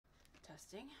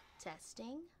Testing.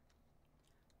 Testing.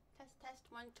 Test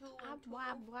 1 2 1 2.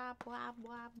 Wab, wab, wab,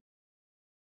 wab.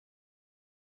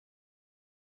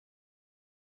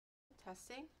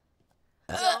 Testing.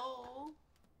 Yo.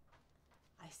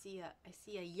 I see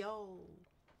a yo.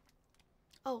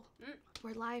 Oh,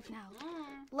 we're live now.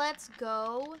 Let's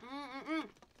go.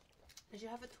 Did you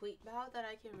have a tweet about that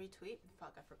I can retweet?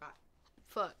 Fuck, I forgot.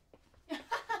 Fuck.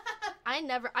 I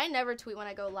never tweet when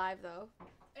I go live though.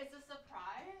 It's a surprise.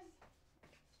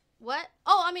 What?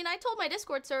 Oh, I mean, I told my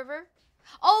Discord server.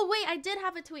 Oh, wait, I did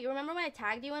have a tweet. Remember when I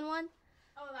tagged you in one?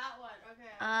 Oh, that one. Okay.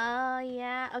 Oh,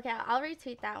 yeah. Okay, I'll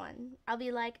retweet that one. I'll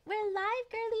be like, we're live,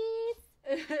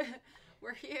 girlies.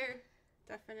 We're here.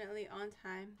 Definitely on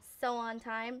time. So on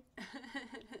time.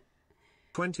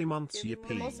 20 months, The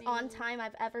yippee. most on time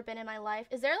I've ever been in my life.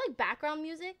 Is there, like, background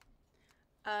music?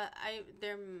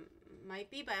 There might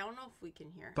be, but I don't know if we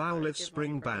can hear. Bowliff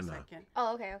spring banner.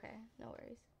 Oh, okay. No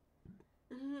worries.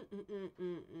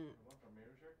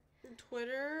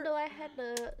 Twitter. Do I had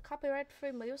the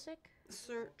copyright-free music?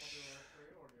 Search.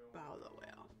 Bow the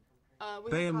whale.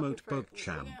 Behemoth Book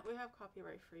Champ. We have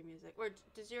copyright-free music. Or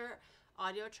does your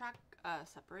audio track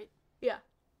separate? Yeah.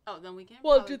 Oh, then we can.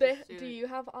 Well, do you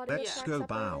have audio Let's tracks go separated?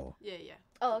 bow. Yeah.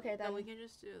 Oh, okay, then we can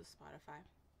just do Spotify.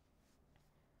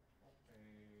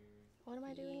 What am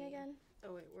I doing again?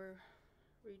 Oh wait, we're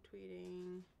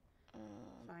retweeting,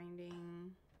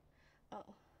 finding. Oh.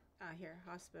 Here,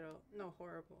 hospital. No,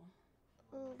 horrible.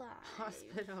 Live.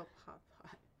 Hospital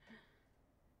HOTPOT.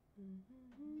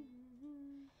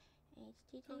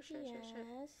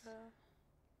 HTTPS.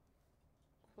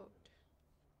 Quote.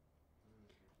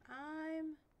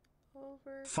 I'm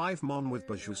over 5 mon with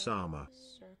Bajusama.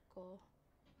 Circle.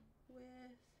 with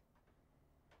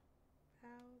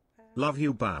bow. Love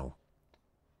you, bow.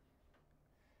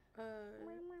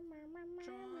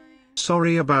 Join.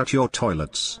 Sorry about your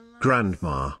toilets,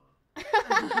 grandma.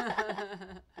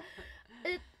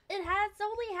 It has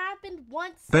only happened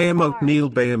once. Behemoth kneel,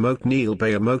 behemoth kneel,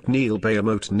 behemoth kneel,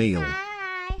 behemoth kneel.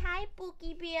 Hi,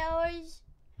 Pookie Bears.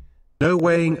 No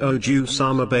weighing Oju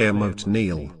sama behemoth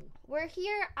kneel. We're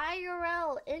here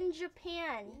IRL in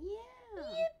Japan. Yeah.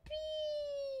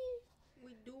 Yippee!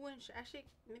 We doing. Actually,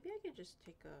 maybe I can just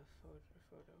take a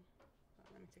photo.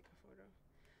 Let me take a photo.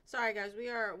 Sorry, guys. We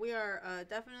are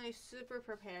definitely super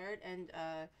prepared and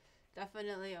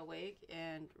definitely awake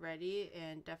and ready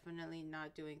and definitely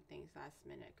not doing things last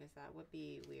minute because that would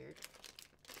be weird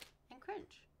and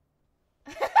cringe.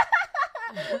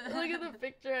 Look at the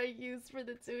picture I used for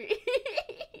the tweet.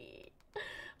 Wait,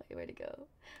 where'd it go?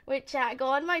 Wait, chat, go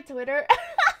on my Twitter.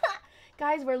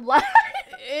 Guys, we're live.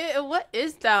 What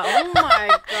is that? Oh my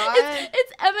god.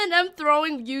 It's Eminem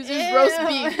throwing users roast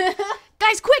beef.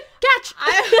 Guys, quick, catch.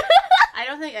 I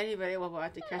don't think anybody will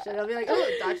want to catch it. They'll be like,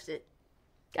 oh, dodged it.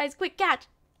 Guys, quick, catch.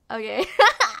 Okay.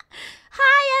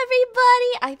 Hi,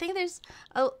 everybody. I think there's...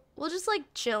 Oh, we'll just, like,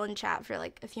 chill and chat for,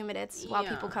 like, a few minutes while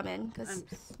people come in. Because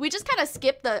we just kind of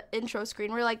skipped the intro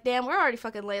screen. We're like, damn, we're already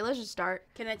fucking late. Let's just start.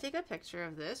 Can I take a picture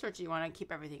of this? Or do you want to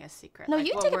keep everything a secret? No, like,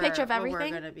 you can take a picture of everything. What we're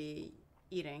going to be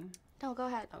eating. No, go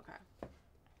ahead. Okay.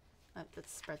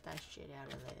 Let's spread that shit out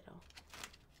a little.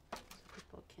 So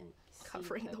people can see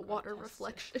Covering the water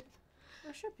reflection.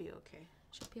 It should be okay.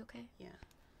 Should be okay. Yeah.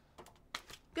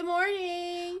 Good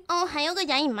morning. Oh, hayo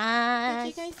gozaimasu.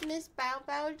 Did you guys miss Bow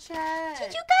Bow Chat?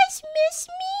 Did you guys miss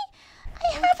me? I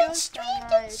haven't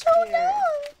streamed in so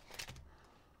long.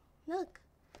 Look.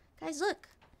 Guys, look.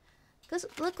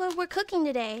 Look what we're cooking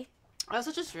today. I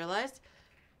also just realized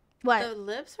What? the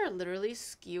lips are literally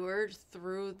skewered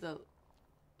through the...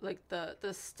 Like, the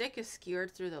stick is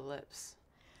skewered through the lips.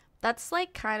 That's,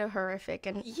 like, kind of horrific.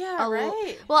 And Yeah,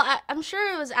 right? Well, I'm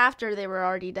sure it was after they were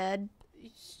already dead.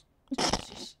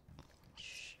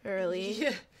 Surely.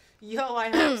 Yo, I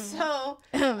hope so.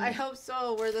 I hope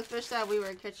so. We're the fish that we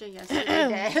were catching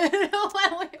yesterday.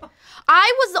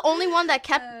 I was the only one that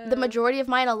kept the majority of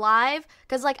mine alive.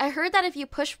 Because, like, I heard that if you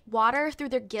push water through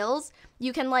their gills,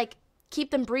 you can, like,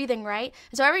 keep them breathing, right?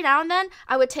 And so every now and then,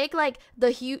 I would take, like,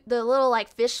 the little, like,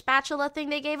 fish spatula thing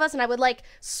they gave us, and I would, like,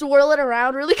 swirl it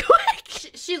around really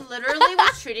quick. She literally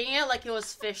was treating it like it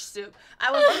was fish soup.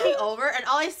 I was looking over, and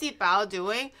all I see Bao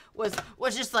doing was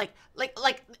just, like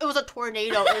it was a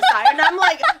tornado inside. And I'm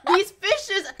like, these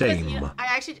fishes... You know,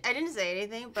 I didn't say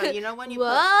anything, but you know when they put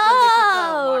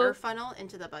the water funnel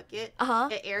into the bucket,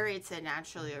 it aerates it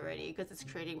naturally already because it's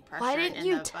creating pressure. Why didn't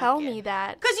you tell me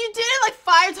that? Because you did it like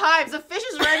 5 times. The fish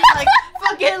is already like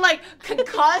fucking like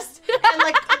concussed and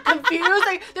like confused.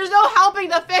 Like there's no helping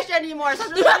the fish anymore. So I'm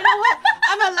just like, you know what?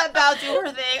 I'm gonna let Bao do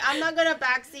her thing. I'm not gonna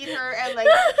backseat her and like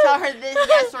tell her this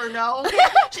yes or no. Okay?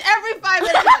 Every 5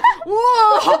 minutes, like,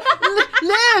 whoa,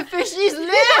 the fishies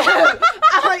live?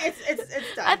 I'm like,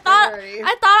 it's done. I thought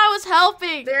I was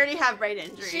helping. They already have brain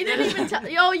injury. She didn't even tell.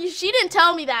 She didn't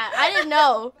tell me that. I didn't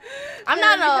know. I'm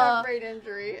not brain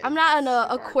injury. an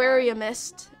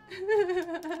aquariumist.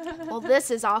 Well,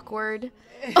 this is awkward.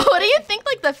 What do you think,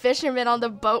 like, the fishermen on the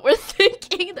boat were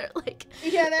thinking? They're like,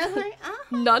 yeah, they're like,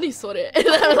 Nani sore. And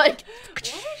they're like, what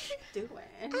is she doing?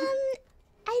 I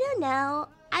don't know.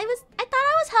 I thought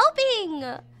I was helping.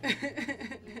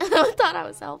 I thought I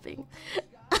was helping.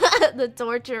 The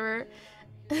torturer.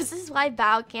 This is why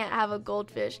Bao can't have a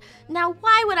goldfish. Now,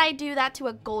 why would I do that to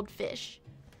a goldfish?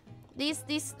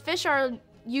 These fish are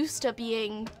used to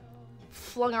being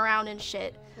flung around and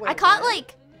shit. Wait, I caught, what?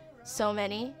 like, so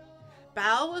many.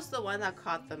 Bao was the one that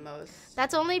caught the most.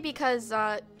 That's only because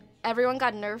everyone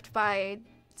got nerfed by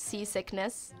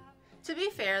seasickness. To be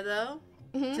fair, though,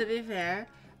 Bao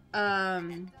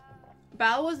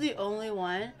was the only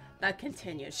one that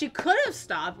continued. She could have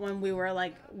stopped when we were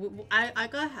like, I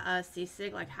got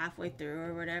seasick like halfway through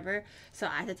or whatever, so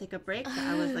I had to take a break. So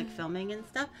I was like filming and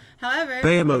stuff. However,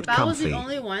 Bao was the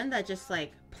only one that just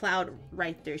like plowed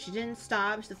right through. She didn't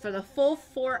stop for the full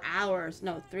 3 hours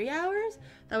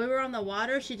that we were on the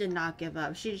water. She did not give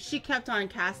up. She kept on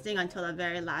casting until the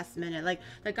very last minute. Like,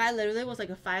 the guy literally was like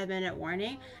a 5-minute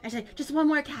warning, and she's like, just one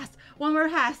more cast,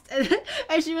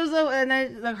 and she was and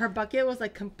then like, her bucket was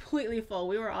like completely full.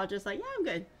 We were all just like, yeah, I'm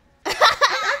good. I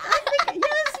think, yeah,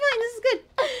 that's fine. This is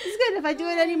good. If I do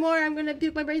it anymore, I'm gonna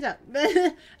puke my brains out.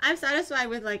 I'm satisfied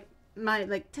with like my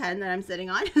 10 that I'm sitting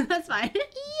on. That's fine.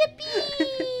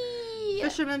 Yippee!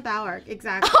 Fisherman Bauer,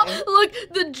 exactly. Oh, look,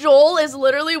 the Joel is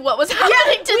literally what was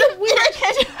happening to we were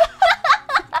catching.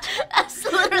 That's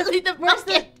literally the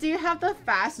bucket. Do you have the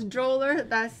fast Joeler?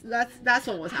 That's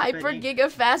what was happening. Hyper giga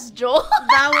fast Joel.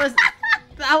 That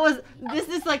was. This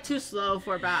is like too slow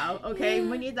for Bao. Okay,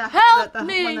 we need the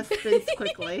one that spins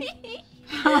quickly.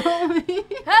 Help me!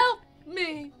 Help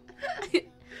me!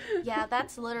 Yeah,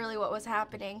 that's literally what was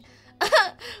happening.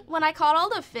 When I caught all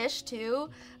the fish too,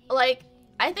 like,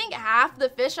 I think half the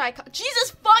fish I caught.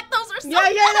 Jesus fuck, those are so.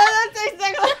 Yeah, that's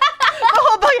exactly. The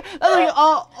whole bucket. Like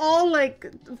all like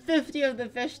 50 of the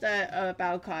fish that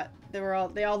Bao caught.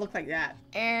 They all look like that.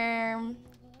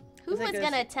 Who was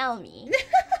gonna tell me?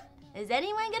 Is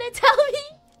anyone gonna tell me?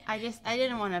 I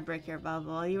didn't want to break your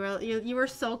bubble. You were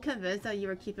so convinced that you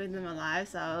were keeping them alive,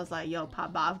 so I was like, yo,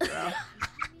 pop off, girl.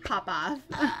 Pop off.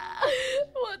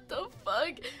 What the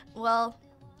fuck? Well,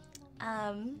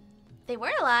 they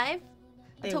were alive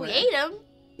until we ate them.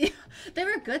 They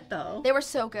were good though. They were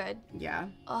so good. Yeah.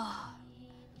 Oh.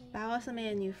 Bao also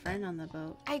made a new friend on the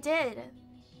boat. I did.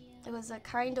 It was a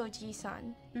kind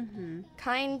Oji-san. Mm-hmm.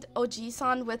 Kind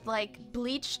Oji-san with like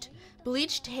bleached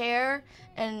hair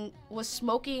and was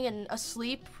smoking and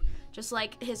asleep, just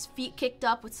like his feet kicked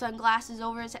up with sunglasses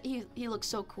over his head. He looked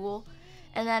so cool.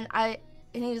 And then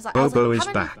he was like, Bobo is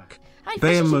back.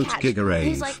 Behemoth Giga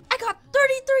He's like, I got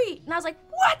 33. And I was like,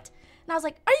 what? And I was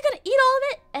like, are you gonna eat all of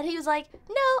it? And he was like,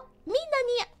 no, minna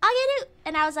ni ageru.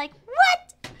 And I was like,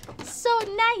 what? So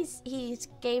nice. He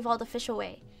gave all the fish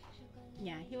away.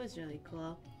 Yeah, he was really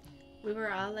cool. We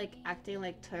were all like acting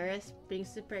like tourists, being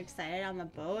super excited on the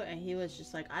boat, and he was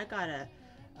just like, I got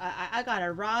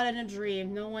a rod and a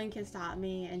dream. No one can stop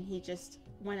me. And he just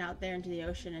went out there into the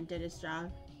ocean and did his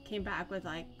job. Came back with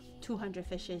like 200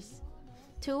 fishes.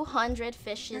 200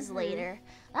 fishes later.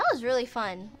 That was really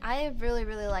fun. I really,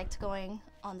 really liked going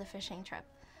on the fishing trip.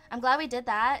 I'm glad we did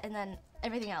that and then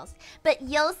everything else. But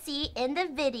you'll see in the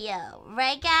video,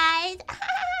 right guys?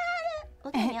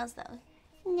 Look at nails though.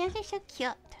 Nails are so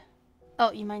cute.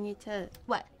 Oh, you might need to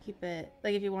what? Keep it,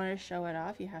 like if you want to show it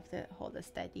off, you have to hold it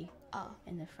steady. Oh.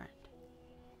 In the front.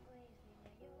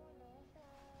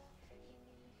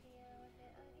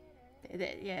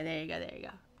 Yeah, there you go.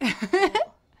 Cool.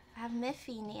 I have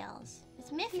Miffy nails.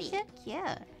 It's Miffy. He's so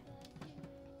cute.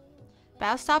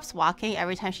 Bao stops walking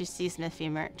every time she sees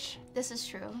Miffy merch. This is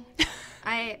true.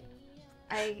 I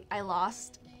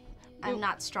lost. I'm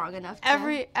not strong enough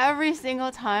to... Every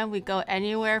single time we go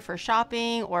anywhere for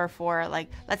shopping or for like,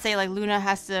 let's say like Luna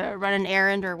has to run an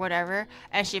errand or whatever,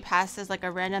 and she passes like a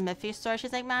random Miffy store,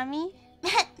 she's like, Mommy?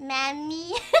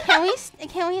 Mommy? Can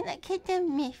we look at the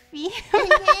Miffy?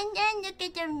 Look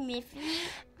at the Miffy.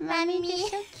 Mommy, you're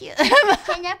so cute.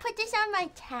 Can I put this on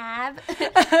my tab?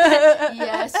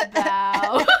 Yes,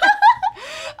 Bao.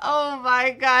 Oh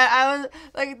my god, I was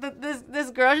like, this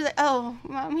girl, she's like, oh,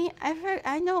 Mommy,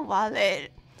 I know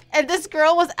wallet. And this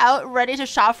girl was out ready to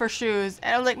shop for shoes.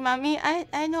 And I was like, Mommy,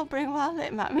 I know bring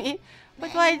wallet, Mommy.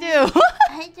 What do I do?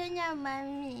 I don't know,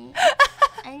 Mommy.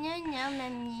 I don't know,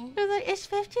 Mommy. She was like, is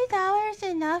 $50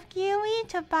 enough, Kiwi,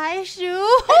 to buy a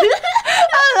shoe?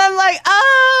 I'm like,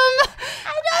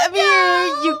 I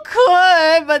mean, you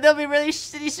could, but they'll be really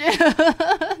shitty shoes.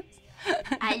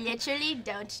 I literally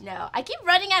don't know. I keep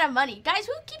running out of money. Guys,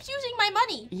 who keeps using my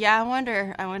money? Yeah, I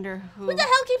wonder who. Who the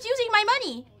hell keeps using my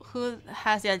money? Who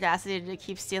has the audacity to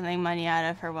keep stealing money out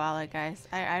of her wallet, guys?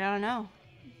 I don't know.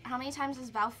 How many times has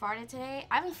Val farted today?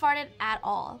 I haven't farted at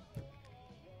all.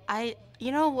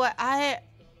 You know what? Bao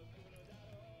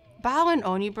and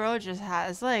Oni Bro just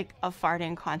has like a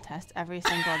farting contest every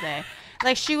single day.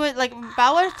 Like she would like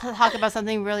Bao would talk about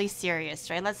something really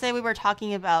serious, right? Let's say we were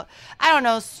talking about, I don't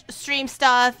know, stream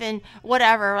stuff and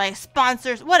whatever, like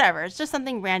sponsors, whatever. It's just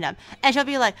something random, and she'll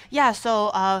be like, yeah,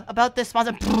 so about this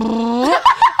sponsor,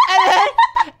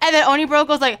 and then Oni Bro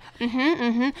goes like,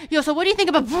 yo, so what do you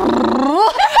think about? And I'm like,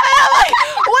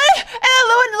 what? And then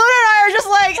Luna and I are just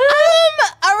like,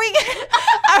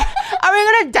 are we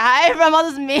gonna die from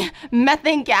all this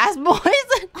methane gas, boys?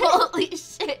 Holy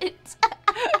shit.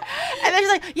 And then she's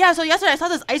like, yeah, so yesterday I saw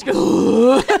this ice cream.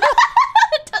 It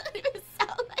doesn't even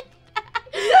sound like that.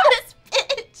 This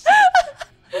bitch.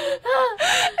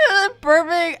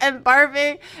 Burping and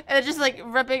barfing and just like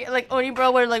ripping, like Oni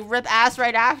Bro would like rip ass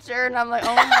right after, and I'm like,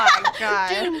 oh my god.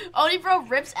 Dude, Oni Bro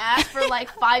rips ass for like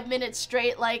 5 minutes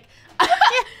straight, like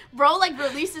bro like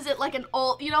releases it like an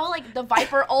ult, you know, like the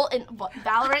Viper ult in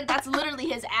Valorant. That's literally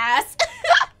his ass.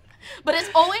 But it's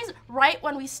always right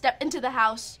when we step into the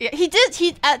house. Yeah,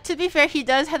 to be fair, he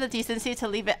does have the decency to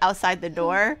leave it outside the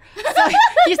door. So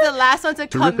he's the last one to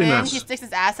come in. He sticks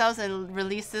his ass out and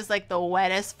releases like the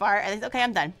wettest fart. And he's okay,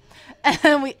 I'm done.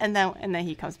 And then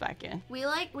he comes back in. We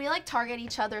like target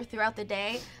each other throughout the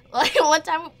day. Like one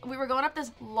time we were going up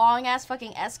this long ass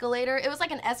fucking escalator. It was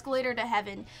like an escalator to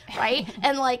heaven, right?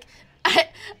 And like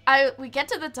we get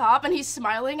to the top and he's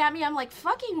smiling at me. I'm like,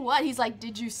 fucking what? He's like,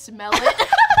 did you smell it?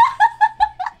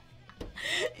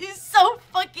 He's so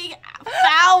fucking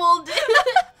foul, dude.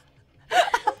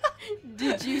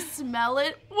 Did you smell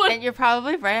it? What? And you're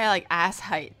probably right at like ass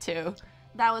height too.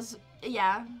 That was,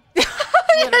 yeah.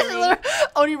 Literally.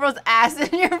 Oni Bro's ass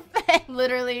in your face.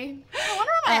 Literally. I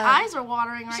wonder why my eyes are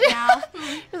watering right now.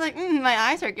 You're like, my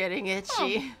eyes are getting itchy.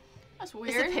 Oh, that's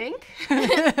weird. Is it pink?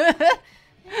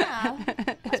 Yeah.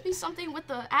 Must be something with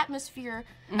the atmosphere.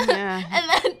 Yeah. and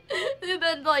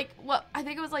then like what I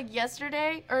think it was like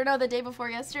yesterday, or no, the day before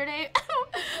yesterday.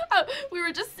 We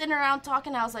were just sitting around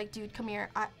talking. I was like, dude, come here.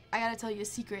 I gotta tell you a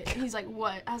secret. And he's like,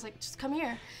 what? I was like, just come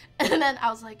here. And then I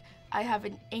was like, I have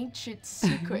an ancient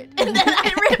secret. And then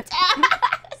I ripped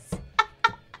ass.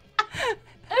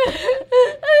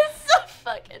 It's so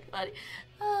fucking funny.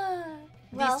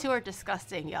 These two are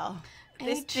disgusting, y'all.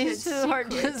 These two are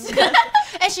secrets. disgusting.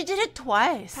 And she did it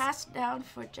twice. Passed down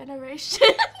for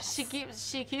generations. She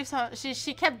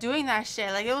kept doing that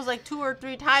shit. Like it was like 2 or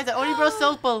 3 times. And Oni Bro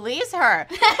still believes her.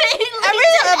 Every time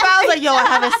I was like, yo, I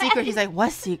have a secret. He's like,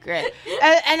 what secret?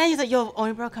 And then he's like, yo,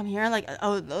 Oni Bro, come here. Like,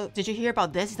 oh, did you hear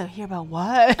about this? He's like, hear about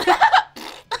what? He keeps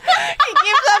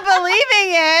on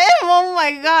believing it. Oh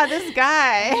my god, this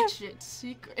guy. Shit,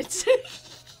 secrets.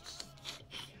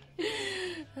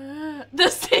 The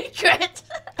secret.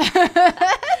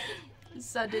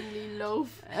 Suddenly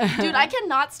loaf. Dude, I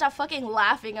cannot stop fucking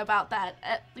laughing about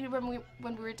that. When we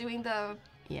were doing the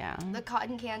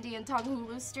cotton candy and Tong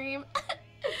Hulu stream.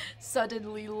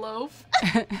 Suddenly loaf.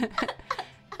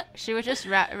 She would just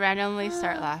randomly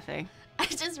start laughing. I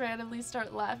just randomly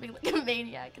start laughing like a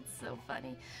maniac. It's so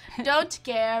funny. Don't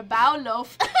care. Bao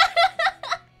loaf.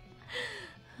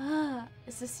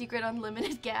 It's the secret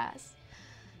unlimited gas.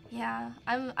 Yeah,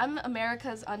 I'm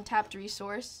America's untapped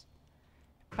resource.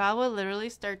 Bao would literally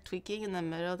start tweaking in the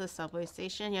middle of the subway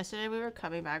station. Yesterday we were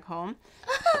coming back home.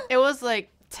 It was like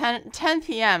 10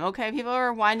 p.m. Okay, people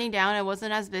were winding down. It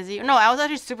wasn't as busy. No, I was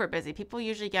actually super busy. People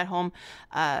usually get home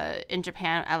in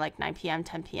Japan at like 9 p.m.,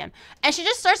 10 p.m. And she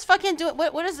just starts fucking doing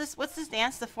what is this? What's this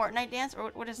dance? The Fortnite dance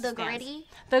or what is this? The gritty.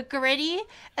 The gritty.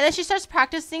 And then she starts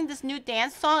practicing this new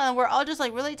dance song, and we're all just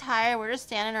like really tired. We're just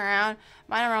standing around,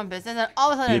 minding our own business, and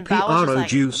all of a sudden, Bao was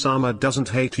just like, Sama doesn't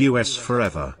hate US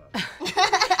forever.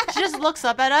 She just looks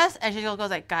up at us and she goes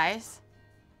like, guys,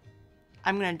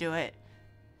 I'm gonna do it.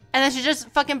 And then she just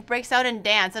fucking breaks out and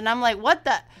dance, and I'm like, what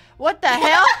the hell?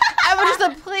 I would just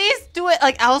like, please do it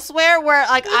like elsewhere where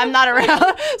like I'm not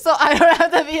around, so I don't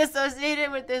have to be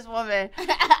associated with this woman.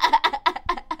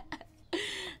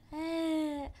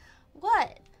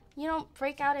 What? You don't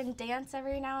break out and dance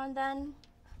every now and then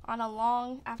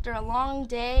after a long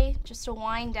day just to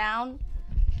wind down?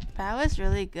 But I was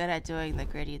really good at doing the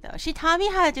gritty though. She taught me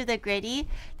how to do the gritty.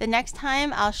 The next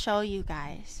time I'll show you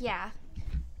guys. Yeah.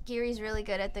 Giri's really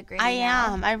good at the gritty. I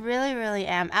am. I really, really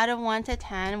am. Out of 1 to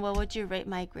 10, what would you rate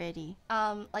my gritty?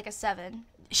 Like a 7.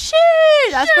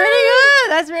 Shit, that's pretty good.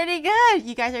 That's pretty good.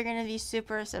 You guys are gonna be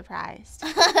super surprised.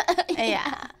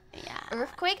 Yeah.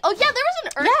 Earthquake? Oh yeah, there was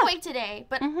an earthquake today,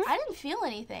 but I didn't feel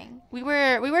anything. We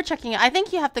were checking it. I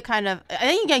think you have to I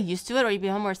think you get used to it, or you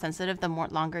become more sensitive the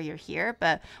longer you're here.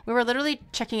 But we were literally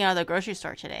checking out of the grocery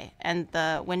store today, and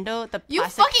the window, the you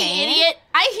plastic fucking pane, idiot!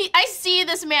 I see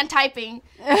this man typing.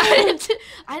 I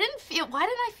didn't feel. Why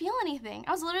didn't I feel anything?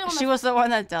 I was literally on the. She was the one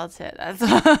that dealt it. That's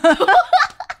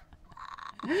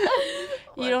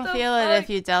you don't feel it if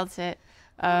you dealt it.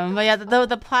 But yeah,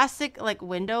 the plastic like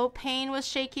window pane was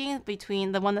shaking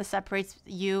between the one that separates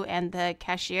you and the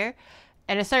cashier,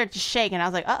 and it started to shake, and I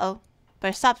was like, uh-oh, but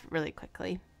it stopped really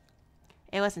quickly.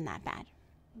 It wasn't that bad.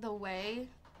 The way,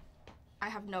 I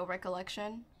have no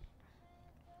recollection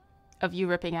of you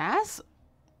ripping ass.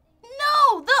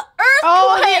 No, the earthquake.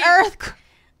 Oh, the earthquake.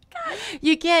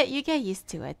 You get used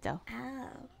to it though. Oh.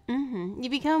 You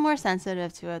become more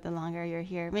sensitive to it the longer you're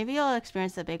here. Maybe you'll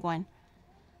experience the big one.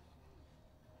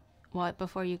 What,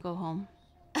 before you go home?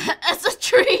 As a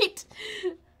treat.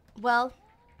 Well,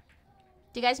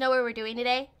 do you guys know what we're doing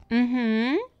today?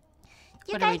 Mm-hmm.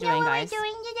 What are we doing, guys? We're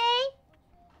doing today?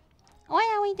 What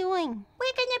are we doing?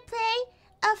 We're gonna play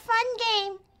a fun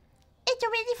game. It's a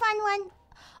really fun one.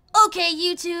 Okay,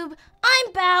 YouTube,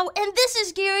 I'm Bao, and this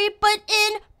is Gary, but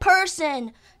in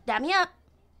person. Dab me up.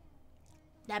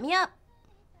 Dab me up.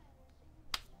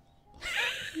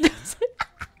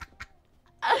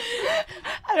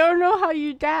 I don't know how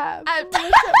you dab.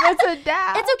 What's a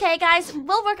dab? It's okay, guys.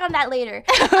 We'll work on that later.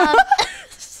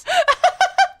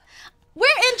 We're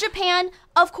in Japan,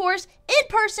 of course, in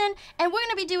person, and we're going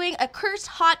to be doing a cursed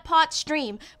hot pot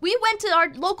stream. We went to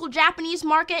our local Japanese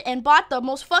market and bought the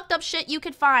most fucked up shit you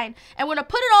could find. And we're going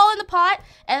to put it all in the pot,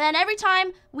 and then every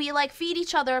time we, like, feed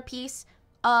each other a piece,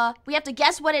 we have to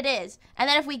guess what it is. And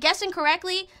then if we guess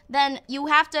incorrectly, then we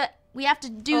have to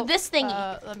do this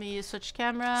thingy. Let me switch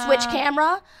camera. Switch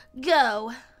camera.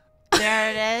 Go. There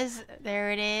it is.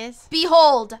 There it is.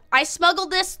 Behold, I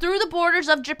smuggled this through the borders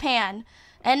of Japan,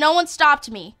 and no one stopped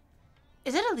me.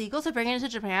 Is it illegal to bring it into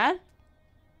Japan?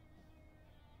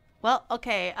 Well,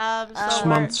 okay. So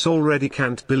Months already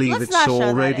can't believe let's it's not show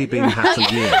already that been half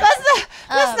a year.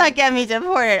 let's not get me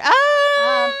deported.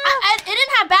 It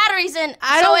didn't have batteries in,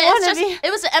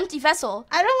 it was an empty vessel.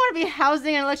 I don't want to be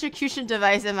housing an electrocution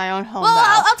device in my own home. Well,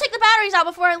 I'll take the batteries out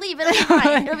before I leave. It'll be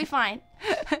fine. It'll be fine.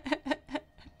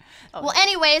 Well,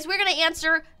 anyways, we're going to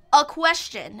answer a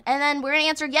question. And then we're going to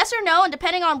answer yes or no. And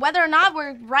depending on whether or not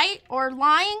we're right or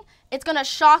lying, it's going to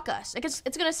shock us. It's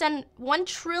going to send 1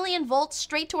 trillion volts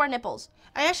straight to our nipples.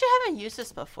 I actually haven't used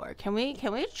this before. Can we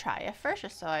try it first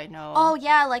just so I know? Oh,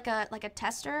 yeah, like a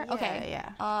tester? Yeah, okay.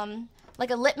 Yeah. Like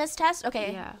a litmus test?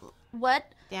 Okay. Yeah. What?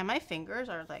 Damn, my fingers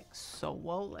are like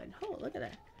swollen. Oh, look at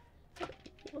that.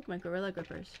 Look, my gorilla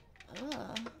grippers.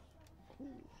 Ugh.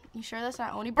 You sure that's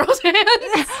not Oni Bro's hands?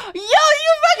 Yo,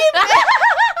 you fucking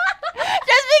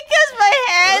just because my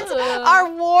hands are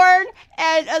worn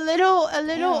and a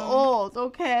little old,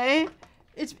 okay?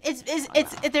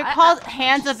 They're called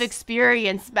hands of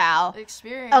experience, Bao.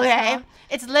 Experience. Okay, huh?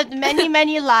 It's lived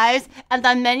many lives and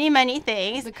done many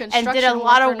things and did a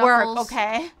lot of work. Knuckles,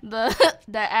 okay, the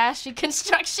ashy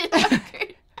construction worker.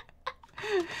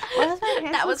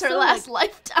 That was her last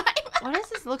lifetime. Why does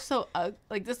this look so ugly?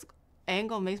 Like this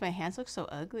angle makes my hands look so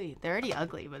ugly. They're already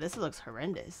ugly, but this looks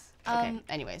horrendous. Okay.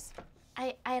 Anyways,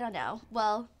 I don't know.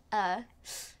 Well, I'm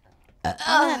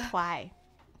gonna try.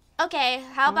 Okay,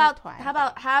 how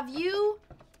about have you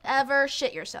ever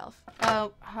shit yourself?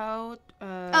 Oh,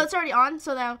 it's already on.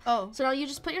 So now so now you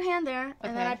just put your hand there,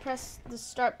 and then I press the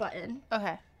start button.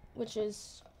 Okay. Which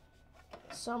is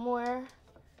somewhere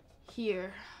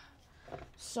here.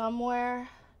 Somewhere.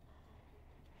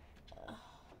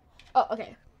 Oh,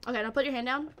 okay. Okay, now put your hand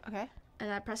down. Okay.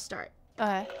 And I press start.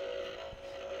 Okay.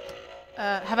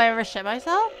 Have I ever shit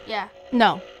myself? Yeah.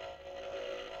 No.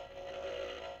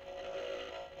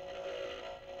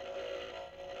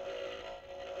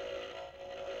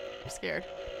 I'm scared.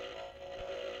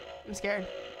 I'm scared.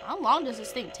 How long does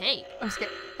this thing take? I'm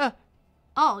scared.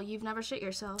 Oh, you've never shit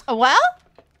yourself. Well,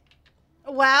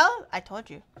 I told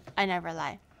you. I never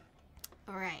lie.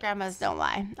 All right. Grandmas don't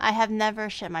lie. I have never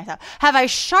shit myself. Have I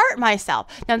shart myself?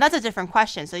 Now that's a different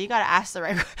question. So you gotta ask the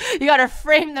right. You gotta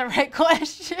frame the right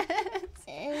question.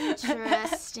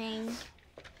 Interesting.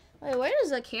 Wait, where is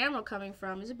the camera coming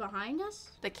from? Is it behind us?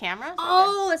 The camera?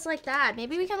 Oh, it's like that.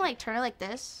 Maybe we can like turn it like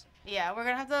this. Yeah, we're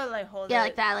gonna have to like hold it. Yeah,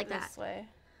 like that, like this that. way.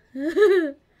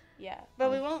 Yeah,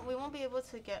 but we won't be able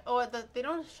to get. Oh, they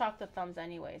don't shock the thumbs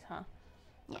anyways, huh?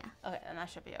 Yeah. Okay, then that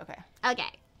should be okay.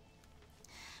 Okay.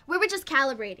 We were just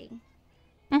calibrating.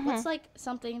 What's like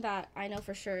something that I know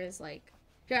for sure is like,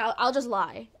 here, I'll just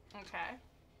lie. Okay.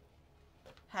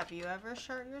 Have you ever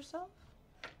shot yourself?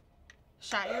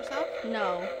 Shot yourself?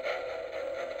 No.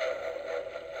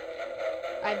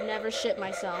 I've never shit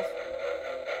myself.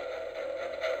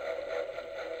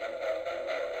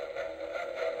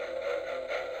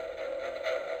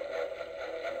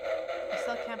 I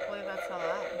still can't believe that's a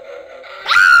lie.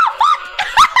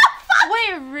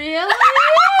 Wait, really?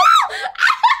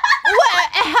 What?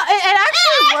 It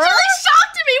actually worked? Really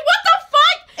shocked me. What the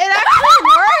fuck? It actually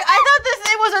worked? I thought this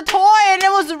thing was a toy and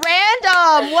it was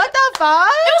random. What the fuck?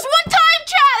 It was one time,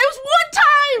 chat. It was one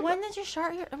time. When did you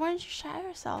shot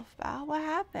yourself, Val? What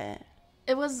happened?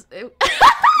 It was.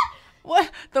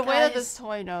 What? The way that Guys. this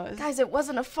toy knows. Guys, it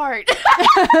wasn't a fart.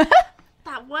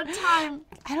 That one time.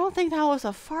 I don't think that was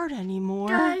a fart anymore.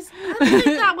 Guys, I don't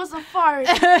think that was a fart.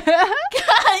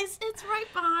 Guys, it's right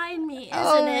behind me, isn't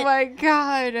it? Oh my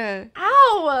god.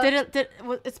 Ow!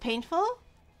 It's painful?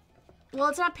 Well,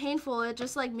 it's not painful. It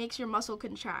just like makes your muscle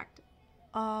contract.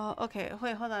 Oh, okay.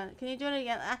 Wait, hold on. Can you do it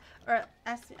again? Or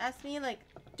ask me like,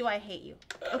 do I hate you?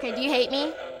 Okay, do you hate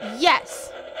me?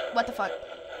 Yes. What the fuck?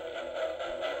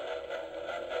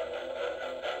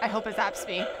 I hope it zaps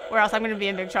me, or else I'm gonna be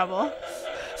in big trouble.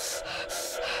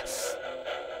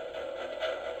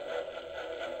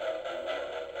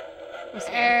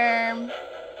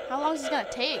 How long is this gonna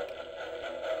take?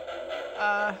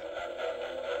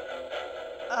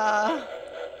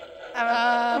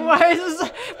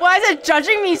 Why is it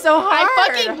judging me so hard? I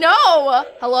fucking know.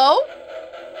 Hello?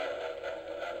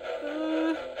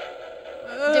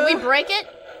 Did we break it?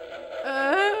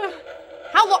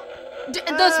 How long?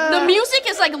 The music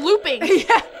is like looping.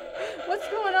 Yeah. What's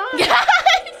going on?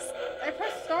 Guys. I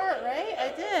pressed start, right?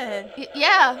 I did.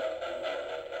 Yeah.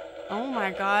 Oh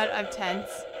my god, I'm tense.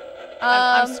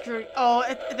 I'm screwed. Oh,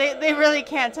 they really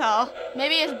can't tell.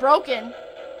 Maybe it's broken.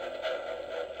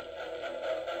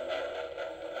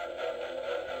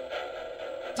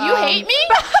 Do you hate me?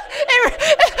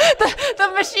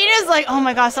 the machine is like, oh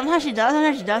my god, sometimes she does,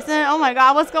 sometimes she doesn't. Oh my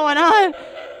god, what's going on?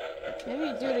 Maybe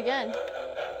you do it again.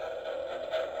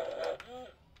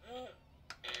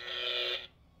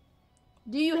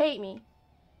 Do you hate me?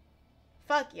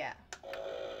 Fuck yeah.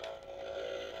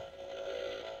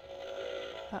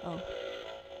 Uh-oh.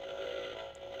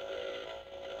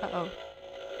 Uh-oh.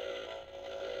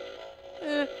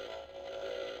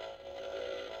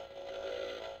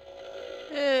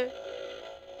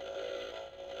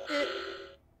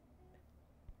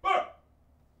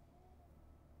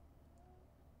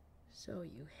 So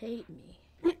you hate me.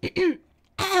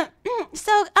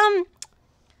 So,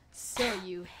 So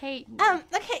you hate me.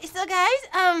 okay, so guys,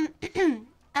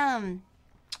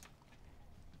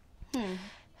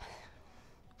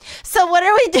 So what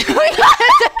are we doing?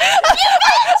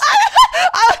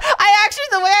 I actually,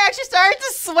 the way I actually started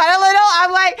to sweat a little,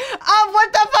 I'm like,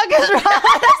 what the fuck is wrong?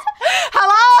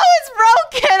 Hello, it's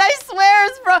broken. I swear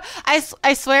it's broken.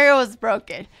 I swear it was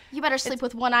broken. You better sleep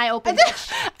with one eye open.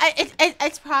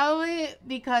 It's probably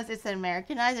because it's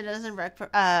Americanized. It doesn't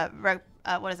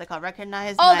what is it called?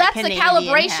 Recognize. Oh, my that's Canadian the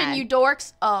calibration, hand. you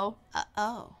dorks. Oh.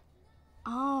 Oh.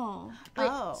 Oh. Wait,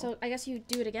 Oh. so I guess you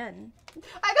do it again.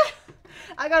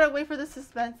 I gotta wait for the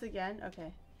suspense again.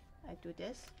 Okay, I do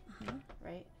this,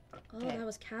 right? Oh, Okay. that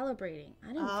was calibrating. I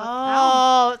didn't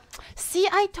Oh, see,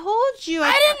 I told you.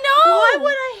 I didn't know. Why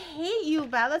would I hate you,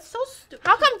 Bao? That's so stupid.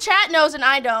 How come chat knows and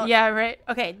I don't? Yeah, right.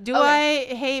 Okay, do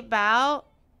Okay. I hate Bao?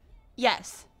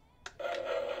 Yes.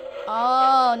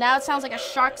 Oh, now it sounds like a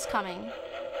shark's coming.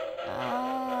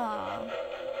 Oh.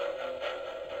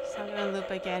 So I'm gonna loop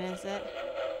again, is it?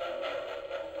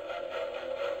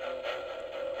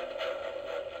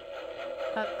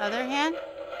 Other hand?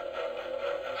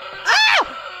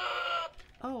 Ah!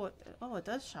 Oh, it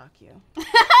does shock you.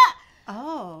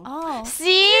 Oh. Oh.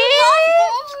 See?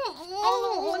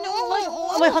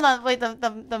 Wait, hold on. Wait,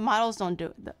 the models don't do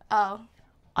it. Oh.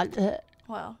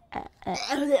 Well.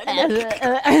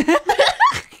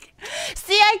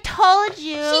 See, I told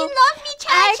you. She loved me,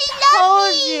 Chad. She told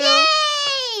loved me. you.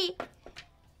 Yay!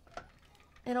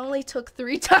 It only took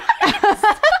 3 times.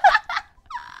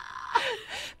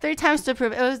 3 times to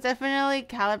prove it. It was definitely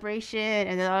calibration,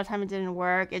 and the other time it didn't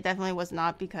work. It definitely was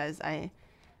not because I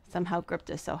somehow gripped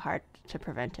it so hard to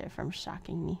prevent it from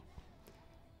shocking me.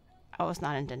 I was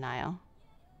not in denial.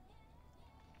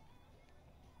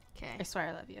 Okay. I swear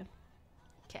I love you.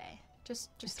 Okay. Just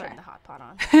swear. turn the hot pot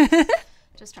on.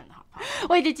 Just turn the hot pot on.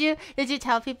 Wait, did you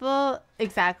tell people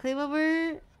exactly what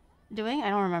we're doing? I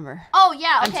don't remember. Oh,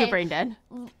 yeah, okay. I'm too brain dead.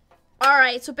 All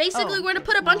right, so basically we're gonna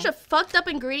put a bunch of fucked up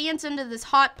ingredients into this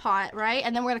hot pot, right?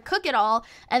 And then we're gonna cook it all,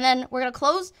 and then we're gonna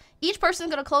close. Each person's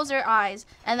gonna close their eyes,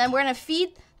 and then we're gonna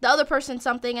feed the other person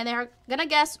something, and they're gonna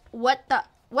guess what the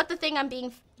thing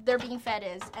they're being fed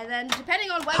is, and then depending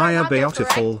on whether or not they're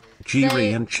beautiful, correct, Jiri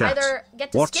they and chat. either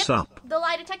get to What's skip up? the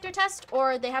lie detector test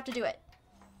or they have to do it.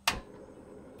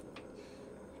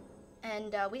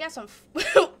 And we got some.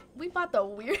 We bought the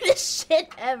weirdest shit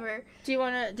ever.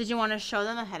 Did you wanna show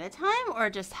them ahead of time,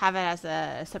 or just have it as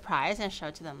a surprise and show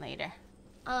it to them later?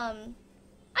 I mean,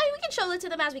 we can show it to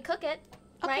them as we cook it,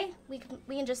 Okay. right? We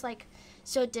can just like.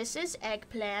 So this is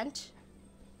eggplant.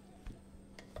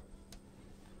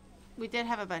 We did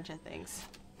have a bunch of things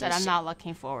that I'm not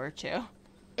looking forward to.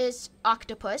 Is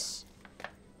octopus.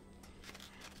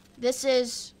 This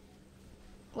is.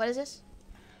 What is this?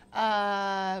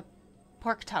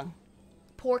 Pork tongue.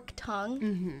 Pork tongue.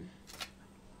 Mm-hmm.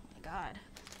 Oh my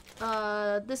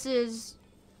god. This is.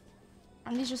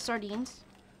 Are these just sardines?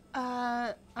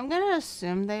 I'm gonna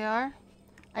assume they are.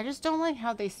 I just don't like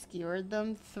how they skewered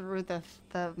them through the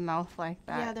mouth like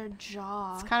that. Yeah, their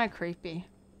jaw. It's kind of creepy.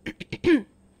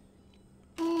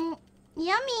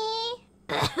 Yummy.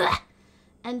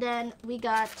 And then we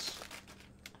got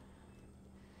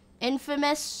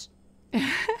infamous.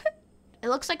 It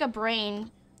looks like a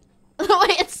brain. The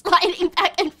way it's sliding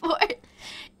back and forth.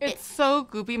 It's so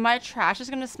goopy. My trash is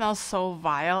gonna smell so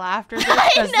vile after this.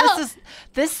 I know.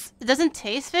 This doesn't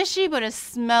taste fishy, but it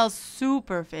smells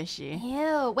super fishy.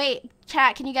 Ew. Wait,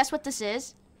 chat, can you guess what this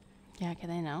is? Yeah, can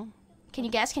they know? Can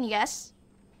you guess? Can you guess?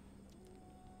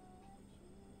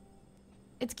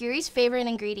 It's Giri's favorite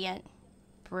ingredient.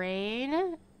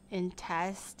 Brain,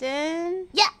 intestine.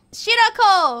 Yeah,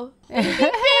 Shirako. Bing,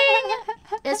 bing.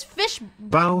 It's fish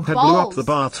Bao had balls. blew up the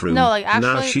bathroom. No, like,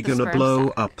 now actually she the gonna sperm blow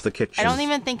sac. up the kitchen. I don't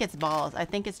even think it's balls. I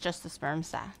think it's just the sperm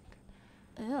sac.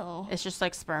 Ew. It's just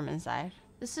like sperm inside.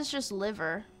 This is just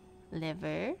liver.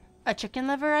 Liver. A chicken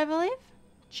liver, I believe.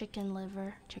 Chicken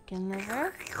liver. Chicken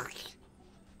liver.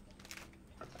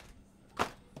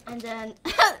 And then,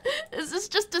 this is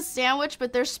just a sandwich,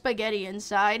 but there's spaghetti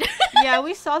inside. Yeah,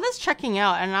 we saw this checking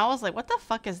out, and I was like, what the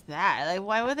fuck is that? Like,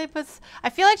 why would they put...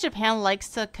 I feel like Japan likes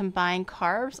to combine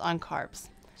carbs on carbs.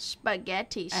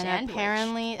 Spaghetti And sandwich.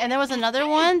 apparently... And there was another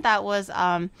one that was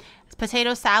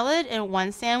potato salad in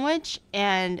one sandwich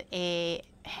and a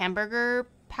hamburger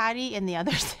patty in the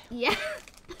other sandwich. Yeah,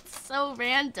 it's so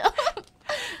random.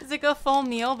 It's like a full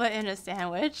meal, but in a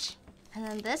sandwich. And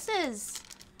then this is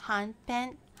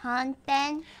Hanpen.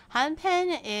 hanpen.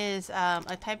 Hanpen is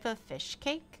a type of fish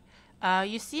cake.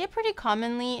 You see it pretty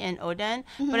commonly in oden,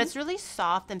 but it's really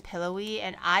soft and pillowy,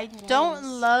 and I don't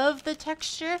love the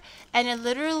texture, and it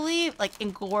literally like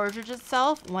engorges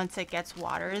itself once it gets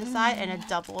water inside, and it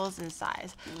doubles in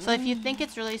size. So if you think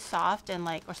it's really soft and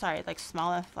like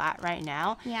small and flat right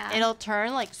now, it'll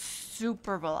turn like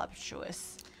super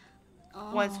voluptuous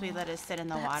once we let it sit in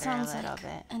the water a little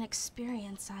bit. An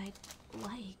experience I'd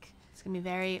like. It's gonna be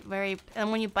very, very,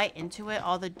 and when you bite into it,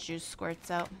 all the juice squirts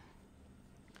out.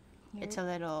 It's a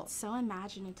little... So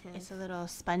imaginative. It's a little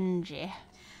spongy.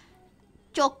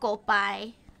 Choco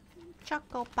pie.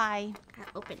 Choco pie. I'll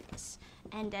open this.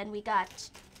 And then we got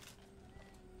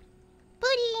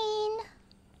pudding.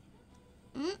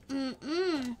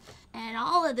 And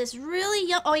all of this really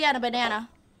yum. Oh yeah, and a banana.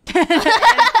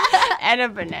 And a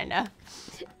banana.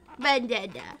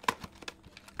 Banana.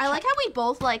 I like how we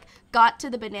both like got to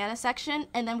the banana section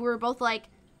and then we were both like,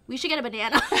 we should get a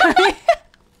banana.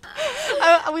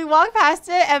 We walked past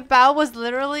it, and Bao was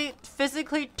literally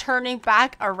physically turning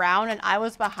back around, and I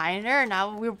was behind her, and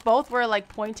now we both were like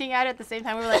pointing at it at the same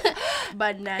time. We were like,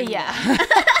 banana. yeah.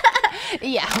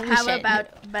 Yeah. How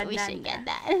about banana? We should get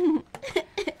that.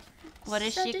 What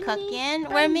is she Suddenly cooking?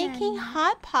 banana. We're making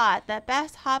hot pot, the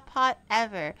best hot pot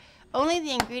ever. Only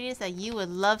the ingredients that you would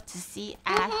love to see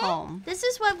at home. This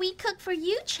is what we cook for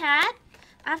you, chat.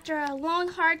 After a long,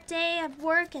 hard day of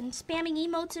work and spamming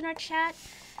emotes in our chat,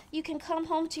 you can come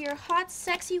home to your hot,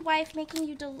 sexy wife making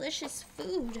you delicious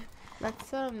food.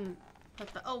 Let's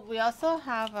we also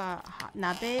have a hot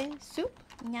nabe soup,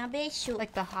 Nabe soup.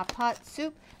 like the hot pot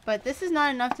soup. But this is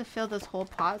not enough to fill this whole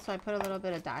pot, so I put a little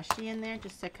bit of dashi in there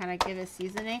just to kind of give it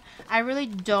seasoning. I really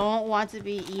don't want to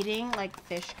be eating like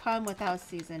fish cum without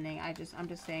seasoning. I'm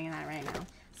just saying that right now.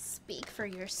 Speak for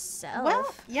yourself.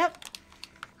 Well, yep.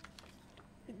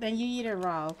 Then you eat it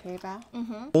raw, okay,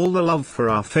 Bao? All the love for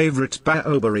our favorite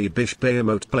Baobari Bish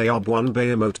Bayamote Blayob 1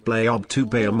 Bayamote Blayob 2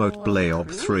 Bayamote Blayob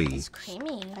 3. It's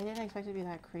creamy. I didn't expect it to be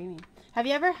that creamy. Have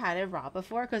you ever had it raw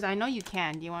before? Because I know you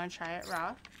can. Do you want to try it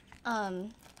raw?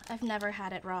 I've never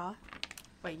had it raw.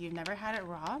 Wait, you've never had it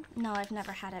raw? No, I've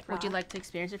never had it raw. Would you like to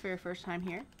experience it for your first time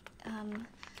here?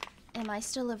 Am I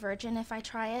still a virgin if I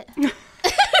try it?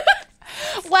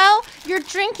 Well, you're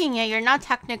drinking it. You're not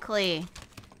technically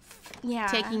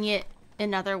taking Yeah. it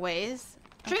in other ways.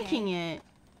 Okay. Drinking it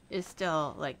is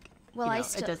still like. Will you know, I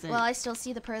still? it doesn't. Will I still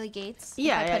see the pearly gates?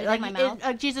 Yeah, if I put it like in my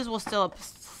mouth. Jesus will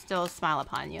still smile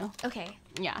upon you. Okay.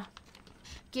 Yeah.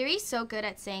 Gary's so good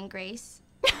at saying grace.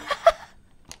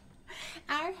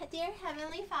 Our dear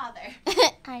Heavenly Father,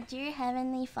 Our dear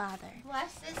Heavenly Father,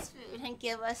 bless this food and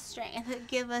give us strength.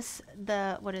 Give us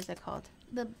the what is it called?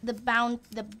 the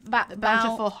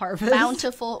Bountiful harvest.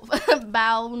 bountiful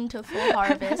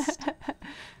harvest.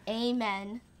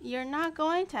 Amen. You're not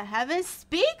going to heaven.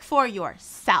 Speak for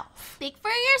yourself. Speak for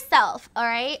yourself, all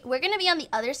right? We're going to be on the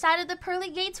other side of the pearly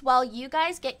gates while you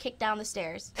guys get kicked down the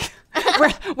stairs.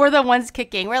 we're the ones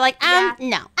kicking. We're like, Yeah.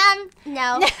 no.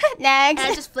 No. Next. And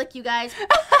I just flick you guys.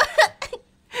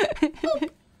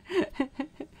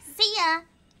 See ya.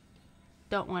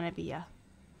 Don't want to be a.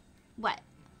 What?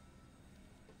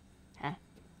 Huh?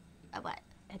 What?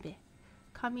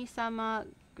 Kami-sama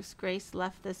Grace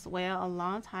left this whale a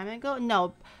long time ago.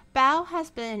 No, Bao has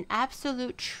been an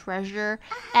absolute treasure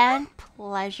and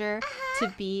pleasure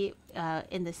to be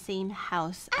in the same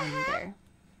house under.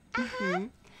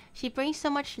 She brings so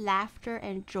much laughter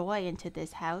and joy into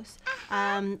this house.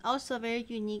 Also very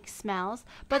unique smells,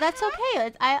 but that's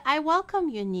okay. I welcome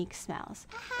unique smells.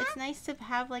 It's nice to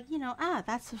have like,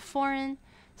 that's a foreign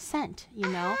scent,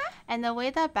 and the way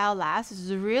that Bao laughs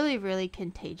is really, really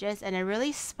contagious, and it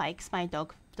really spikes my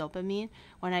dopamine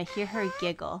when I hear her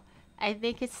giggle. I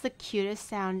think it's the cutest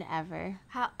sound ever.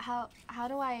 How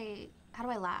do I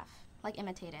laugh? Like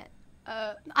imitate it.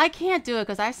 I can't do it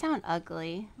because I sound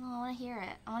ugly. Oh, I want to hear it.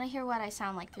 I want to hear what I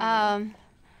sound like through No.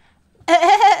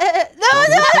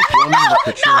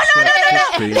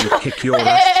 Kick your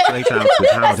ass straight out with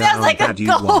how down like a bad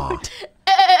you are. goat.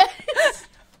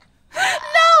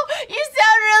 No, you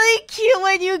sound really cute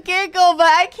when you giggle, but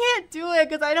I can't do it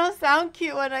because I don't sound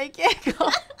cute when I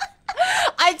giggle.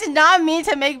 I did not mean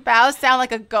to make Bao sound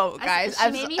like a goat, guys.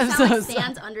 She made me sound so like sorry.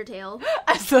 Stan's Undertale.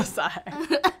 I'm so sorry.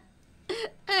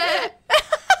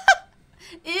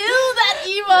 Ew, that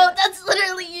emote. That's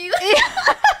literally you.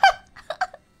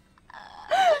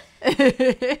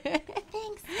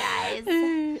 Thanks, guys.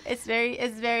 It's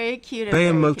very cute. And Bay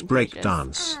very emote contagious.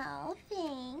 breakdance. Oh,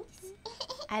 thanks.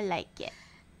 I like it.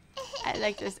 I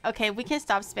like this. Okay, we can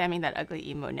stop spamming that ugly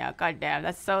emote now. God damn,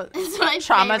 that's so It's my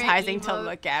traumatizing favorite to emote.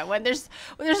 look at. When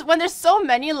there's so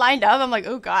many lined up, I'm like,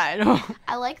 oh god.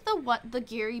 I like the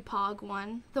Gary Pog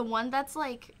one. The one that's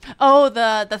like Oh,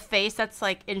 the face that's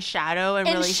like in shadow and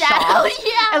in really shadow. shocked.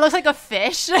 Yeah. It looks like a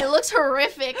fish. It looks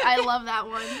horrific. I love that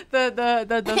one.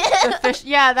 the fish.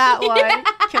 Yeah, that one. Yeah.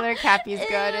 Killer Cappy's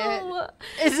got Ew.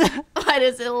 it. Why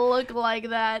does it look like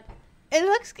that?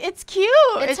 It's cute.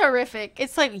 It's horrific.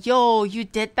 It's like, yo, you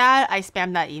did that? I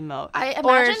spammed that emote. I imagine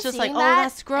or it's just seeing like, oh, that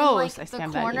that's gross. in, I like, the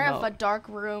spammed corner that of emote. a dark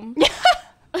room.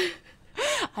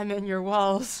 I'm in your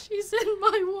walls. She's in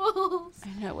my walls. I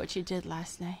know what you did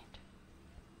last night.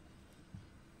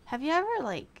 Have you ever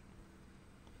like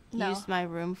No. used my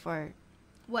room for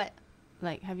What?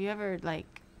 like? Have you ever like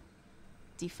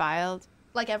defiled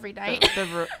Like every the, night. the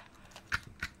room?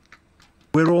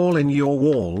 We're all in your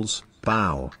walls,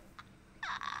 Bao.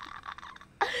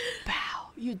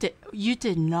 You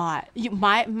did not.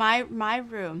 My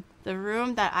room, the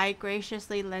room that I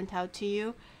graciously lent out to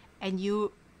you, and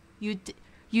you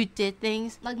did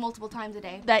things Like multiple times a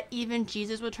day. that even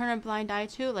Jesus would turn a blind eye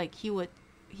to. Like he would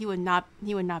not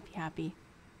be happy.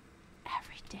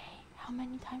 Every day. How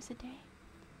many times a day?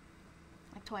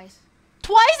 Like twice.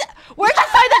 Twice? Where'd you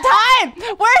find the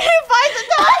time? Where did you find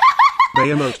the time? Bay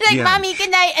emote She's like, yeah. mommy,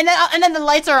 good night, and then the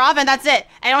lights are off, and that's it.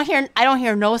 I don't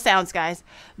hear no sounds, guys.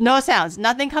 No sounds.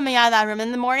 Nothing coming out of that room.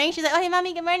 In the morning, she's like, oh, hey,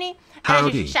 mommy, good morning. And then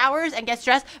Howdy. she showers and gets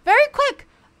dressed very quick.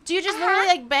 Do you just literally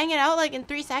like bang it out like in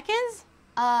 3 seconds?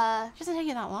 It doesn't take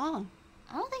you that long.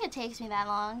 I don't think it takes me that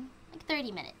long. Like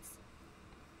 30 minutes.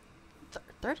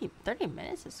 30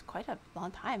 minutes is quite a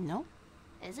long time, no?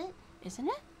 Is it? Isn't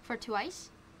it? For twice?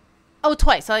 Oh,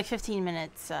 twice. So like 15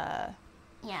 minutes.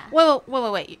 Yeah.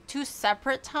 Wait. 2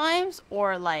 separate times,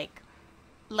 or like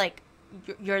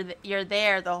you're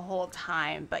there the whole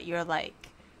time, but you're like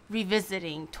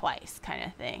revisiting twice, kind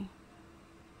of thing.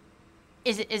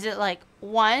 Is it like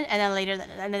one and then later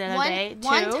and then another day? 2?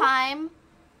 One time,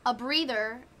 a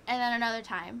breather, and then another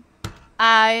time.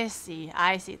 I see.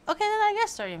 Okay, then I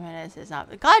guess 30 minutes is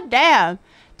not. God damn.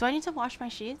 Do I need to wash my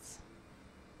sheets?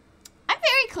 I'm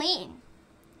very clean.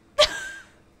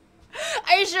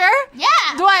 Are you sure? Yeah.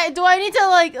 Do I need to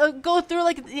like go through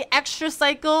like the extra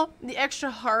cycle, the extra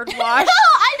hard wash? No,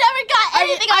 I never got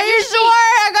anything on Are your you sheet. sure?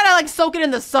 I gotta like soak it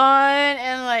in the sun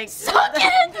and like Soak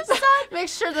it in the sun. Make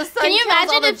sure the sun. Can you kills all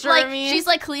imagine the if like germs. she's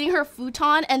like cleaning her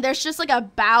futon and there's just like a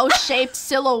bow-shaped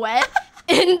silhouette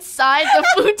inside the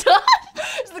futon?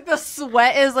 It's like the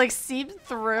sweat is like seeped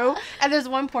through, and there's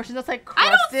one portion that's like I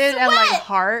don't crusted and like sweat.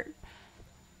 hard.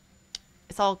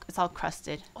 It's all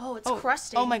crusted. Oh, it's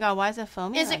crusty. Oh my god, why is it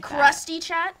foamy? Is like it that? crusty,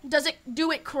 chat? Do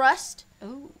it crust?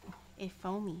 Ooh, it's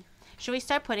foamy. Should we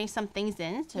start putting some things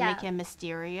in to Yeah. make it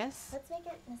mysterious? Let's make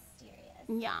it mysterious.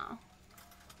 Yeah.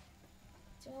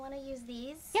 Do we want to use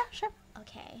these? Yeah, sure.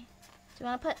 Okay. Do you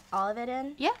want to put all of it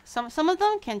in? Yeah, some of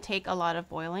them can take a lot of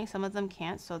boiling, some of them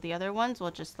can't. So the other ones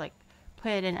will just like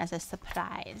put it in as a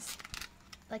surprise.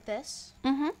 Like this?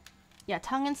 Mm-hmm. Yeah,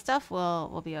 tongue and stuff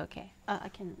will be okay. I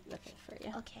can look it for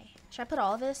you. Okay. Should I put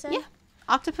all of this in? Yeah.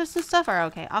 Octopus and stuff are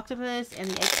okay. Octopus and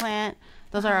the eggplant,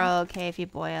 those are all okay if you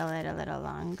boil it a little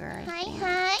longer. I think.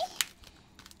 Hi.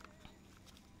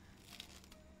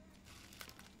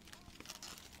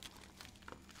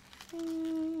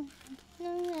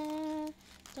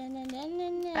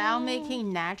 Bao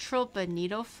making natural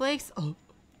bonito flakes. Oh.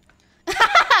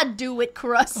 Do it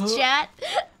crust, chat.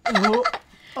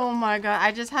 Oh my god,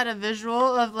 I just had a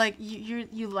visual of like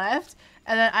you left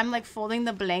and then I'm like folding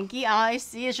the blankie. All I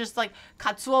see is just like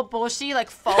katsuo boshi like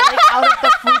falling out of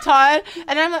the futon,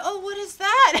 and I'm like, oh, what is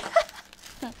that?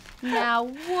 Now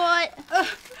what?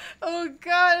 Oh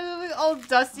god, it's like all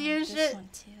dusty and This shit. one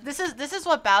too. This is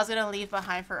what Bao's gonna leave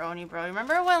behind for Oni, bro.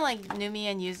 Remember when like Numi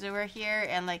and Yuzu were here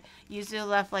and like Yuzu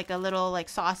left like a little like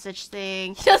sausage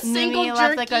thing. A single Numi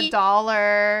left like jerky.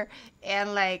 $1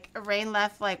 and like Rain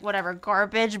left like whatever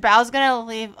garbage. Bao's gonna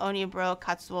leave Oni, bro,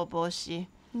 katsuo boshi.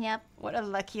 Yep. What a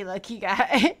lucky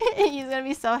guy. He's gonna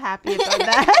be so happy about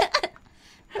that.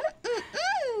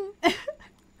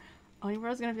 Oni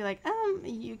bro's gonna be like,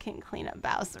 you can clean up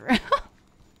Bao's room.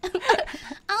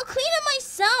 I'll clean it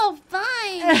myself.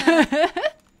 Fine.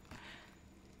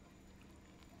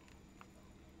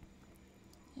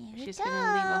 She's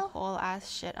gonna leave a whole ass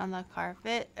shit on the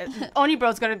carpet. Oni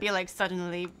bro's gonna be like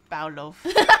suddenly Bao loaf.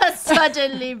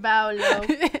 Suddenly Paolo.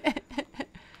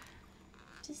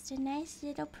 Just a nice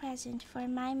little present for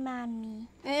my mommy.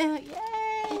 Yay!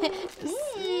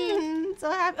 So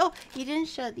happy. Oh, you didn't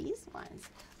show these ones.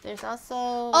 There's also.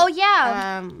 Oh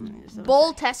yeah.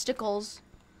 Bull testicles.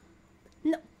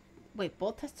 No. Wait,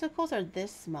 bull testicles are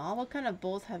this small? What kind of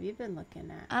bulls have you been looking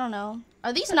at? I don't know.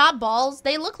 Are these not balls?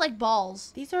 They look like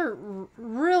balls. These are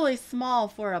really small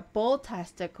for a bull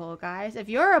testicle, guys. If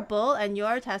you're a bull and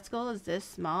your testicle is this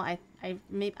small,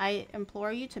 I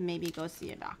implore you to maybe go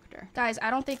see a doctor. Guys, I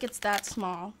don't think it's that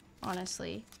small,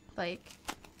 honestly. Like,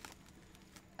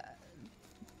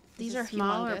 these are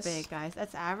small humongous. or big, guys.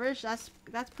 That's average. That's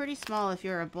pretty small if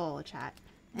you're a bull, chat.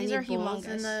 These Any are bulls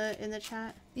humongous. in the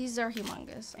chat? These are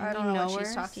humongous. I Any don't know what knowers?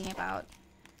 she's talking about.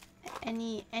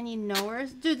 Any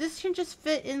knowers? Dude, this can just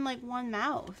fit in like one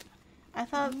mouth. I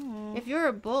thought if you're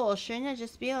a bull, shouldn't it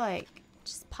just be like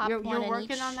Just pop you're one in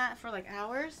working each. on that for like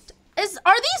hours?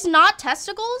 Are these not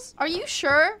testicles? Are you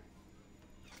sure?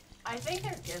 I think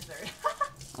they're gizzard.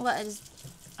 What is?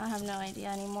 I have no idea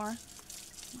anymore.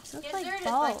 These look Gizzard like is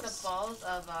balls. like the balls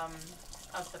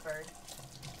of the bird.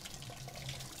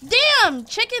 Damn!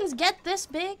 Chickens get this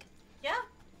big? Yeah.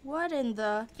 What in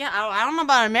the? Yeah, I don't know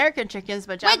about American chickens,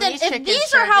 but Wait, then Japanese if chickens these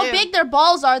sure are how do. big their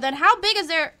balls are, then how big is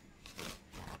their?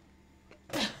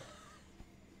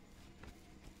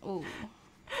 Ooh.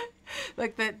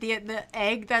 Like the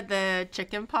egg that the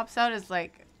chicken pops out is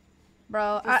like.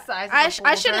 Bro, The size of I a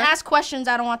shouldn't boulder. ask questions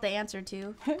I don't want the answer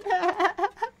to.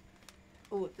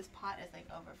 Ooh, this pot is like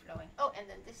overflowing. Oh, and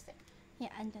then this thing. Yeah,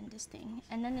 and then this thing.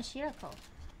 And then the shirako.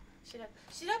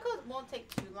 Shirako won't take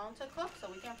too long to cook, so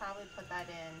we can probably put that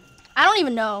in I don't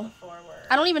even know. forward.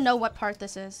 I don't even know what part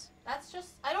this is. That's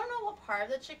just, I don't know what part of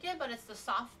the chicken, but it's the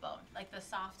soft bone, like the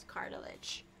soft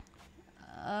cartilage.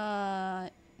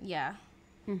 Yeah.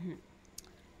 Mm-hmm.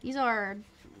 These are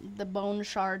the bone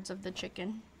shards of the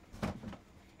chicken.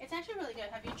 It's actually really good.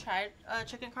 Have you tried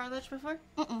chicken cartilage before?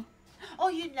 Mm-mm. Oh,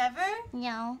 you never?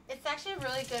 No. It's actually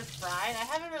really good fried. I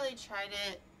haven't really tried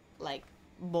it like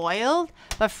boiled,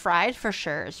 but fried for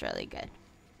sure is really good.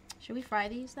 Should we fry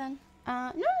these then?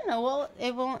 No. Well,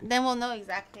 it won't. Then we'll know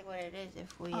exactly what it is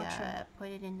if we Oh, true. put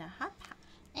it in the hot pot.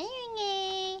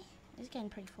 It's getting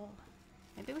pretty full.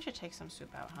 Maybe we should take some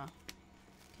soup out, huh?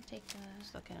 Could take the.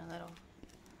 It's looking a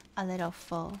little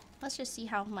full. Let's just see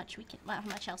how much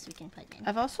else we can put in.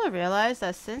 I've also realized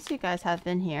that since you guys have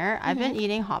been here, I've been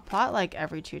eating hot pot like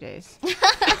every 2 days.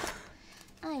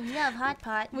 I love hot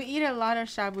pot. We eat a lot of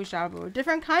shabu shabu.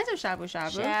 Different kinds of shabu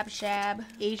shabu. Shab.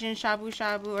 Asian shabu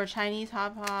shabu or Chinese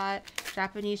hot pot,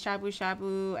 Japanese shabu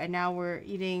shabu, and now we're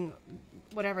eating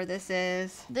whatever this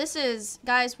is. This is,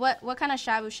 guys, what kind of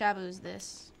shabu shabu is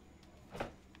this?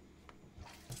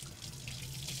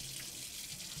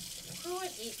 Who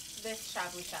would eat this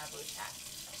shabu shabu, chat?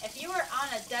 If you were on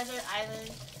a desert island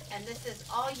and this is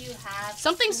all you have,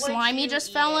 Something would slimy you just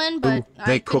eat fell it? in, but Ooh, I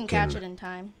they couldn't catch cooking. it in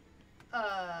time.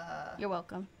 You're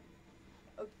welcome.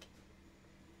 Okay.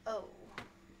 Oh.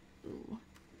 Ooh.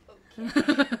 Okay.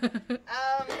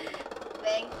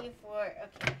 Thank you for.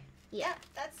 Okay. Yeah.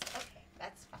 That's okay.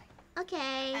 That's fine.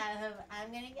 Okay.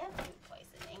 I'm gonna get food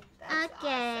poisoning. That's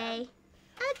Okay. awesome.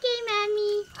 Okay,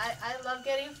 Mommy. I love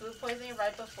getting food poisoning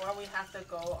right before we have to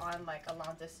go on like a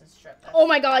long distance trip. Oh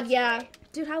my God, That's yeah.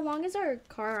 great. Dude, how long is our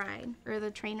car ride? Or the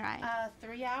train ride?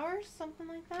 3 hours, something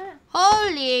like that.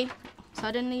 Holy.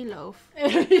 Suddenly loaf.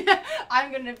 Yeah,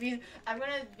 I'm gonna be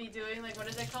doing like, what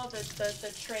is it called?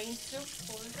 The train soup?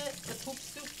 What is it? The poop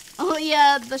soup. Oh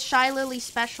yeah, the Shy Lily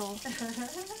special.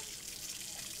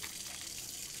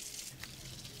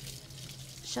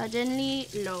 Suddenly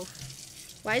loaf.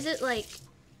 Why is it like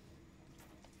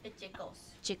It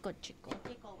jiggles. chico chico?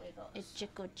 Jiggle wiggles. It's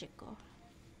chico chico.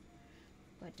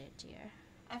 What did dear?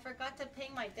 I forgot to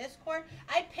ping my Discord.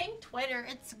 I pinged Twitter.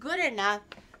 It's good enough.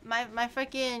 My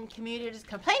freaking community just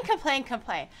complain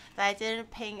that I didn't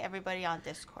ping everybody on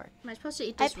Discord. Am I supposed to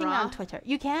eat I this pinged raw? on Twitter.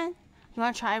 You can? You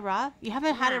want to try raw? You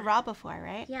haven't had it Yeah. raw before,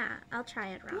 right? Yeah, I'll try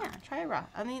it raw. Yeah, try it raw.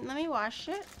 I mean, let me wash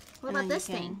it. What and about then this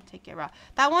you can thing? Take it raw.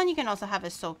 That one you can also have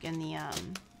it soak in the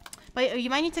but you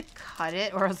might need to cut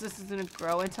it, or else this is gonna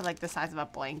grow into like the size of a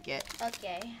blanket.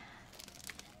 Okay.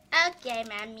 Okay,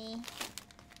 Mommy.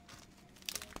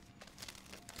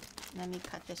 Let me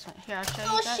cut this one. Here, I'll show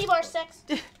Oh, you that. she bar sex.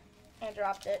 I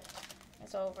dropped it.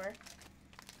 It's over.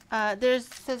 There's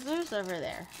scissors over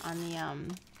there on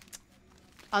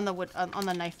the wood on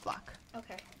the knife block.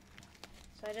 Okay.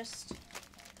 So I just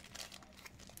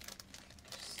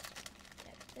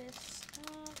get this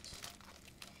out.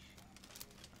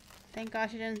 Thank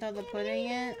gosh she didn't throw the pudding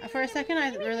in. For a second,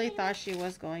 I really thought she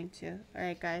was going to. All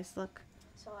right, guys, look.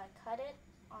 So I cut it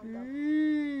on the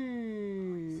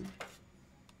Mmm.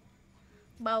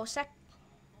 bow sec.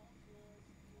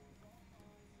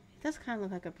 It does kind of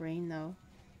look like a brain, though.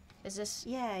 Is this?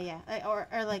 Yeah. Or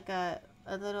like a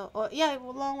little. Or yeah,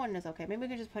 well, long one is okay. Maybe we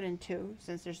could just put in 2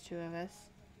 since there's 2 of us.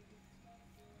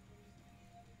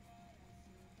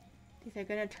 These are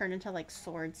gonna turn into like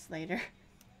swords later.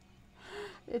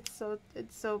 It's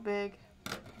so big.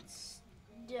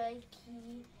 I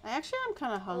am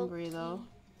kind of hungry though.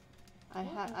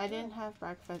 I didn't have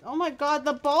breakfast. Oh my god,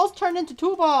 the balls turned into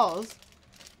 2 balls.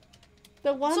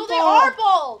 The one So ball, they are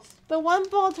balls. The one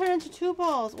ball turned into 2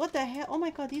 balls. What the hell? Oh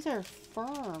my god, these are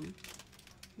firm.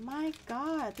 My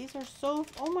god, these are so.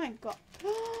 Oh my god.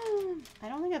 I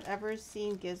don't think I've ever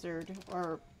seen gizzard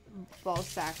or ball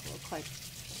sack look like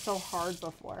so hard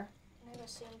before. Never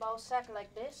seen ball sack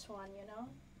like this one, you know.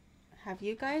 Have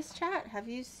you guys, chat? Have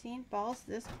you seen balls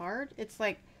this hard? It's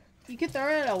like you could throw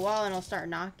it at a wall and it'll start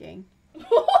knocking. What?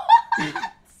 What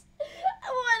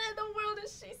in the world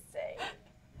is she saying?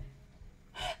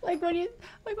 Like when you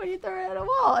throw it at a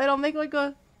wall, it'll make like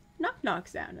a knock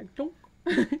sound. Like donk.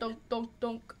 Dunk, dunk,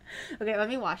 dunk. Okay, let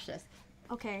me wash this.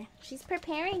 Okay, she's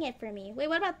preparing it for me. Wait,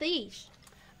 what about these?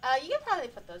 You can probably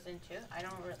put those in too. I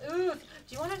don't really. Ooh, do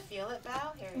you want to feel it,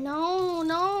 Val? Here. No.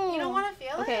 You don't want to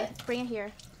feel it? Okay, bring it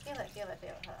here. Feel it.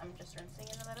 I'm just rinsing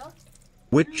it a little.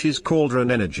 Which is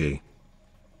cauldron energy.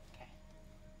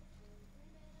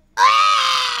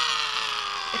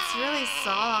 It's really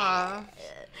soft.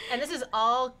 And this is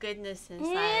all goodness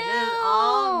inside. This is Ew.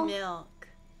 all milk.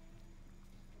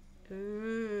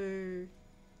 Ooh.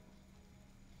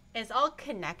 It's all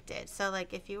connected. So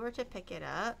like if you were to pick it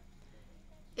up,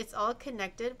 it's all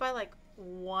connected by like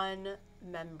one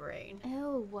membrane.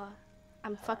 Ew.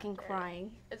 I'm fucking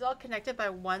crying. It's all connected by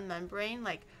one membrane,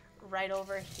 like right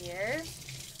over here.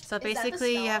 So that the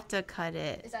basically you smell? have to cut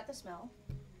it. Is that the smell?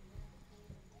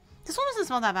 This one doesn't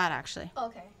smell that bad actually.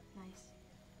 Okay, nice.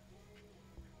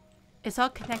 It's all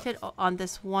connected on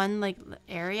this one like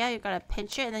area. You gotta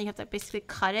pinch it and then you have to basically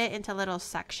cut it into little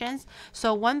sections.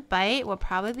 So one bite will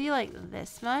probably be like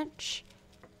this much,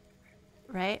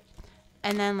 right?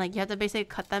 And then like you have to basically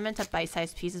cut them into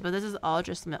bite-sized pieces. But this is all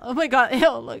just milk. Oh my god,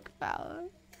 it'll look bad.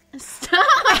 Stop.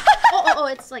 oh,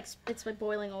 it's like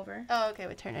boiling over. Oh, okay,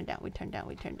 we turn it down. It's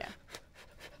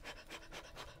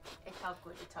all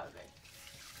good.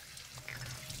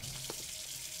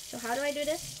 So how do I do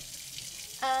this?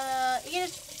 You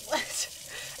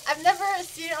just I've never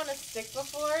seen it on a stick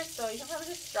before, so you can probably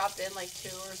just drop in like 2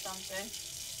 or something.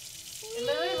 It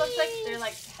literally looks like they're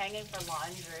like hanging for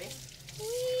laundry.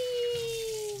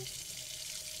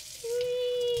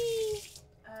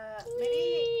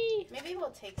 Maybe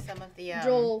we'll take some of the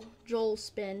Joel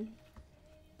spin.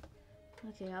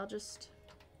 Okay, I'll just.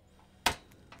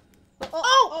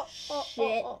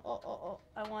 Shit.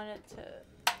 I wanted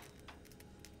to.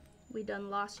 We done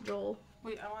lost Joel.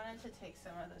 Wait, I wanted to take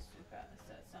some of the soup out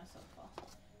so it's not so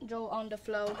full. Joel on the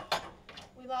flow.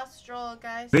 We lost Joel,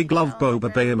 guys. Big love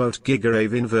boba bay emote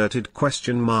gigarave inverted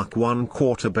question mark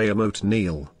 1/4 bay emote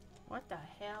Neil. What the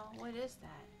hell? What is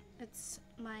that? It's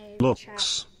my Looks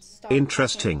chat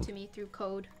interesting. to me through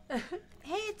code.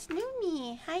 Hey, it's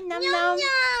Numi. Hi, Num Yum Num.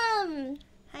 yum.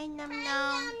 Hi, Num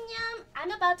Num. Yum yum.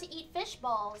 I'm about to eat fish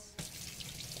balls.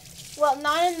 Well,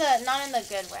 not in the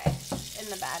good way. In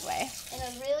the bad way. In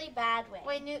a really bad way.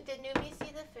 Wait, did Numi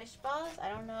see the fish balls? I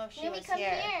don't know if she was Numi, come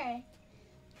here. here.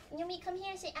 Numi, come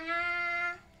here. Say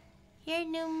ah. Here,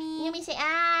 Numi. Numi, say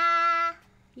ah.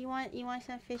 You want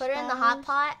some fish Put balls? her in the hot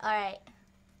pot. All right.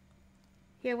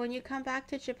 Here, when you come back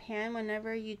to Japan,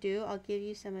 whenever you do, I'll give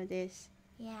you some of this.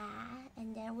 Yeah,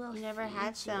 and then we'll. You never had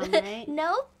you. some, right?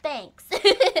 No, thanks.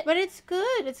 But it's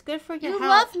good. It's good for your You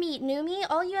health. love meat, Numi.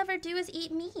 All you ever do is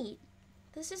eat meat.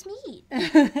 This is meat.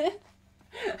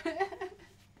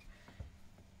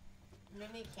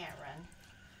 Numi can't run.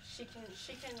 She can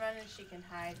run and she can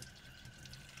hide.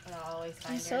 But I'll always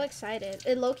find I'm her. so excited.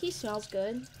 It low-key smells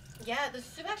good. Yeah, the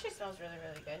soup actually smells really,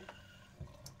 really good.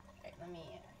 Alright, let me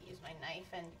use my knife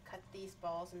and cut these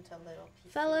balls into little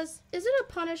pieces. Fellas, is it a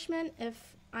punishment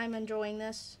if I'm enjoying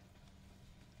this?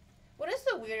 What is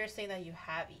the weirdest thing that you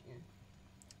have eaten?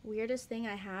 Weirdest thing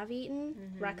I have eaten?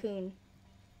 Raccoon.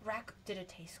 Did it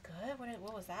taste good?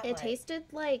 What was that It like? tasted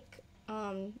like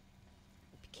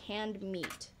canned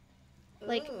meat.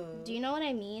 Like, Ooh. do you know what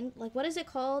I mean? Like, what is it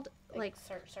called? Like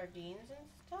sardines and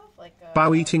stuff? Like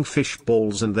Bow eating fish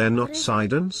balls and they're not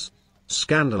sidens?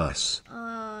 Scandalous.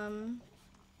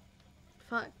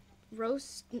 fuck,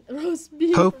 roast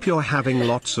beef. Hope you're having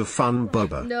lots of fun,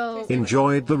 Boba. No.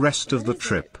 Enjoyed the rest of What the is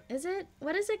trip. it? Is it?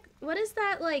 What is it? What is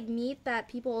that like meat that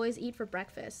people always eat for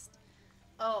breakfast?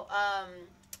 Oh,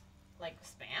 like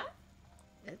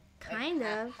spam? Kind like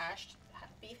of.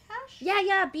 Beef hash?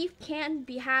 Yeah, beef canned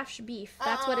hash beef.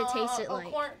 That's what it tasted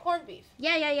like. Corned beef.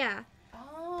 Yeah.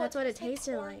 Oh, That's what it tastes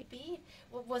like tasted corned like. Beef.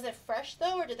 Was it fresh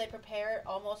though, or did they prepare it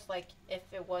almost like if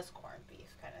it was corned beef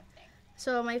kind of thing?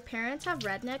 So my parents have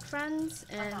redneck friends,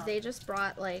 and they just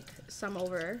brought like some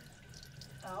over.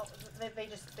 Oh, they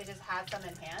just had some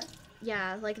in hand.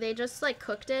 Yeah, like they just like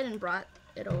cooked it and brought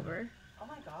it over. Oh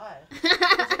my god.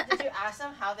 did you ask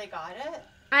them how they got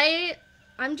it?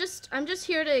 I'm just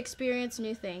here to experience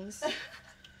new things.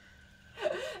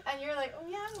 And you're like, oh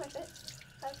yeah, I'm with it.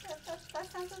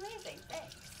 That sounds amazing.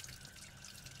 Thanks.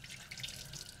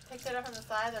 Picked it up from the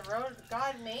side of the road.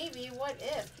 God, maybe. What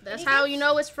if? That's how you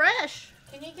know it's fresh.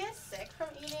 Can you get sick from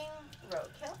eating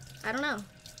roadkill? I don't know.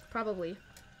 Probably.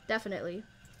 Definitely.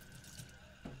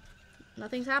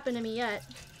 Nothing's happened to me yet.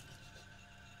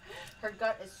 Her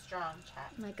gut is strong,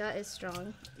 chat. My gut is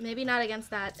strong. Maybe not against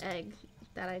that egg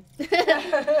that I...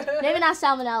 Maybe not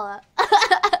salmonella.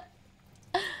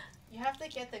 You have to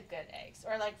get the good eggs,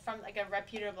 or like from like a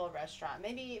reputable restaurant.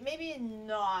 Maybe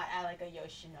not at like a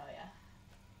Yoshinoya.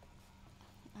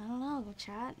 I don't know,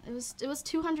 chat. It was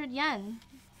 200 yen.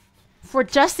 For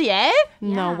just the egg?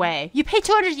 No Yeah. way. You pay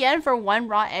 200 yen for one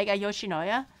raw egg at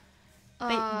Yoshinoya?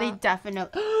 They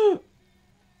definitely...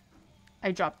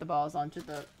 I dropped the balls onto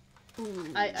the...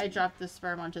 I dropped the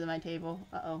sperm onto my table.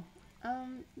 Uh-oh.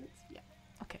 Yeah.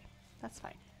 Okay. That's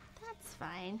fine. That's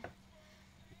fine.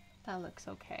 That looks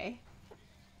okay.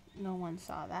 No one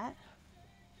saw that.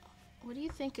 What do you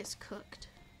think is cooked?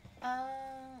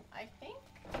 I think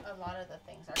a lot of the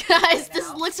things are... Guys, this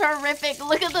looks horrific.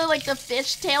 Look at the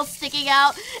fish tail sticking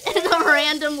out and the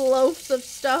random loaves of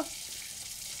stuff.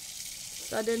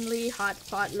 Suddenly, hot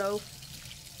pot loaf.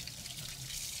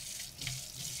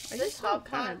 I This just smell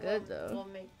kind hot of good, pot though. will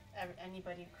make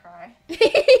anybody cry. Wait,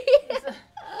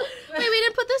 we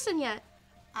didn't put this in yet.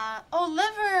 Oh,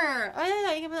 liver! Oh,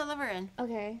 yeah, you can put the liver in.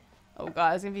 Okay. Oh,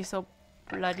 God, it's going to be so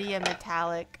bloody and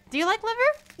metallic. Do you like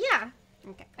liver? Yeah,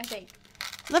 Okay. I think.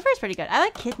 Liver is pretty good. I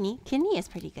like kidney. Kidney is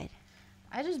pretty good.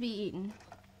 I just be eating.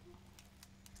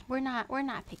 We're not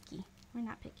picky. We're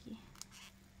not picky.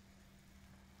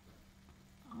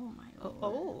 Oh, my Oh,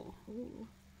 lord.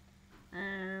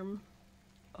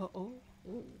 oh.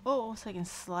 Ooh. Oh, it's like in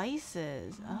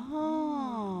slices.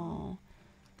 Oh.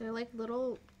 They're like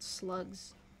little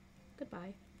slugs.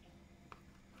 Goodbye.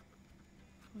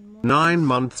 9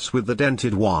 months with the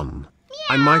dented one.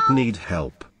 I might need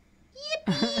help.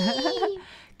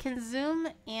 Can zoom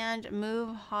and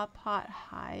move HOTPOT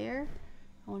higher?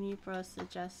 Onibro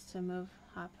suggests to move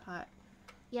HOTPOT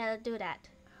Yeah, do that.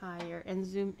 higher and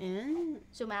zoom in.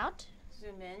 Zoom out.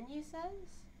 Zoom in, he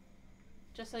says.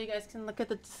 Just so you guys can look at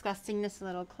the disgustingness a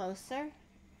little closer.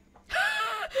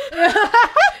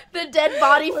 The dead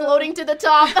body floating to the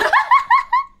top.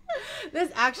 This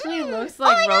actually looks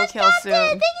like roadkill soup.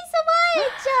 Thank you so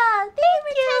much.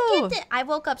 Thank you. I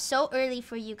woke up so early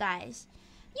for you guys.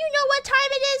 You know what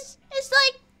time it is? It's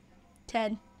like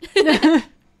 10.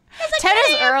 10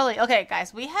 is early. Okay,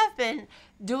 guys, we have been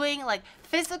doing like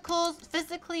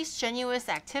physically strenuous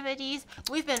activities.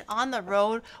 We've been on the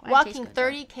road walking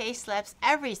 30K steps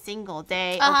every single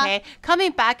day, okay?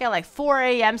 Coming back at like 4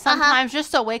 a.m. sometimes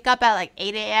just to wake up at like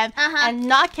 8 a.m. And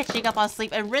not catching up on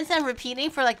sleep and rinse and repeating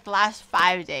for like the last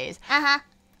 5 days.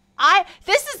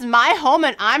 This is my home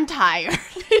and I'm tired.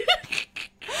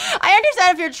 I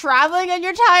understand if you're traveling and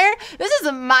you're tired. This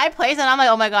is my place and I'm like,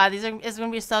 oh my god, it's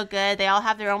gonna be so good. They all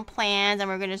have their own plans and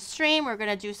we're gonna stream. We're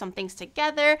gonna do some things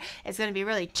together. It's gonna be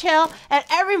really chill. And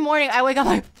every morning I wake up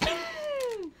like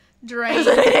drained.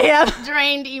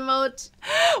 Drained emote.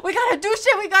 We gotta do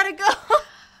shit. We gotta go.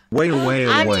 Whale,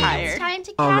 I'm whale. tired. Time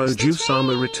to catch Aro the Jusama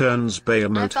train. returns I'm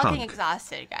Bahamut fucking hug.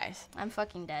 exhausted, guys. I'm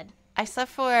fucking dead. I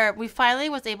slept we finally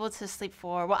was able to sleep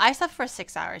I slept for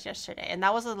 6 hours yesterday, and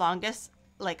that was the longest,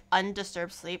 like,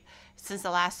 undisturbed sleep since the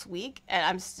last week, and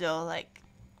I'm still, like,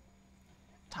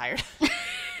 tired.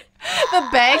 The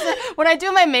bags, when I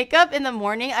do my makeup in the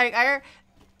morning, I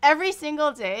every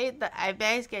single day, the eye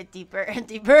bags get deeper and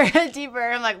deeper and deeper.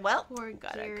 I'm like, well, we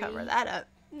gotta cover that up.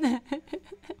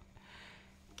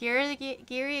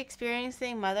 Geary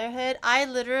experiencing motherhood. I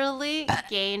literally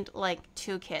gained, like,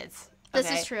 2 kids. This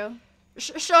is true.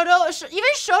 Shoto was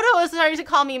starting to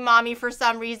call me mommy for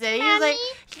some reason. He was like,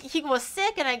 he was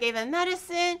sick and I gave him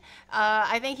medicine.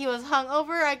 I think he was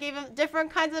hungover. I gave him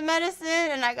different kinds of medicine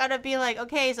and I gotta be like,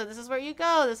 okay, so this is where you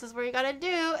go. This is where you gotta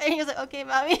do. And he was like, okay,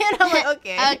 mommy. And I'm like,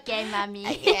 okay. Okay, mommy.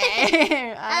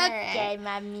 Okay. Okay,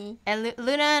 mommy. And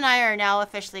Luna and I are now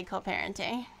officially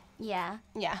co-parenting. Yeah.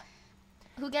 Yeah.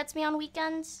 Who gets me on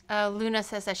weekends? Luna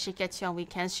says that she gets you on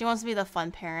weekends. She wants to be the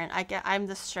fun parent. I'm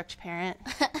the strict parent.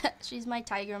 She's my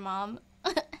tiger mom.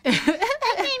 Okay,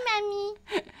 mommy.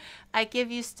 I give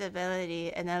you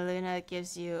stability, and then Luna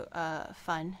gives you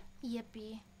fun.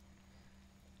 Yippee.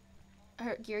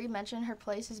 Geary mentioned her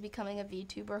place is becoming a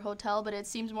VTuber hotel, but it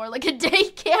seems more like a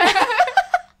daycare. The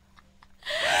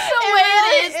way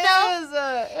it is,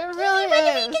 though. It really What are we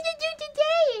is. gonna do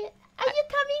today? Are you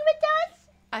coming with us?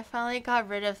 I finally got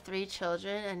rid of 3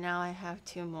 children, and now I have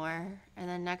 2 more. And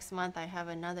then next month, I have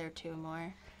another 2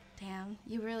 more. Damn,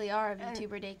 you really are a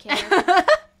VTuber daycare.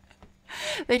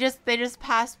 They just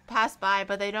pass by,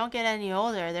 but they don't get any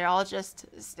older. They're all just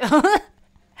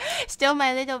still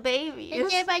my little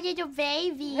babies. They're my little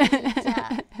babies.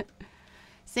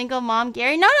 Single mom,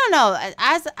 Gary? No.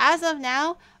 As of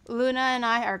now, Luna and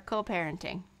I are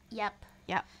co-parenting. Yep.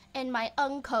 And my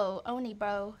uncle,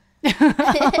 Onibro.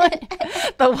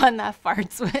 The one that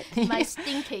farts with you. My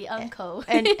stinky uncle.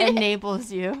 And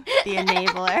enables you. The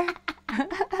enabler.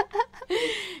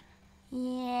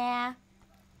 Yeah.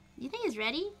 You think it's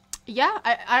ready? Yeah,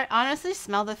 I honestly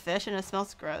smell the fish and it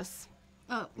smells gross.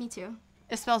 Oh, me too.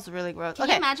 It smells really gross. Can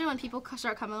you imagine when people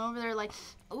start coming over there like,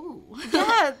 ooh.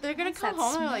 Yeah, they're gonna What's come that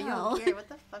home and like, smell? yo, Gary, what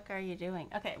the fuck are you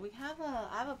doing? Okay,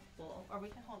 I have a bowl, or we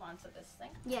can hold on to this thing.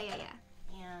 Yeah.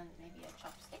 And maybe a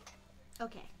chopstick.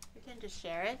 Okay. We can just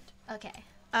share it. Okay.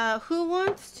 Who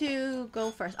wants to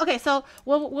go first? Okay, so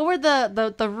what were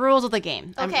the rules of the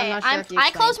game? Okay, I'm not sure if you I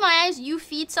explained. close my eyes, you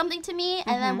feed something to me,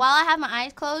 and then while I have my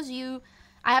eyes closed,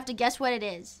 I have to guess what it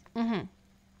is. Mm-hmm.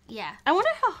 Yeah. I wonder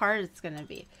how hard it's gonna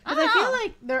be. Because I feel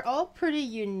like they're all pretty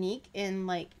unique in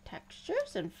like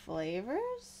textures and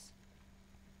flavors.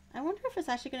 I wonder if it's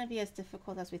actually gonna be as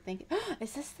difficult as we think.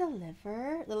 Is this the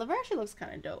liver? The liver actually looks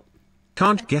kind of dope.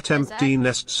 Can't get empty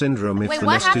nest syndrome if Wait, the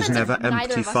what nest happens is if never neither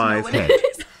empty of us know 5 what head.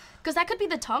 it is? Because that could be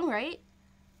the tongue, right?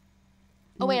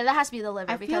 Oh wait, that has to be the liver.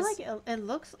 I because feel like it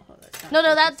looks. Oh, that's no,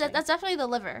 not that's focusing. definitely the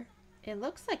liver. It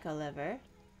looks like a liver.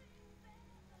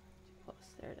 Oh,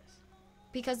 there it is.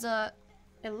 Because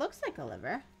It looks like a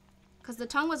liver. the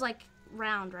tongue was like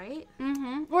round, right?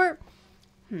 Mm-hmm. Or,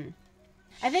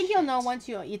 I think you'll know once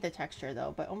you eat the texture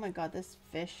though. But oh my god, this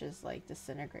fish is like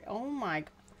disintegrate. Oh my.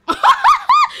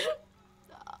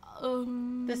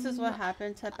 This is what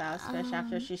happened to Bao's fish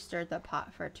after she stirred the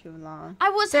pot for too long. I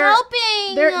was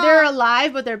helping. They're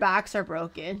alive, but their backs are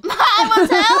broken. I was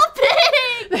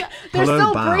helping. They're Hello,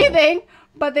 still Bao. breathing,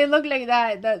 But they look like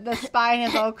that. The spine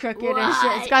is all crooked and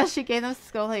shit. It's because she gave them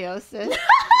scoliosis.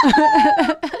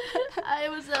 I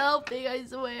was helping, I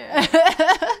swear.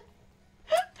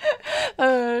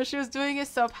 She was doing it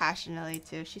so passionately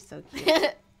too. She's so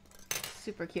cute.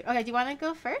 Super cute. Okay, do you want to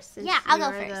go first? Yeah, I'll go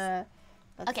first.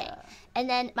 Okay, and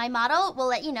then my model will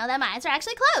let you know that my eyes are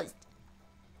actually closed.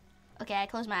 Okay, I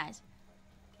closed my eyes.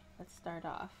 Let's start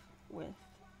off with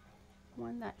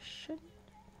one that should.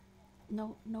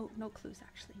 No clues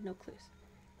actually. No clues.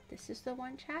 This is the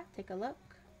one, chat. Take a look.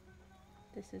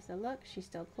 This is the look. She's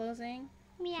still closing.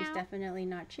 Meow. She's definitely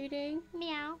not cheating.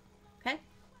 Meow. Okay.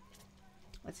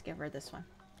 Let's give her this one.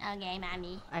 Okay,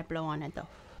 mommy. I blow on it though.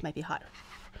 Might be hot.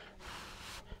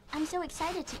 I'm so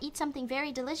excited to eat something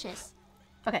very delicious.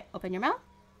 Okay, open your mouth.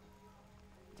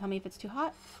 Tell me if it's too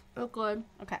hot. Oh, good.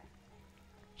 Okay.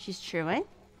 She's chewing.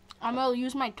 I'm gonna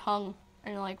use my tongue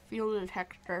and like feel the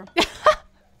texture.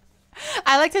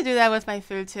 I like to do that with my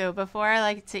food too. Before I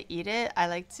like to eat it, I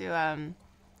like to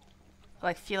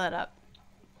like feel it up,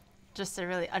 just to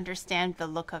really understand the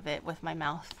look of it with my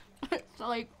mouth. It's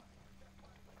like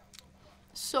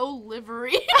so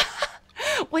livery.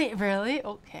 Wait, really?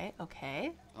 Okay,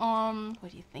 okay. What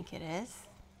do you think it is?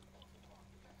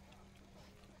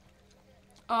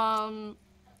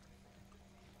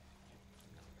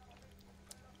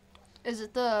 Is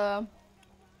it the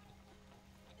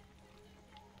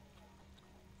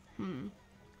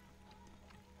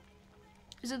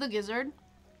Is it the gizzard?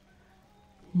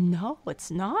 No,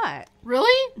 it's not.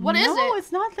 Really? What is it? No,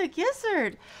 it's not the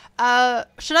gizzard.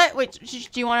 Should I wait?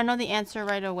 Do you want to know the answer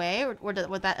right away, or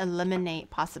would that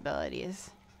eliminate possibilities?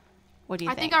 What do you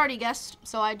think? I think I already guessed,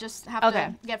 so I just have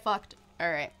to get fucked. All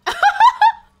right.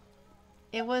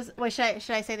 It was. Wait, should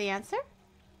I say the answer?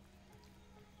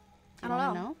 I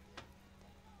don't know.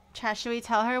 Chat, should we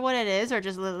tell her what it is, or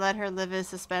just let her live in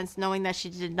suspense, knowing that she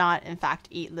did not, in fact,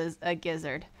 eat a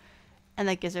gizzard, and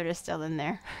that gizzard is still in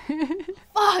there?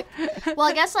 Fuck. Well,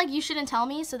 I guess like you shouldn't tell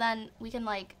me, so then we can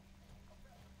like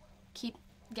keep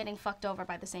getting fucked over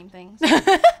by the same things.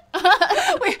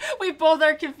 we both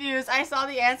are confused. I saw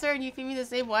the answer, and you feed me the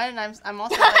same one, and I'm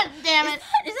also like, damn it.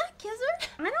 Is that gizzard?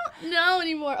 I don't know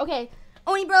anymore. Okay,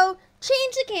 Oni bro,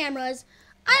 change the cameras.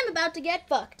 I'm about to get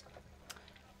fucked.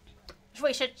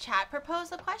 Wait, should chat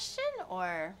propose a question,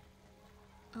 or?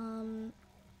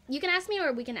 You can ask me,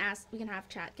 or we can have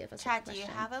chat give us. Chat, do you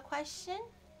have a question?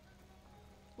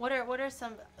 What are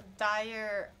some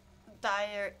dire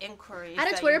inquiries? I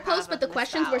had a Twitter post, but the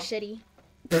questions were shitty.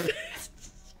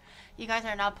 You guys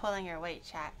are not pulling your weight,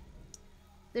 chat.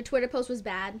 The Twitter post was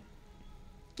bad.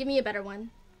 Give me a better one.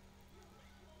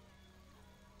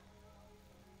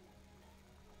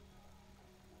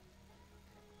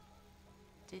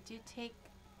 Did you take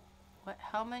what?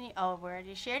 How many? Oh,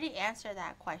 she already answered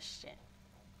that question.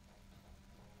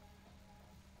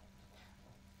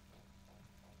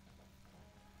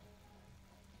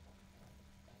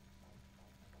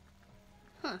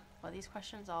 Huh. Well, these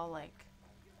questions all like.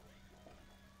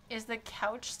 Is the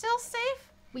couch still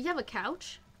safe? We have a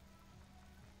couch?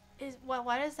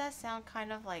 Why does that sound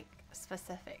kind of like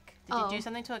specific? Did you do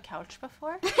something to a couch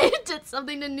before? I did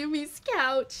something to Numi's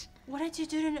couch. What did you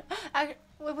do to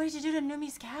what did you do to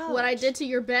Numi's couch? What I did to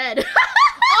your bed. On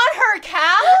her couch?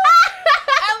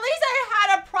 At least I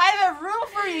had a private room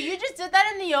for you. You just did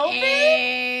that in the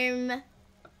open?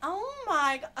 Oh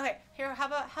my god. Okay, here,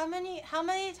 how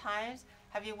many times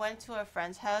have you went to a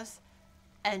friend's house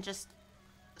and just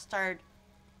started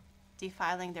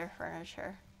defiling their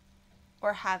furniture?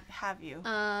 Or have you?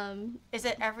 Is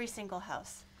it every single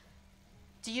house?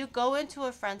 Do you go into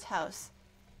a friend's house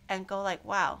and go like,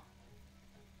 wow,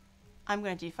 I'm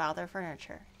going to defile their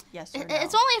furniture? Yes or no?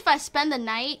 It's only if I spend the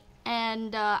night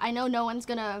and I know no one's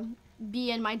going to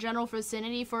be in my general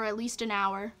vicinity for at least an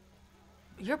hour.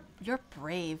 You're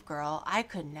brave, girl. I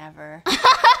could never.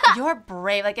 You're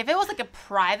brave. Like, if it was like a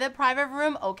private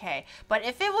room, okay. But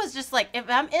if it was just like, if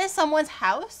I'm in someone's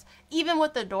house, even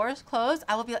with the doors closed,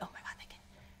 I will be like, oh my god,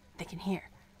 they can hear.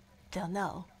 They'll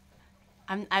know.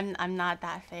 I'm not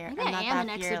that fair. Maybe I'm not I am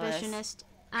that an fearless. exhibitionist.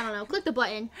 I don't know. Click the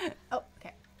button. Oh,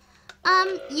 okay.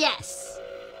 Yes.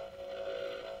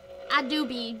 I do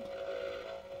be.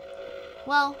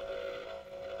 Well.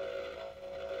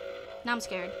 Now I'm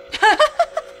scared.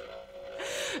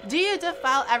 Do you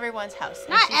defile everyone's house?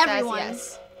 And Not she says everyone's.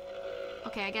 Yes.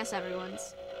 Okay, I guess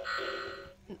everyone's.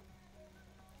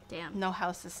 Damn. No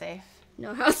house is safe.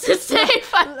 No house is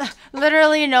safe.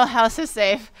 Literally no house is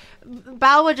safe.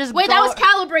 Bao would just Wait, that was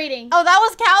calibrating. Oh, that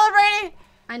was calibrating?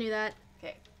 I knew that.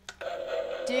 Okay.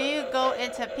 Do you go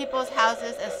into people's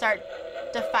houses and start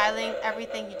defiling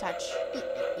everything you touch?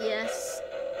 Yes.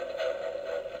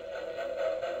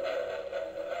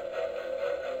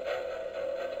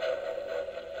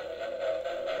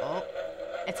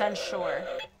 It's unsure.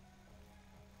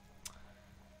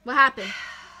 What happened?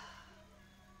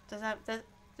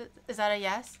 Is that a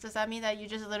yes? Does that mean that you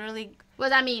just literally... What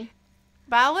does that mean?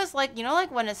 Bao is like, you know,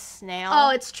 like when a snail...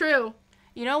 Oh, it's true.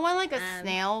 You know when like a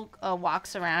snail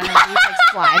walks around and leaves like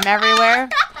slime everywhere?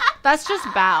 That's just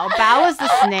Bao. Bao is the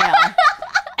snail.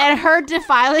 And her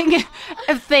defiling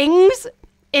of things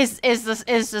is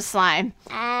the slime.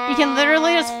 You can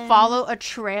literally just follow a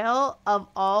trail of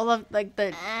all of like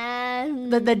the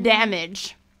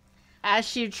damage as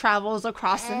she travels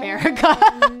across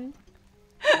America.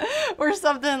 Or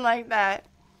something like that.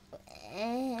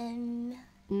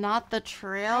 Not the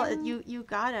trail. You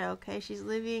got it, okay? She's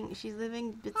living bits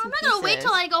and pieces. I'm not gonna wait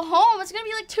till I go home. It's gonna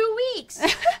be like 2 weeks.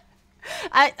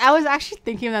 I was actually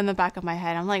thinking of that in the back of my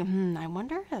head. I'm like, I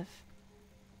wonder if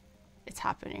it's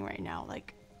happening right now.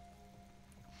 Like,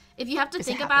 if you have to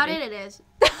think about it, it is.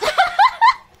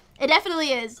 It definitely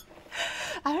is.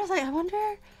 I was like, I wonder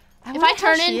if I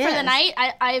turn in for the night,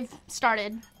 I've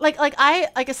started.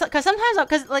 Because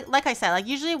sometimes, like I said, like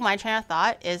usually my train of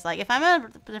thought is like, if I'm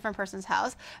at a different person's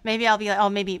house, maybe I'll be like, oh,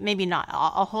 maybe not.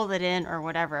 I'll hold it in or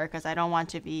whatever, because I don't want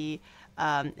to be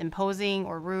imposing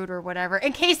or rude or whatever.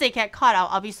 In case they get caught,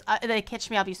 I'll be they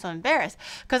catch me, I'll be so embarrassed.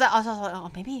 Because I also thought,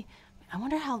 oh, maybe I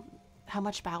wonder how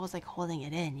much Bao was like holding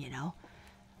it in, you know?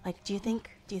 Like, do you think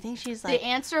she's like the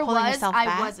answer holding was herself I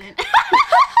back? wasn't.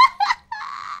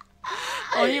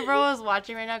 Only bro is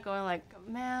watching right now, going like,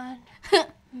 man.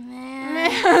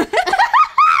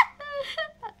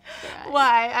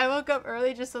 Why? I woke up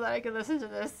early just so that I could listen to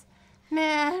this.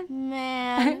 Man.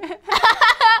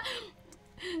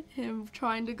 Him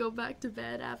trying to go back to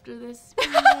bed after this.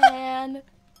 Man.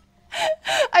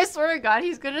 I swear to God,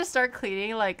 he's gonna start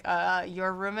cleaning like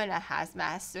your room in a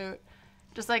hazmat suit.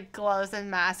 Just like gloves and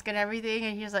mask and everything,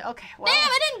 and he's like, okay, well, damn,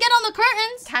 I didn't get on the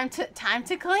curtains. Time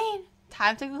to clean.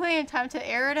 Time to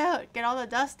air it out. Get all the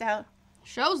dust out.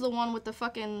 Show's the one with the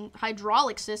fucking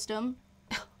hydraulic system.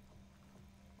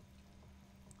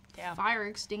 Damn. Fire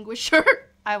extinguisher.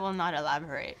 I will not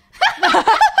elaborate.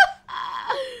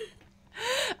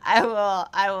 I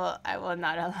will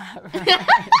not elaborate.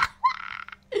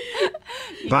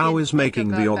 Bao is making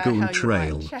the Orgoon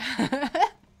Trail.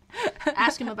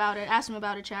 Ask him about it. Ask him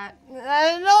about it, chat.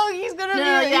 No, he's gonna be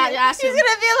like, ask him. He's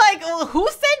gonna be like, well, who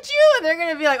sent you? And they're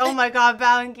gonna be like, oh my God,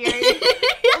 Bao and Gary.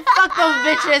 Fuck those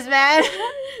bitches,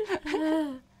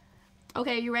 man.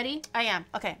 Okay, you ready? I am.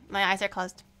 Okay, my eyes are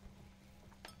closed.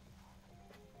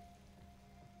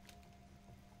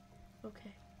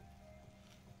 Okay.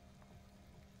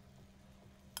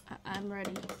 I'm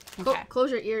ready. Okay.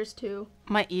 Close your ears, too.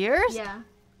 My ears? Yeah.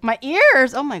 My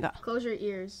ears? Oh my God. Close your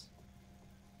ears.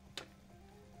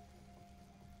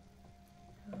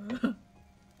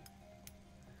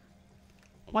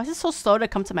 Why is it so slow to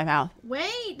come to my mouth?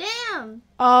 Wait, damn.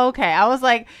 Oh, okay. I was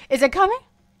like, is it coming?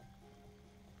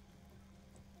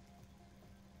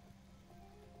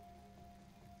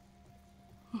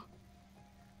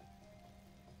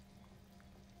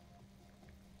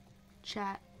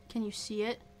 Chat, can you see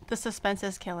it? The suspense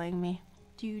is killing me.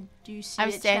 Do you see it,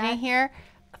 I'm standing chat? here,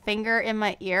 finger in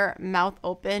my ear, mouth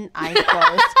open, eyes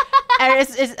closed. And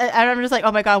I'm just like,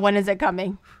 oh my God, when is it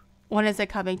coming? When is it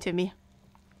coming to me?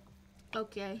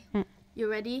 Okay. You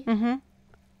ready? Mm-hmm.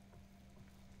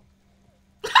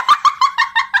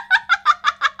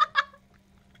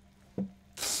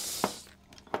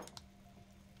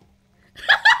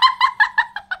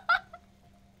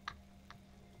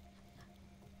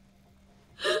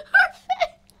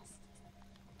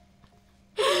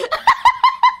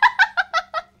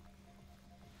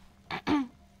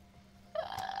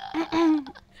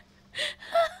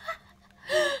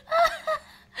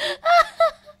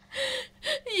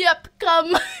 Yep,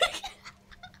 come.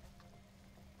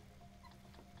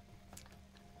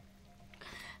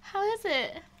 How is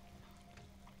it?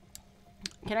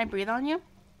 Can I breathe on you?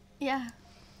 Yeah.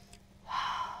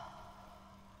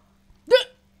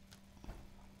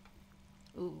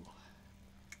 Ooh,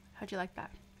 How'd you like that?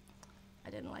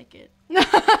 I didn't like it.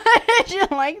 I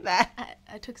didn't like that.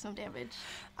 I took some damage.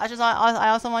 I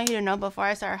also want you to know, before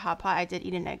I started HOTPOT, I did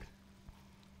eat an egg.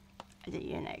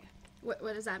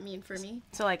 What does that mean for me?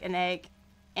 So like an egg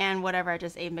and whatever I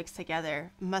just ate mixed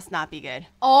together must not be good.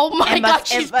 Oh my God,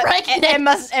 she's pregnant. It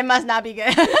must not be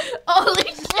good. Holy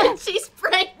shit, she's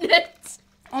pregnant.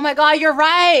 Oh my God, you're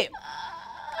right.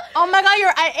 Oh my God,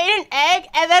 I ate an egg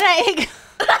and then I ate.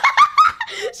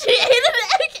 She ate an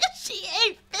egg and she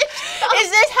ate fish. Is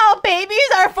this how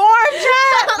babies are formed,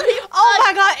 Chad? Oh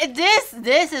my God,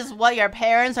 this is what your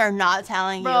parents are not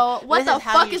telling you. Bro, what the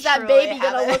fuck is that baby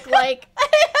gonna look like?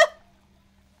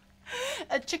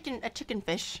 A chicken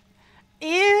fish.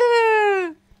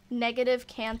 Ew. Negative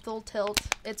cancel tilt.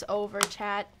 It's over,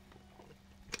 chat.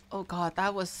 Oh god,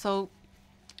 that was so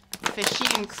fishy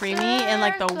and creamy in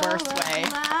like the worst way.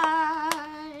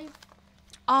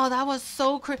 Oh, that was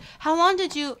so creamy. How long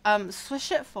did you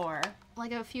swish it for?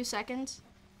 Like a few seconds.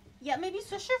 Yeah, maybe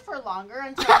swish it for longer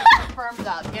until it firms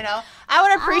up, you know? I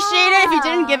would appreciate it if you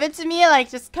didn't give it to me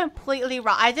like just completely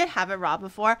raw. I did have it raw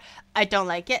before. I don't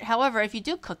like it. However, if you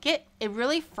do cook it, it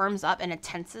really firms up and it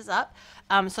tenses up.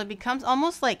 So it becomes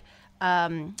almost like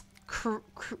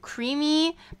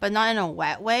creamy, but not in a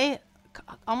wet way.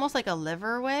 Almost like a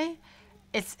liver way.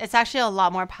 It's actually a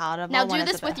lot more palatable. Now do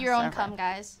this with your own cum,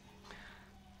 guys.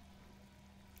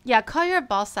 Yeah, cut your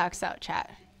ball sacks out,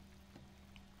 chat.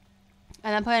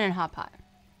 And then put it in a hot pot.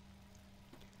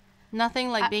 Nothing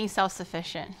like being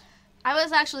self-sufficient. I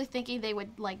was actually thinking they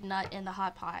would like nut in the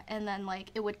hot pot and then like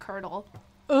it would curdle.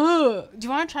 Ugh. Do you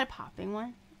want to try popping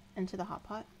one into the hot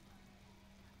pot?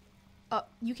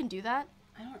 You can do that?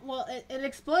 I don't. Well, it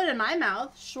exploded in my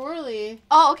mouth. Surely.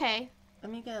 Oh, okay.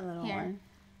 Let me get a little Here. one.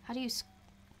 How do you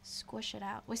squish it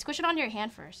out? Wait, squish it onto your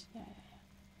hand first. Yeah.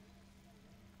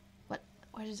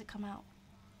 Where does it come out?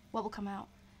 What will come out?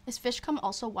 Is fish cum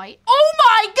also white? Oh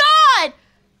my god!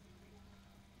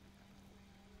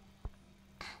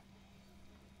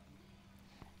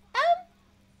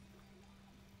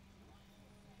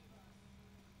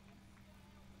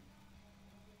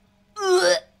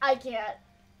 I can't.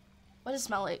 What does it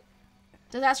smell like?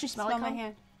 Does it actually smell like my cum?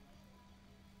 hand.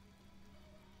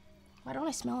 Why don't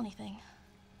I smell anything?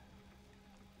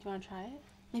 Do you want to try it?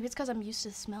 Maybe it's because I'm used to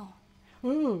the smell.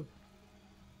 Ooh.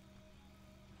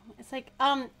 It's like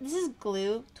this is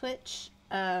glue Twitch.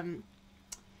 I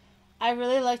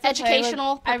really like to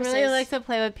Educational play with, purposes. I really like to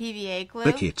play with PVA glue.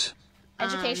 Lick it.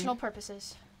 Educational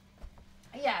purposes.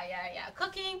 Yeah.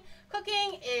 Cooking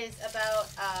is about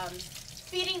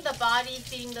feeding the body,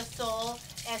 feeding the soul,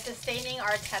 and sustaining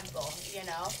our temple. You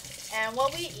know, and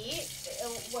what we eat,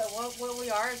 what we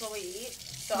are is what we eat.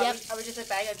 So Yep. are we just a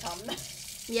bag of cum?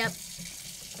 Yep.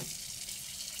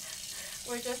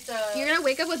 We're just You're gonna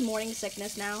wake up with morning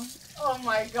sickness now. Oh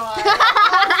my god. Oh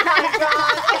my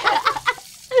god.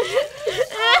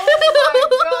 Oh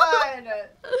my god.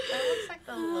 That looks like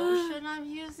the lotion I'm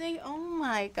using. Oh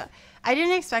my god. I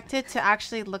didn't expect it to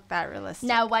actually look that realistic.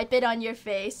 Now wipe it on your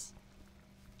face.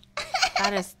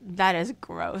 That is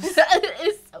gross.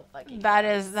 It's so fucking That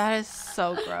is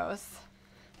so gross.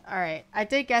 All right, I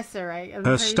did guess it right. I'm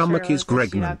Her pretty stomach sure it is was the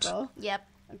pregnant. Shirako. Yep.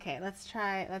 Okay, let's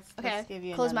try. Let's give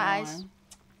you close my another eyes. one.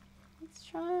 Let's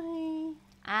try. See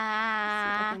if I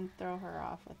Ah. can throw her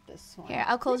off with this one. Here,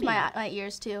 I'll close Maybe my not. my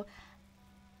ears too.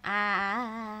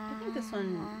 Ah. I think this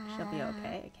one she'll be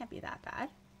okay. It can't be that bad.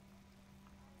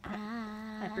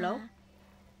 Ah. I blow.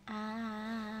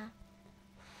 Ah.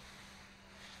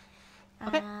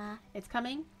 Okay, Ah. it's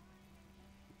coming.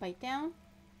 Bite down.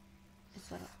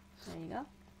 Just let it. There you go.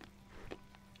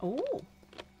 Oh,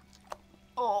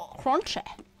 Oh. crunchy.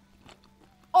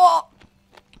 Oh.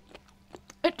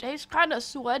 It tastes kind of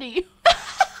sweaty.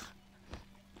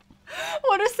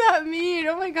 What does that mean?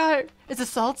 Oh my god. Is it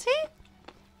salty?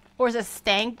 Or is it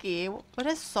stanky? What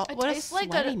is salt? It What does tastes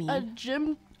like sweaty mean?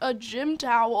 a gym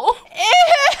towel.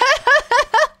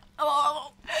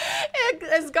 Oh.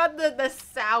 It's got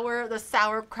the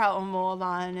sauerkraut mold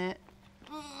on it.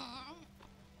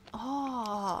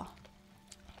 Oh.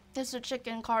 It's a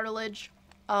chicken cartilage.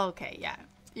 Okay, yeah.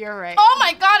 You're right. Oh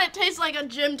my god, it tastes like a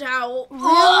gym towel.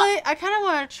 Really? I kind of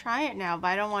want to try it now, but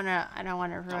I don't want to That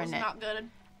was ruin it. not good.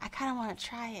 I kind of want to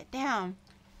try it. Damn.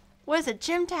 What does a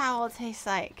gym towel taste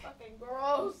like? Fucking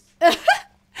gross.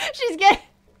 She's getting.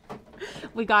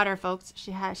 We got her, folks.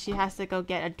 She has to go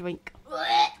get a drink. God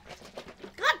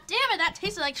damn it, that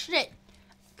tasted like shit.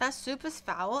 That soup is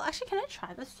foul. Actually, can I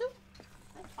try the soup?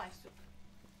 Let's try soup.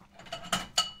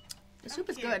 The soup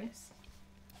is good.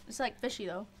 It's like fishy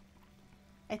though.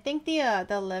 I think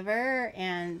the liver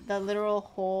and the literal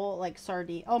whole like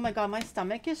sardine. Oh my god, my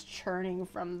stomach is churning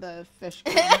from the fish.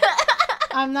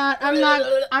 I'm not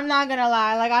gonna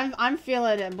lie. Like I'm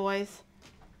feeling it, boys.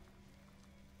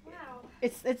 Wow.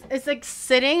 It's like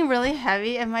sitting really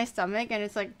heavy in my stomach and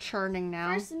it's like churning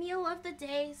now. First meal of the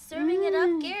day, serving it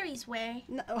up Gary's way.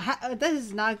 No, this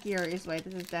is not Gary's way.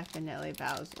 This is definitely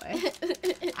Bao's way.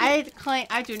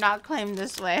 I do not claim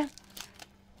this way.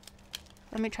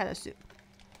 Let me try the soup.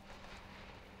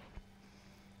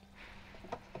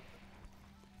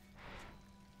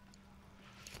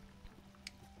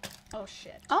 Oh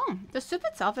shit. Oh, the soup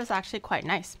itself is actually quite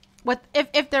nice.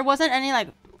 If there wasn't any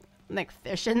like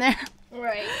fish in there,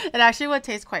 Right. it actually would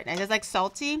taste quite nice. It's like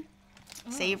salty,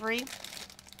 savory,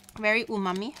 very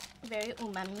umami. Very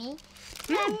umami.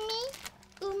 Mm. Umami.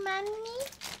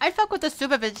 umami. I'd fuck with the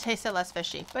soup if it tasted less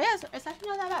fishy. But yeah, it's actually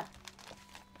not that bad.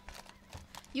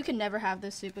 You can never have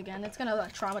this soup again. It's gonna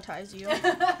like traumatize you.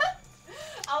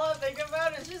 All I think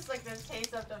about is just like the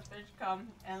taste of the fish cum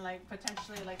and like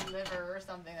potentially like liver or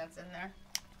something that's in there.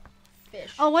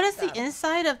 Fish. Oh, what does the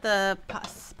inside of the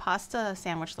pasta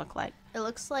sandwich look like? It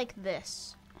looks like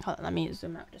this. Hold on, let me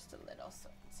zoom out just a little so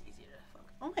it's easier to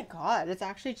focus. Oh my god, it's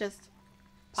actually just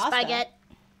pasta. Spaghetti.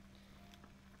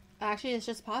 Actually, it's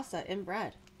just pasta in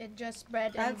bread. It just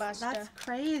bread and pasta. That's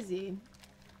crazy.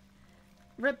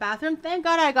 Rip bathroom? Thank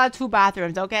God I got 2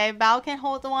 bathrooms, okay? Val can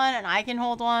hold one and I can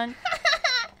hold one.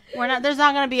 There's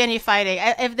not gonna be any fighting.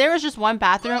 If there was just one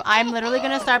bathroom, I'm literally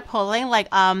gonna start pulling like,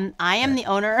 I am the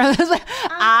owner.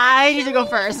 I need to go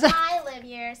first. I live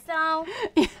here, so.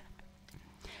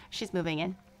 She's moving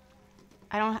in.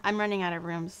 I'm running out of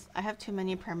rooms. I have too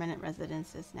many permanent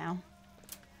residences now.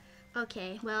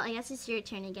 Okay, well, I guess it's your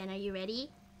turn again. Are you ready?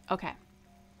 Okay.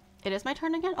 It is my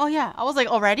turn again? Oh yeah, I was like,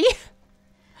 already?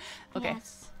 Okay.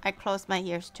 Yes. I closed my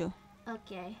ears too.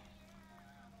 Okay.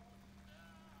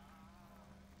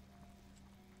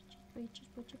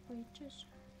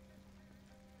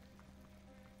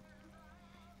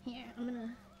 Here, I'm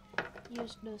gonna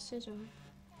use the scissor.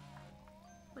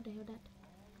 What the hell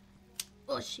that?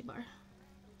 Oh, shibar.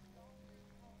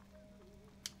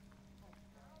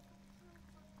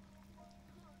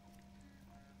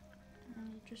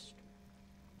 Just.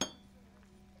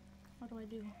 What do I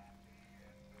do?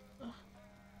 Ugh.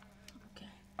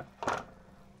 Okay.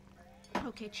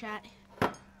 Okay, chat.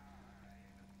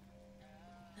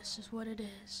 This is what it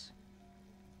is.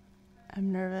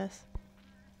 I'm nervous.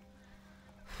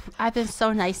 I've been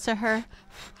so nice to her.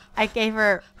 I gave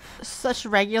her such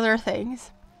regular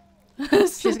things.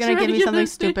 She's gonna give me something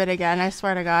stupid again, I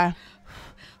swear to God.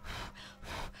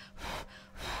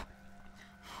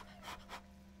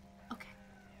 Okay.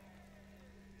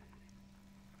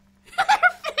 Her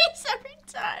face every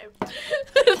time.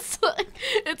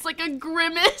 It's like a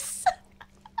grimace.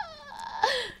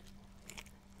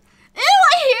 Ew,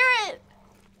 I hear it.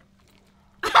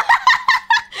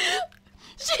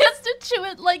 She has to chew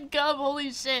it like gum.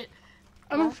 Holy shit.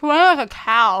 I'm sweating like a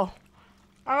cow.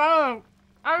 Uh-huh.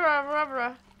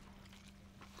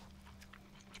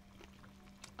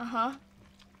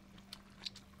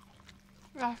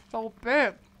 That's so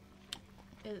big.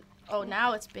 Oh,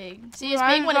 now it's big. See, it's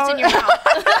big when it's in your mouth.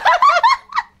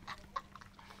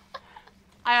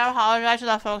 I apologize to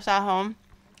the folks at home.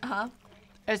 Uh-huh.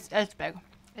 It's big.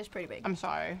 It's pretty big. I'm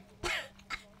sorry.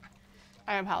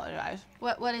 I apologize.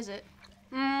 What is it?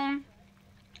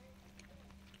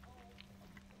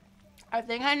 I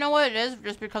think I know what it is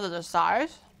just because of the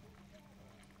size.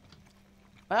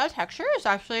 But the texture is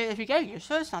actually, if you get used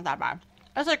to it, it's not that bad.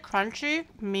 It's like crunchy,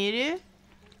 meaty.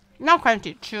 Not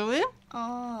crunchy, chewy.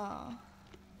 Oh.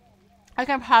 I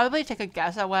can probably take a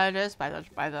guess at what it is by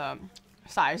the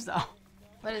size though.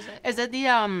 What is it? Is it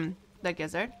the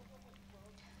gizzard?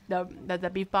 The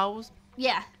beef balls?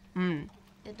 Yeah. Mm.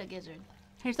 It's the gizzard.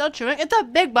 He's still chewing? It's a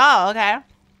big ball, okay?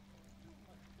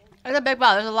 It's a big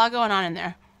ball. There's a lot going on in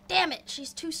there. Damn it,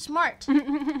 she's too smart.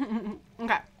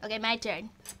 Okay. Okay, my turn.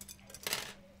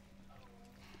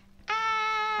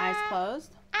 Eyes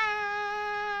closed.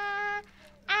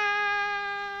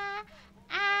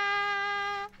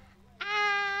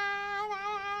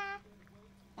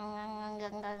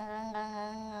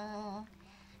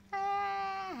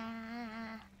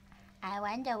 I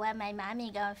wonder what my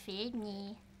mommy gonna feed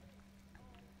me.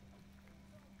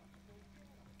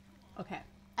 Okay.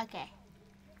 Okay.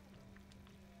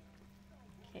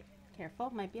 Okay. Careful.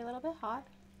 Might be a little bit hot.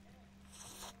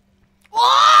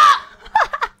 Oh!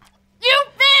 You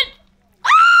bit!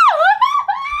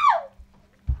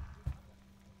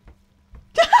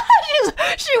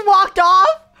 She walked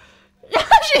off.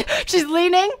 She's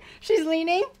leaning. She's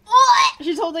leaning.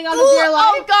 She's holding on to dear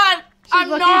life. Oh God! I'm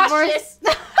nauseous.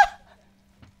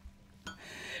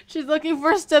 She's looking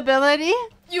for stability.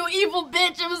 You evil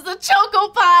bitch! It was the choco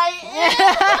pie.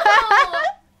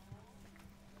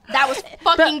 That was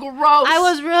fucking gross. I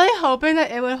was really hoping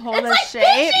that it would hold it's a like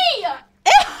shape. Fishy.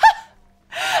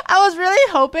 I was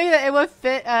really hoping that it would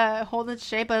fit, hold its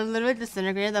shape, but it literally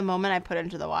disintegrated the moment I put it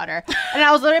into the water. And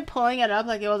I was literally pulling it up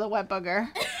like it was a wet booger.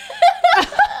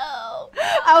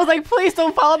 I was like, please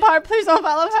don't fall apart. Please don't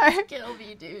fall apart. Just kill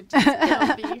me, dude. Just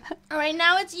kill me. All right,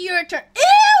 now it's your turn. Ew,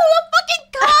 a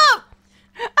fucking cup.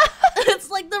 It's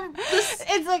like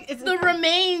the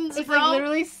remains. It's bro. like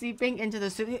literally seeping into the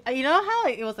soup. You know how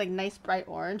like, it was like nice bright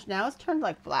orange? Now it's turned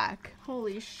like black.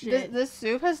 Holy shit. This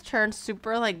soup has turned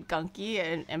super like gunky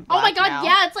and black. Oh my God, now.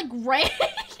 yeah, it's like gray.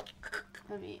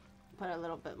 Let me put a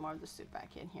little bit more of the soup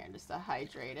back in here just to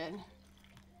hydrate it.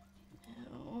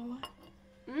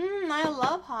 I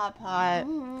love hot pot.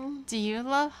 Do you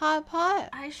love hot pot?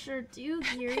 I sure do,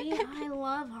 Geary. I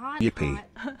love hot Yippee.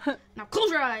 pot. Now close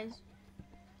your eyes.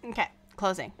 Okay,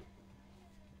 closing.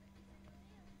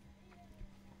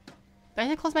 Do I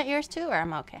need to close my ears too, or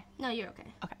am I okay? No, you're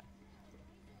okay. Okay.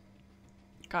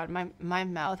 God, my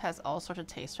mouth has all sorts of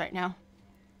taste right now.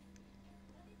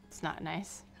 It's not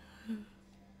nice.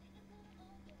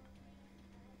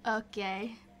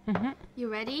 Okay. Mm-hmm.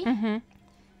 You ready? Mm-hmm.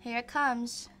 Here it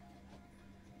comes.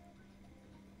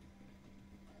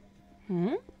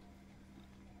 Hmm?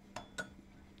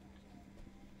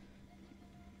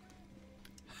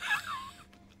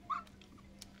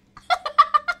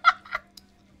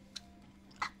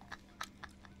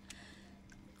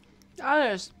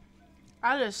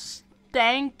 That is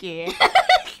stanky.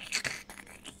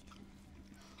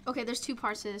 Okay, there's 2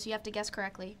 parts to this. You have to guess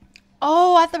correctly.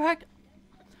 Oh, I thought.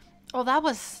 Oh, that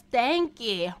was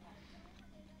stanky.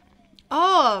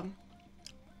 Oh,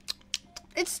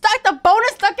 it's stuck. The bone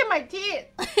is stuck in my teeth.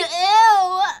 Ew!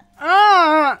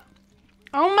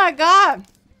 Oh my god.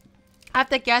 I have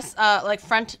to guess, like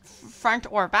front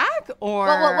or back, or.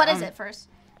 What is it first?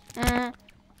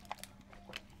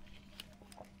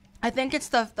 I think it's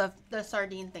the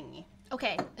sardine thingy.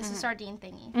 Okay, it's a sardine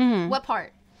thingy. Mm-hmm. What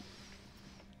part?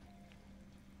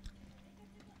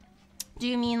 Do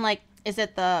you mean like, is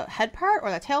it the head part or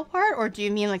the tail part, or do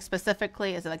you mean like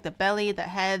specifically, is it like the belly, the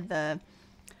head, the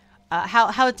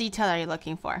how detailed are you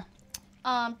looking for?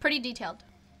 Pretty detailed.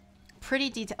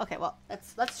 Pretty detailed. Okay, well,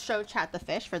 let's show chat the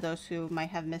fish for those who might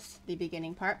have missed the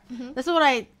beginning part. Mm-hmm. This is what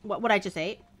I just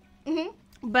ate.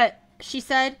 Mm-hmm. But she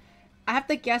said I have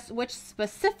to guess which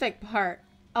specific part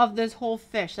of this whole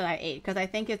fish that I ate, because I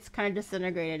think it's kind of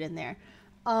disintegrated in there.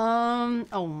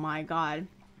 Oh my god.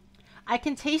 I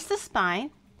can taste the spine.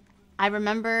 I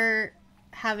remember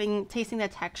tasting the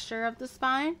texture of the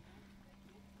spine.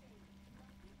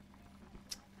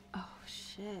 Oh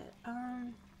shit.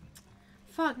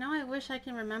 Fuck, now I wish I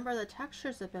can remember the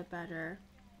textures a bit better.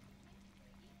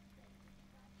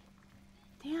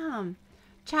 Damn.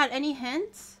 Chad, any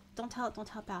hints? Don't tell Bao. Don't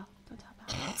tell Bao.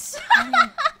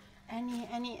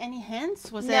 any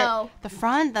hints? Was No. it the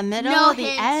front, the middle, No the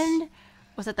hints. end?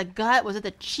 Was it the gut? Was it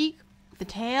the cheek? The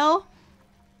tail?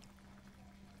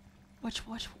 Which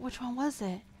one was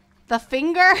it? The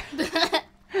finger?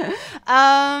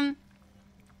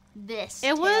 This It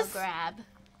tail was- grab.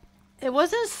 It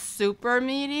wasn't super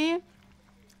meaty.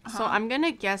 So I'm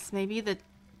gonna guess maybe the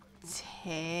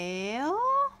tail?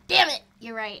 Damn it!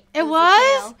 You're right. It the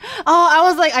was? tail. Oh, I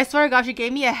was like, I swear to gosh, you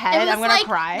gave me a head. It was I'm gonna like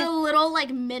cry. the little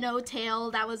like minnow tail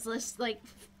that was just like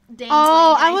dangling.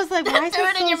 Oh, I was like, why is threw it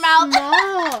it so in your mouth.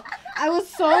 small? I was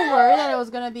so worried that it was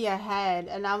gonna be a head,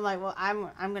 and I'm like, well, I'm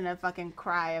gonna fucking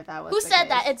cry if that was. Who the said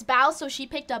that? case. It's Bao, so she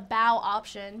picked a Bao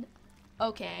option.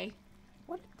 Okay.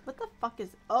 What the fuck is?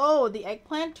 Oh, the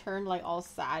eggplant turned like all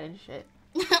sad and shit.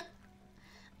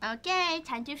 Okay,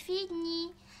 time to feed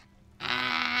me.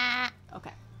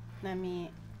 Okay, let me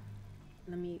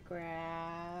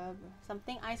grab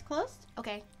something. Eyes closed.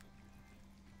 Okay.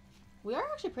 We are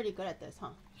actually pretty good at this, huh?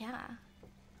 Yeah.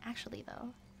 Actually,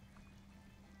 though.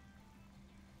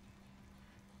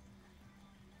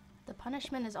 The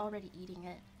punishment is already eating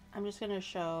it. I'm just gonna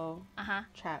show Uh-huh.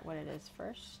 chat what it is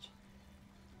first.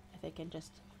 If they can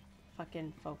just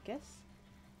fucking focus.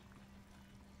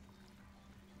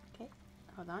 Okay,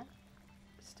 hold on.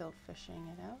 Still fishing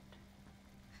it out.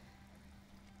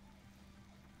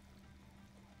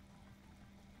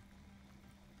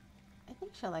 I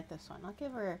think she'll like this one. I'll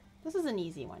give her... This is an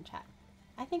easy one, chat.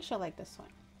 I think she'll like this one.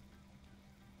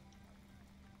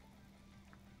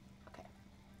 Okay.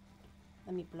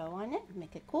 Let me blow on it,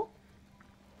 make it cool.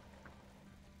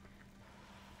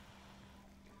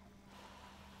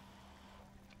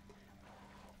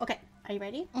 Okay, are you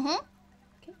ready? Mm-hmm.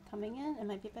 Okay, coming in. It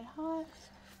might be a bit hot.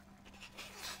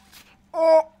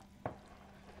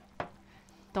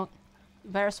 Don't...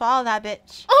 You better swallow that,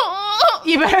 bitch.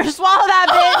 You better swallow that,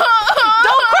 bitch.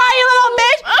 Don't cry, you little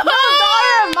bitch. No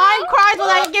daughter of mine cries when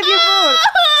I give you food.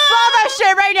 Swallow that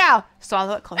shit right now.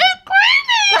 Swallow it. Close it.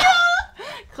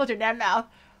 Close your damn mouth.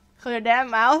 Close your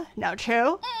damn mouth. Now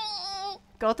chew.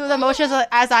 Go through the motions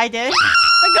as I did.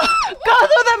 Go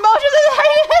through the motions as I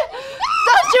did.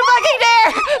 Don't you fucking dare.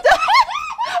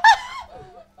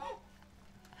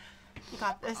 You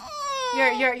got this.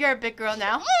 You're a big girl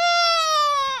now.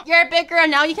 You're a big girl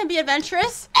now. You can be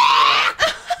adventurous.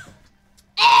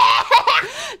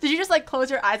 Did you just like close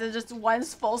your eyes and just one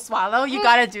full swallow? You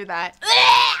gotta do that.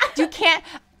 You can't.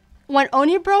 When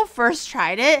Onibro first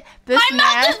tried it, this My man.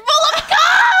 mouth is full of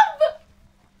gum!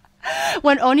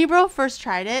 When Onibro first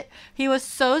tried it, he was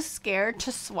so scared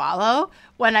to swallow.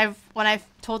 When I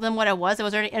told him what it was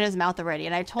already in his mouth already,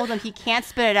 and I told him he can't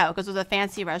spit it out because it was a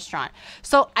fancy restaurant.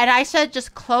 And I said,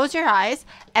 just close your eyes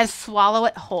and swallow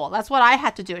it whole. That's what I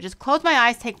had to do. Just close my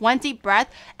eyes, take one deep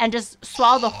breath, and just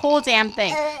swallow the whole damn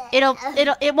thing.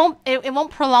 It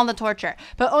won't prolong the torture.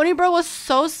 But Onibro was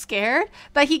so scared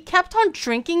that he kept on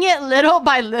drinking it little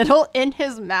by little in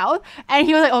his mouth, and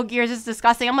he was like, "Oh, Gears, this is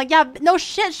disgusting." I'm like, "Yeah, no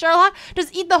shit, Sherlock,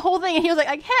 just eat the whole thing." And he was like,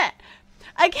 I can't,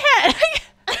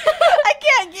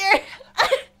 Gears."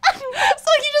 So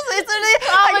he just literally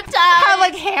had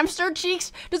like hamster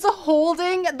cheeks, just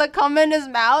holding the cum in his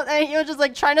mouth, and he was just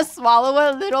like trying to swallow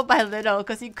it little by little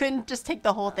because he couldn't just take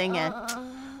the whole thing in.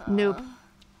 Noob.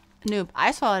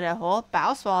 I swallowed it whole.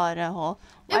 Bao swallowed it whole.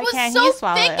 Why can't he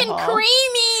swallow it whole? It was so thick and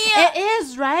creamy. It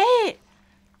is, right?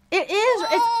 It is.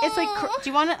 It's like. Do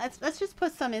you want to? Let's just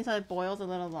put some until it boils a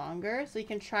little longer, so you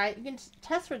can try. You can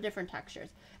test for different textures.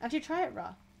 Actually, try it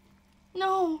raw.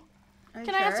 No.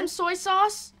 Can I have some soy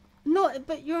sauce? No,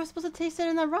 but you're supposed to taste it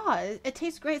in the raw. It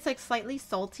tastes great. It's like slightly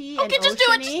salty. Okay, and just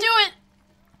do it. Just do it.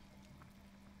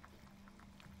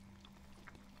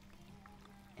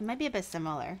 It might be a bit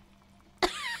similar.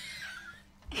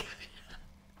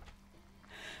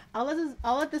 I'll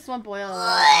let this one boil a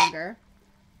little longer.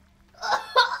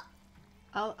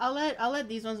 I'll let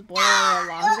these ones boil a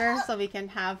little longer so we can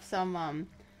have some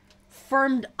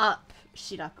firmed up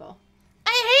shirako.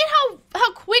 I hate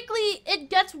how quickly it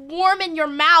gets warm in your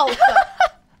mouth.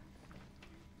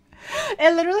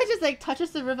 It literally just like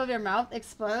touches the roof of your mouth,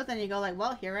 explodes, and you go like,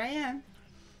 "Well, here I am."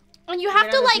 And you have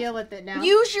to like deal with it now.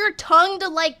 Use your tongue to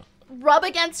like rub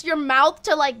against your mouth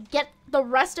to like get the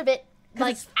rest of it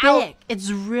like it's out. thick.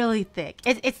 It's really thick.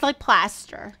 It's like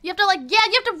plaster. You have to you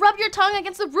have to rub your tongue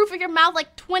against the roof of your mouth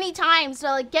like 20 times to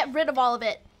like get rid of all of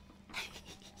it.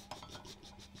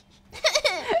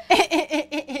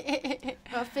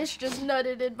 A fish just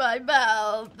nutted in my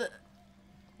mouth.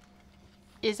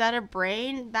 Is that a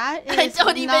brain? That is. I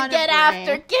don't even get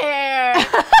aftercare.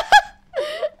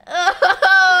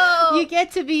 Oh. You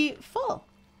get to be full.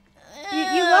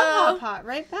 You love HOTPOT,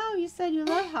 right, Bao? You said you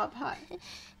love HOTPOT.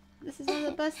 This is one of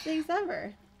the best things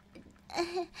ever.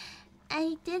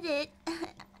 I did it.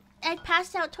 I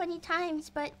passed out 20 times,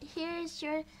 but here's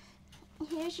your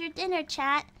dinner,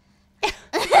 chat.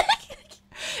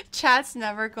 Chat's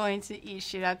never going to eat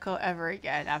shirako ever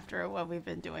again after what we've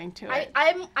been doing to it.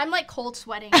 I'm like cold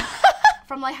sweating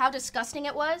from like how disgusting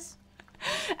it was.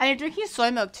 And you're drinking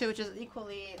soy milk too, which is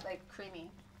equally like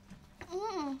creamy.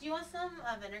 Mm. Do you want some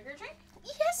vinegar drink?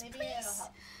 Yes, Maybe please. it'll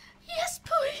help. Yes,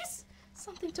 please.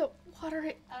 Something to water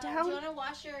it down. Do you want to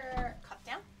wash your cup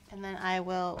down? And then I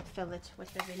will fill it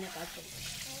with the vinegar.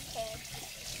 Okay.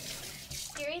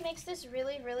 Gary makes this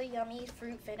really, really yummy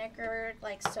fruit vinegar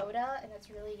like soda, and it's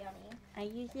really yummy. I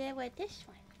use it with this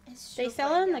one. They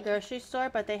sell it in the grocery store,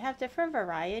 but they have different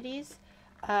varieties.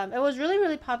 It was really,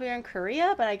 really popular in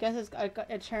Korea, but I guess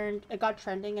it got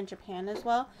trending in Japan as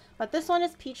well. But this one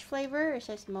is peach flavor. It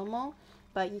says momo.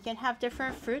 But you can have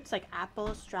different fruits like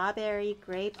apple, strawberry,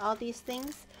 grape, all these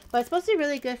things. But it's supposed to be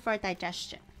really good for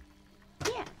digestion.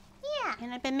 Yeah. Yeah.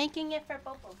 And I've been making it for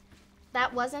Bobo.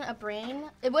 That wasn't a brain.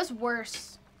 It was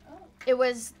worse. Oh. It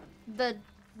was the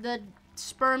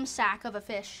sperm sac of a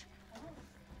fish.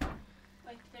 Oh.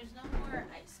 Like, there's no more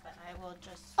ice, but I will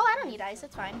just... Oh, I don't need ice.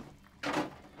 It's fine.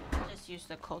 Just use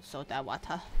the cold soda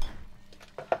water.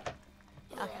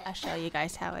 I'll show you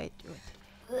guys how I do it.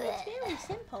 It's really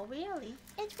simple, really.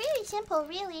 It's really simple,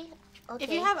 really. Okay.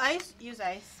 If you have ice, use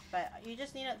ice. But you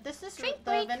just need the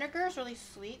break. vinegar is really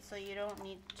sweet, so you don't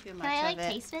need too much Can I of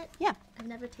it. taste it? Yeah. I've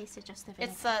never tasted just the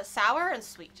vinegar. It's sour and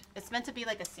sweet. It's meant to be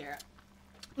like a syrup.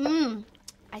 Mmm.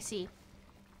 I see.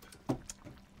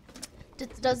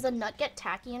 Does the nut get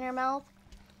tacky in your mouth?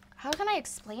 How can I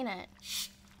explain it?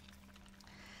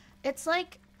 It's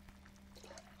like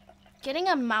getting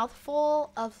a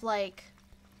mouthful of like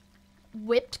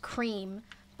whipped cream,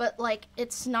 but like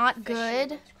it's not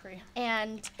good,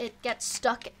 and it gets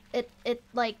stuck. It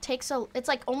like takes it's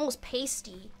like almost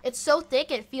pasty. It's so thick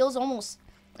it feels almost,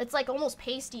 it's like almost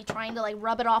pasty trying to like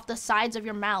rub it off the sides of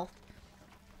your mouth.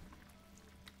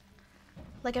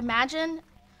 Like imagine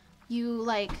you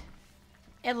like,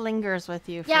 it lingers with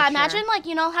you. Yeah, imagine like,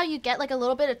 you know how you get like a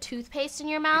little bit of toothpaste in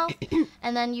your mouth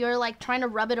and then you're like trying to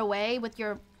rub it away with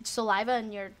your saliva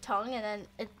and your tongue, and then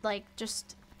it like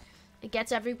just, it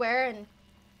gets everywhere. And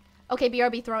okay,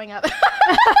 BRB throwing up.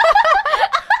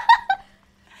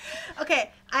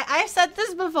 Okay, I've said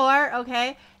this before,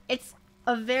 okay? It's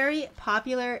a very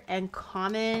popular and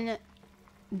common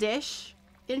dish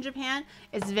in Japan.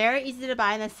 It's very easy to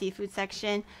buy in the seafood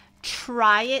section.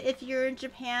 try it if you're in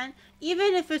Japan.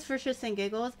 Even if it's for shits and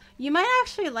giggles, you might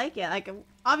actually like it. Like,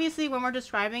 obviously, when we're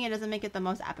describing it, doesn't make it the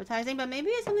most appetizing, but maybe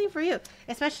it's something for you.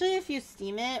 Especially if you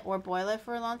steam it or boil it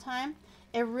for a long time.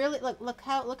 It really look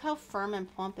how firm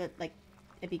and plump it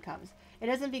becomes. It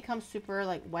doesn't become super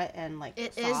like wet and like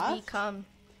It soft. is become.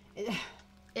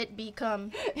 It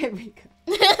become. It become.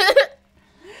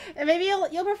 And maybe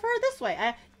you'll prefer it this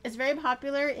way. It's very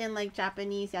popular in like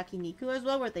Japanese yakiniku as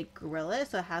well, where they grill it,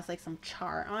 so it has like some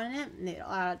char on it, and a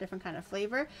lot of different kind of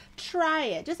flavor. Try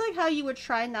it, just like how you would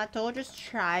try natto. Just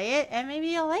try it, and maybe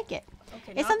you'll like it.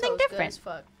 Okay, it's something different. Good as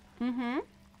fuck.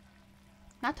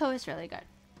 Natto is really good.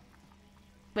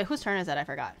 Wait, whose turn is that? I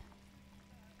forgot.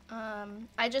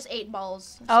 I just ate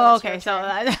balls. So Oh, it's your okay. So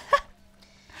turn.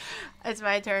 it's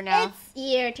my turn now. It's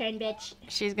your turn, bitch.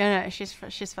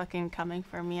 She's fucking coming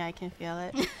for me. I can feel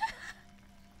it.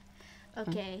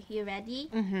 Okay, you ready?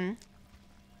 Mm-hmm.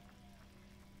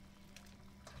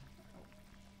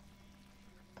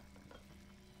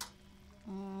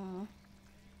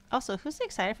 Also, who's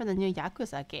excited for the new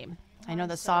Yakuza game? I know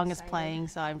the song is playing,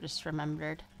 so I'm just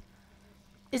remembered.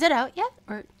 Is it out yet,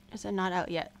 or is it not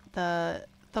out yet? The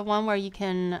one where you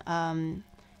can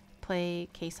play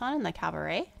Kason in the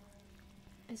cabaret.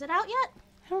 Is it out yet?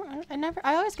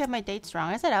 I always get my dates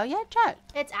wrong. Is it out yet, chat?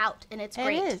 It's out, and it's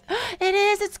great. It is. It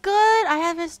is. It's good. I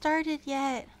haven't started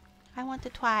yet. I want to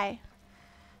try.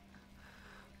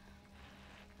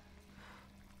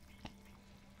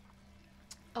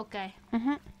 Okay.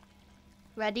 Mhm.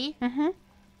 Ready? Mhm.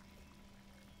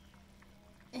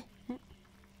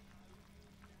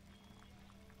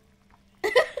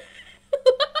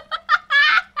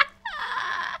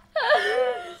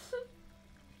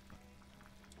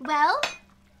 Well,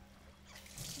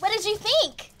 what did you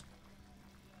think?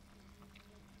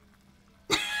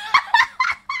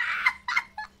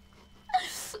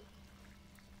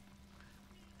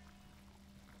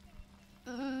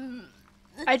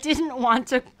 I didn't want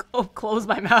to close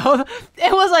my mouth.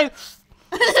 It was like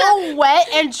so wet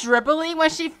and dribbly when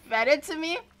she fed it to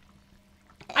me.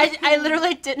 I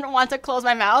literally didn't want to close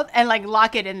my mouth and like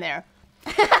lock it in there.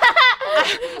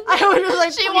 I was just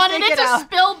like, She wanted it to out.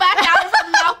 spill back out of her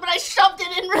mouth, but I shoved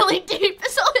it in really deep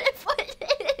so it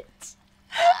wouldn't.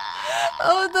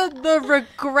 Oh, the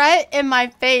regret in my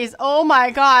face. Oh my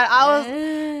god.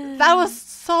 That was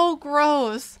so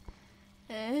gross.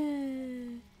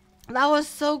 That was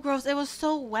so gross. It was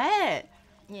so wet.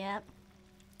 Yep.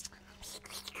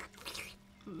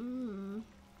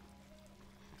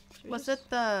 Was it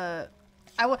the...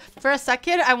 for a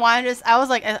second, I was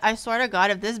like, I swear to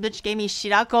God, if this bitch gave me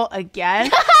shirako again,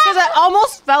 because I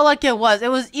almost felt like it was. It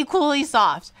was equally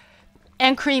soft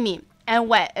and creamy and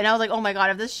wet, and I was like, oh my God,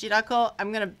 if this shirako,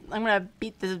 I'm gonna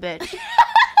beat this bitch.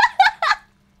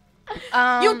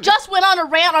 You just went on a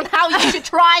rant on how you should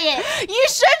try it. You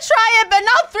should try it, but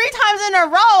not 3 times in a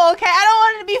row, okay? I don't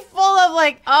want it to be full of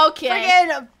like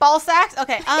friggin' ball sacks.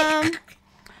 Okay,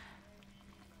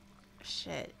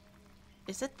 shit.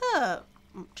 Is it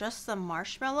just the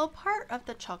marshmallow part of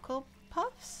the Choco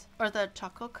Puffs? Or the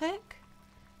Choco Cake?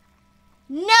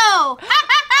 No!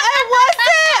 It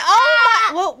wasn't!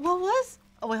 Oh my... What was...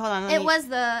 Oh, wait, hold on. It was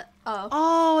the...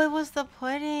 Oh, it was the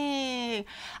pudding.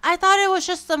 I thought it was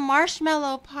just the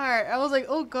marshmallow part. I was like,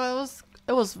 oh god,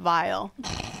 it was vile.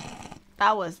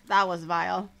 That was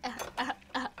vile.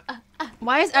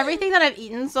 Why is everything that I've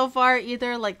eaten so far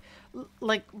either like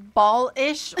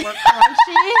ball-ish or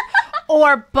crunchy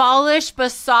or ballish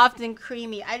but soft and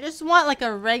creamy? I just want like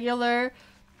a regular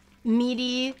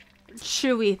meaty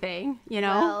chewy thing, you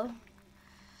know? Well,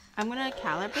 I'm gonna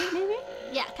calibrate maybe?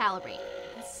 yeah, calibrate.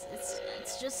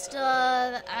 It's just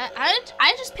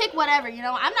I just pick whatever, you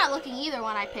know. I'm not looking either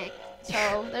when I pick,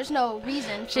 so there's no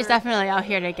reason. She's definitely out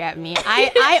here to get me.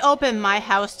 I opened my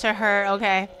house to her.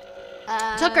 Okay,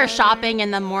 took her shopping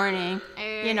in the morning.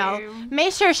 You know,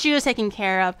 made sure she was taken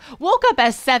care of. Woke up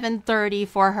at 7:30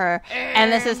 for her,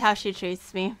 and this is how she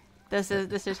treats me. This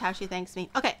is how she thanks me.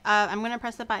 Okay, I'm gonna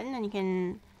press the button, and you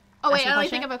can. Oh wait, I don't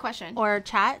think of a question. Or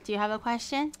chat. Do you have a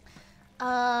question?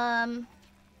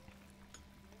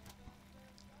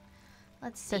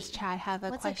 Let's see. Does chat have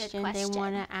a question they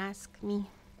want to ask me?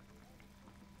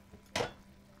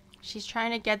 She's trying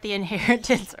to get the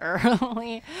inheritance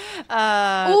early.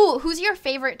 Ooh, who's your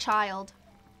favorite child?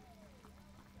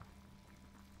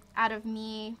 Out of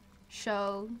me,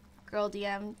 Sho, Girl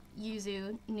DM,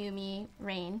 Yuzu, Numi,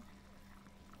 Rain.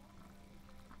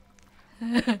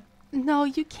 No,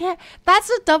 you can't.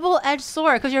 That's a double-edged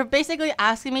sword because you're basically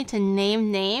asking me to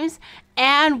name names,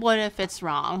 and what if it's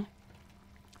wrong?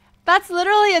 That's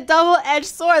literally a double-edged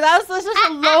sword. That was just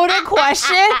a loaded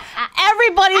question.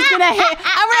 Everybody's gonna hit.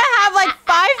 I'm gonna have like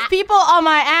 5 people on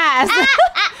my ass.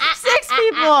 6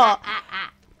 people.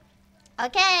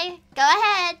 Okay, go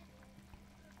ahead.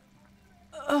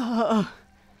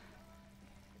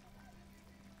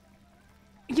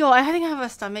 Yo, I think I have a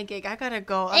stomach ache. I gotta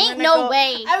go. Ain't no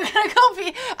way. I'm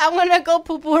gonna go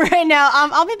poo poo right now.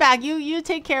 I'll be back. You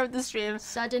take care of the stream.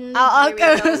 Suddenly,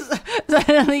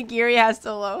 Suddenly, Giri has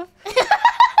to loaf.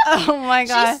 Oh my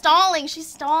god. She's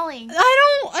stalling.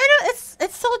 I don't.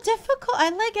 It's so difficult. I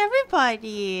like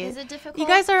everybody. Is it difficult? You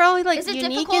guys are all like Is it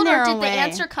unique difficult, in their or did own the way.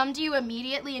 answer come to you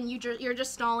immediately and you're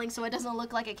just stalling so it doesn't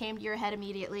look like it came to your head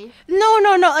immediately? No.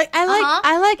 Like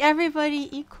I like everybody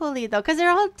equally though, because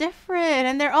they're all different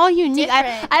and they're all unique.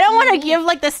 I don't want to give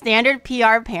like the standard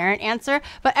PR parent answer,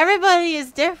 but everybody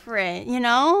is different, you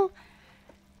know.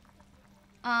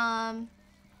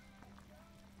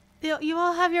 You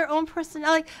all have your own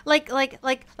personality. Like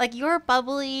you're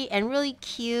bubbly and really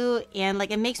cute, and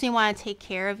like it makes me want to take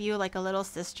care of you like a little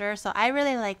sister. So I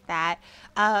really like that.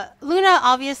 Luna,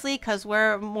 obviously, because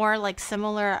we're more like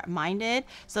similar minded.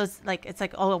 So it's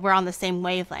like oh, we're on the same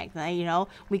wavelength. You know,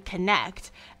 we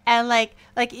connect. And like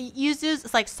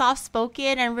Yuzu's like soft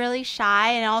spoken and really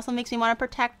shy, and it also makes me want to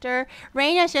protect her.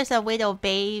 Reina's just a little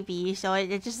baby, so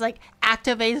it just like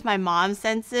activates my mom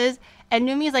senses. And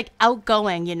Numi's like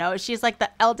outgoing, you know. She's like the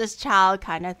eldest child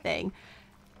kind of thing.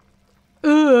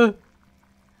 I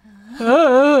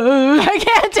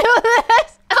can't do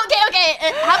this. Okay.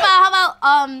 How about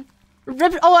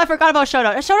Oh, I forgot about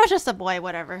Shoto. Shoto's just a boy,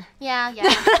 whatever. Yeah.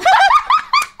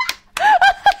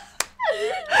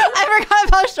 I forgot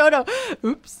about Shoto.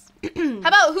 Oops. How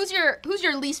about who's your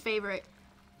least favorite?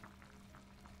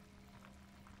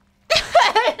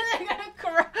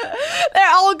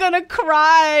 They're all gonna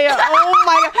cry. Oh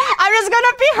my god. I'm just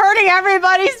gonna be hurting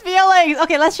everybody's feelings.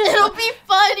 Okay, let's just. It'll be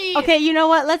funny. Okay, you know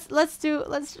what? Let's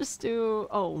just do.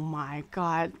 Oh my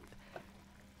god.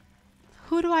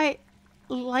 Who do I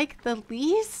like the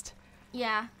least?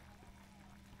 Yeah.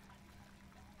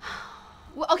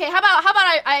 Well, okay, how about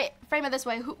I frame it this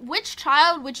way? Which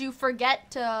child would you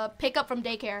forget to pick up from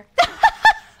daycare?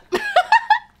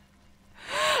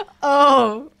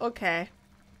 Oh, okay.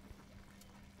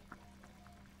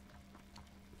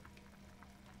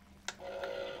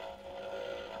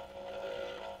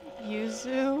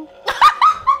 Yuzu.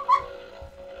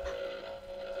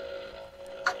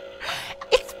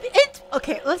 It's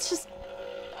okay. Let's just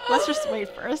wait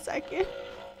for a second.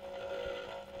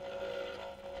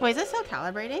 Wait, is this still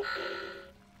calibrating?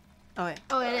 Oh wait.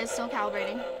 Oh, it is still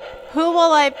calibrating. Who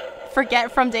will I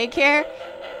forget from daycare?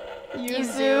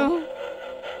 Yuzu.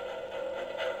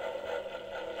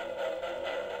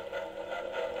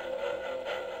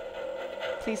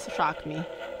 Please shock me.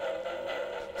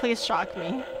 Please shock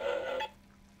me.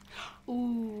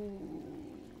 Ooh.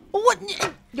 What?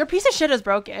 Your piece of shit is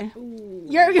broken. Ooh.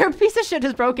 Your piece of shit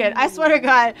is broken. Ooh. I swear to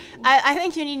God. I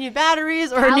think you need new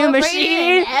batteries or a new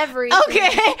machine. Everything.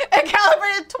 Okay. And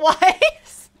calibrated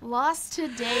twice. Lost to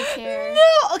daycare.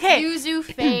 No. Okay. Yuzu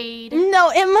fade. No,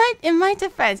 in my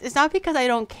defense, it's not because I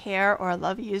don't care or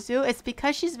love Yuzu. It's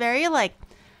because she's very like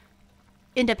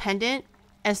independent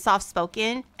and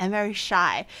soft-spoken and very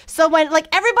shy. So when like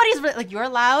everybody's like, you're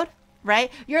loud,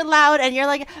 right? You're loud and you're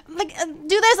like do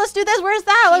this, let's do this. Where's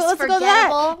that? Let's go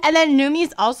that. And then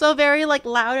Numi's also very like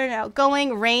loud and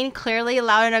outgoing. Rain clearly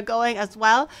loud and outgoing as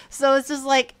well. So it's just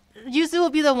like Yuzu will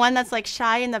be the one that's like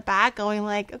shy in the back, going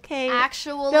like, okay,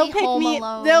 actually they'll pick home me.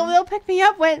 alone. They'll pick me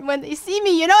up when they see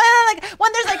me, you know. And then, like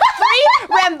when there's like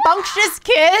 3 rambunctious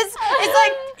kids, it's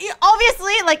like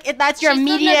obviously like that's your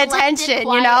immediate attention,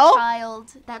 you know.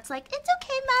 Child that's like, it's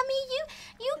okay, mommy.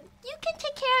 You can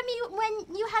take care of me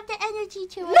when you have the energy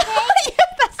to. Okay,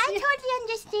 yeah, I totally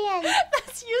understand.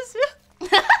 That's Yuzu.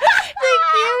 Like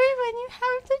Gary, when you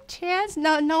have the chance.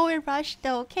 No rush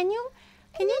though. Can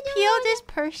you peel this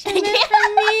persimmon for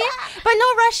me? But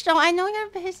no rush though. I know you're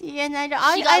busy, and I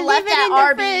leave it in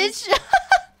Arby's. the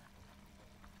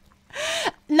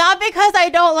fridge. Not because I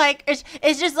don't like.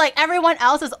 It's just like everyone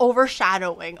else is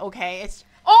overshadowing. Okay, it's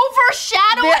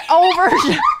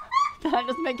overshadowing. That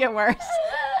just make it worse.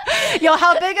 Yo,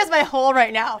 how big is my hole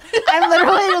right now? I'm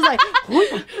literally just like.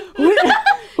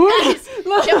 Guys,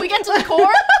 can we get to the core?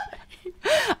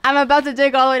 I'm about to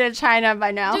dig all the way to China by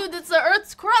now. Dude, it's the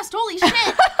Earth's crust. Holy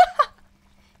shit.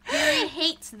 Gary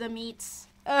hates the meats.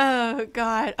 Oh,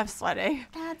 God. I'm sweating.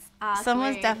 That's awesome.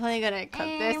 Someone's definitely going to cook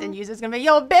this and use it's going to be,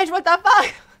 yo, bitch, what the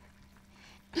fuck?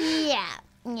 Yeah,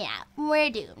 we're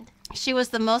doomed. She was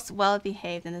the most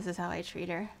well-behaved, and this is how I treat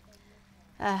her.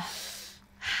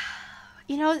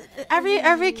 You know,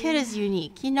 every kid is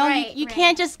unique. You know, you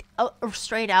can't just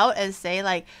straight out and say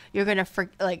like you're gonna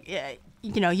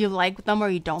you know, you like them or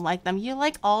you don't like them. You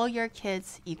like all your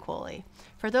kids equally.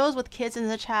 For those with kids in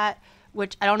the chat,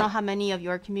 which I don't know how many of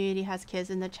your community has kids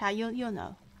in the chat, you'll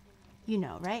know. You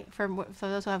know, right? For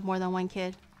those who have more than one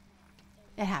kid,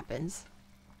 it happens.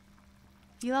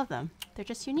 You love them. They're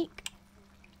just unique.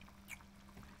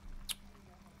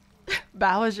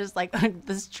 Bao is just like,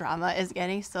 this drama is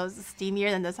getting so steamier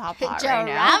than this hot pot right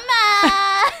now.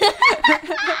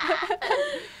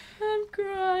 I'm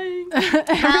crying.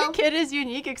 Every kid is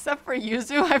unique except for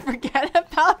Yuzu. I forget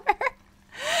about her.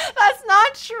 That's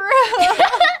not true.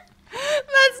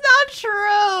 That's not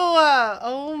true.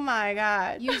 Oh my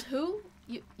god. Use who?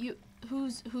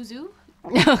 Who's who?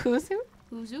 Who's who?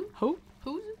 Who's who? Who?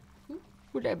 Who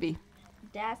would that be?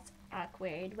 That's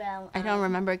awkward. Well, I don't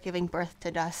remember giving birth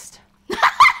to dust.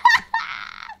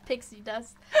 Pixie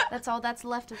dust. That's all that's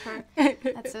left of her.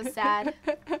 That's so sad.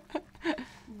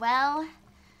 Well,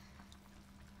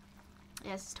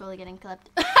 yes, it's totally getting clipped.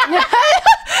 Yuzu's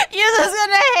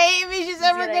gonna hate me. She's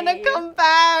never gonna come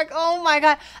back. Oh my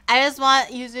god. I just want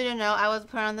Yuzu to know I was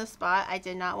put on the spot. I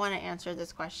did not want to answer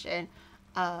this question.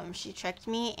 She tricked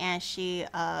me and she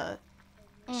was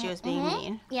being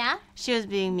mean. Yeah? She was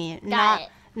being mean. Got it.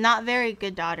 Not very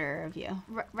good daughter of you.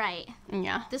 Right.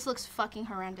 Yeah. This looks fucking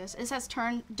horrendous. This has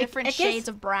turned different shades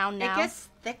of brown now. It gets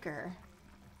thicker.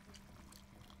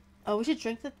 Oh, we should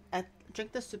drink the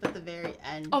soup at the very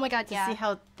end. Oh my god, to see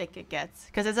how thick it gets.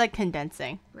 Because it's like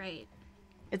condensing. Right.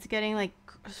 It's getting like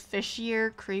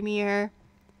fishier, creamier,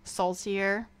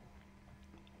 saltier.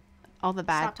 All the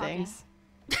bad things.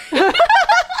 I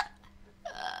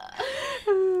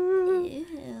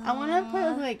want to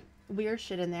put like weird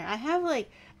shit in there. I have like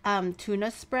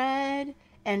tuna spread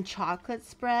and chocolate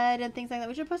spread and things like that.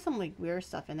 We should put some like weird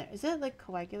stuff in there. Is it like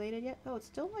coagulated yet? Oh, it's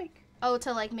still like... Oh,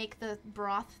 to like make the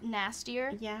broth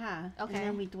nastier? Yeah. Okay. And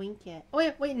then we drink it.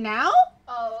 Oh, wait, now?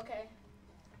 Oh, okay.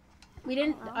 We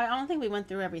didn't... I don't think we went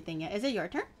through everything yet. Is it your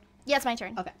turn? Yeah, it's my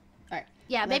turn. Okay. All right.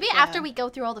 Yeah, maybe after we go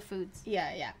through all the foods.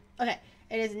 Yeah. Okay.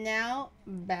 It is now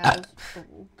Bao's...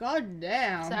 Oh, god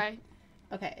damn. Sorry.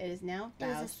 Okay, it is now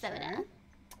Bao's turn.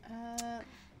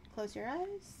 Close your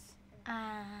eyes.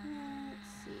 Let's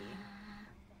see.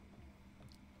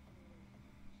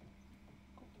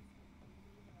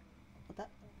 Hold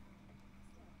up.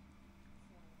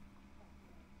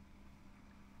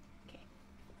 Okay.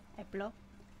 I blow.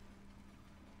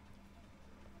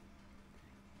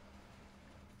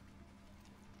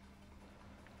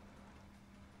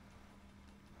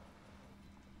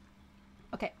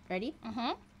 Okay, ready?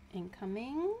 Mm-hmm.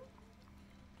 Incoming.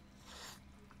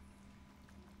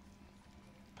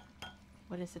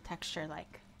 What is the texture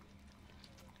like?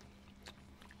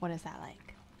 What is that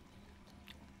like?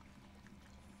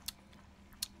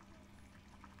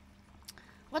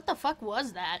 What the fuck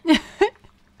was that?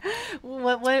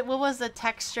 What was the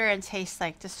texture and taste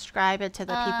like? Describe it to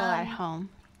the people at home.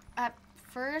 At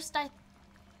first, I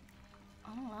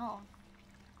don't know.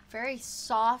 Very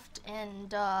soft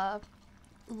and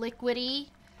liquidy,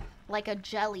 like a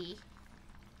jelly.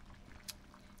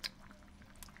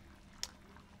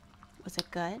 Was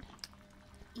it good?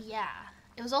 Yeah.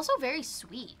 It was also very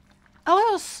sweet. Oh,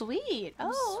 it was sweet.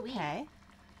 Sweet. Okay.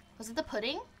 Was it the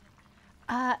pudding?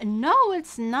 No,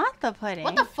 it's not the pudding.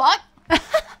 What the fuck?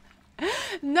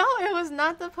 No, it was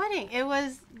not the pudding. It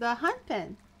was the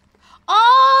hanpen.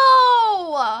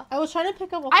 Oh! I was trying to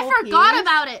pick up a whole I forgot piece,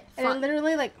 about it. and it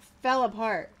literally like fell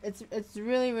apart. It's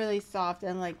really, really soft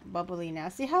and like bubbly now.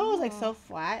 See how it was like so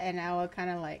flat and now it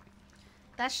kind of like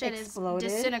that shit exploded?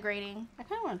 is disintegrating. I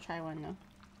kind of want to try one though.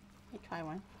 Let me try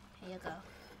one. Here you go.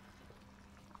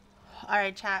 All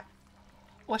right, chat.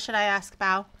 What should I ask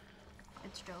Bao?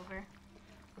 It's Jover.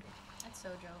 It's so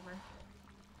Jover.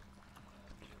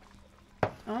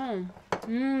 Oh.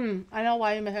 I know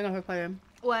why you mistaken it for pudding.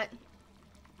 What?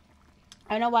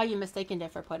 I know why you mistaken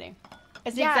it for pudding.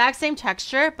 It's the exact same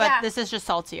texture, but this is just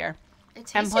saltier.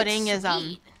 And pudding is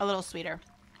a little sweeter.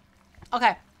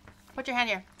 Okay. Put your hand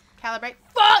here. Calibrate.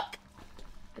 Fuck!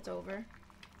 It's over.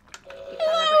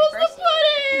 Calibrate first. The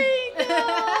pudding!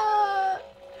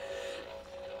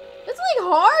 It's like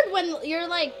hard when you're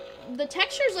like, the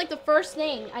texture is like the first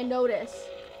thing I notice.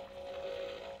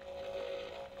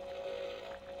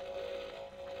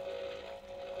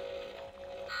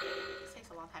 This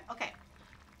takes a long time. Okay.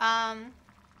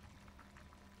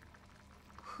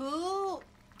 Who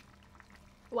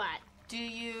What? do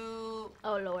you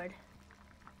Oh Lord.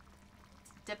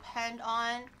 depend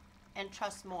on and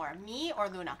trust more, me or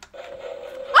Luna?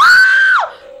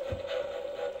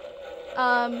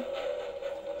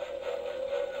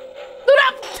 Luna!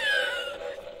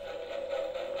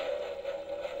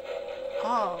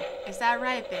 Oh, is that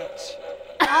right, bitch?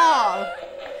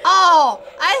 Oh,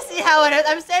 I see how it is.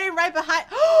 I'm standing right behind.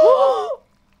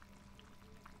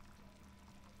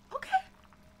 Okay.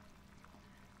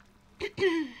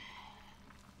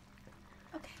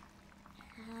 Okay.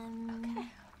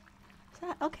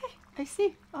 Okay. I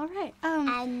see. All right.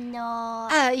 I know.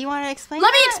 You want to explain?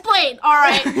 Let me explain. All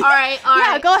right.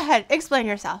 Yeah, go ahead. Explain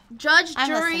yourself. Judge, I'm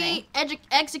jury,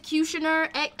 executioner,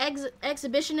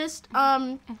 exhibitionist. I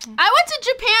went to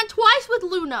Japan twice with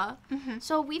Luna,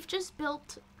 so we've just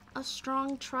built a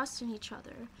strong trust in each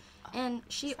other. And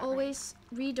she always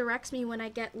redirects me when I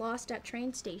get lost at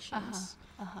train stations.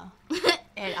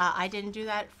 And I didn't do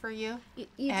that for you? You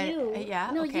do.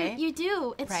 Yeah, no, okay. you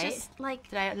do. It's Right. just like...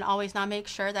 Did I always not make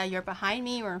sure that you're behind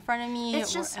me or in front of me?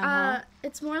 It's just,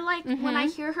 it's more like when I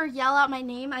hear her yell out my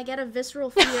name, I get a visceral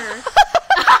fear. Although,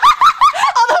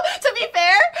 to be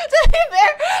fair,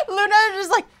 Luna is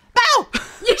just like, bow!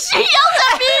 She yells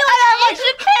at me like I'm like,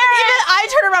 Asian parent. even I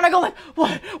turn around and go like,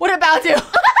 what? What did Bao do?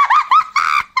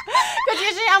 Because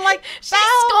usually I'm like, She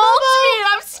scolds me and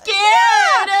I'm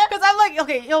scared. Because I'm like,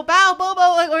 okay, yo, Bao, Bobo,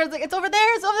 like, or it's like, it's over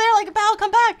there, like, Bao,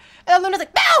 come back. And then Luna's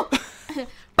like, Bao!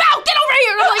 Bow, get over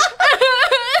here! And I'm like,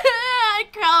 I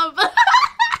come.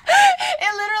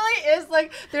 It literally is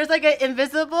like, there's like an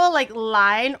invisible like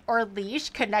line or leash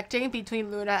connecting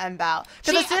between Luna and Bao.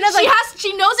 Because as soon as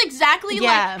she knows exactly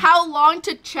like how long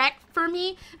to check for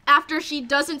me after she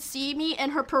doesn't see me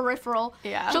in her peripheral.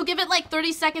 Yeah. She'll give it like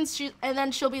 30 seconds and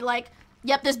then she'll be like,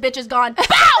 yep, this bitch is gone.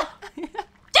 Bow!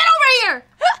 Get over here!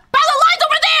 Bow, the line's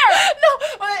over there! No,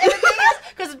 and the thing is,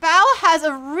 because Bao has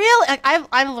a really, like,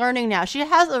 I'm learning now, she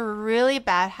has a really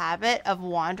bad habit of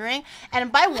wandering. And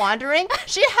by wandering,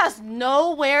 she does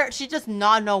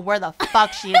not know where the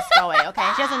fuck she is going,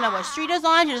 okay? She doesn't know what street is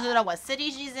on, she doesn't know what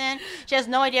city she's in, she has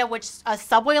no idea which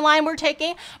subway line we're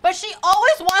taking, but she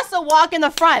always wants to walk in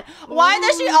the front. Why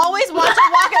does she always want to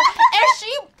walk in?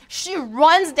 And she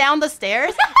runs down the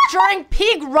stairs during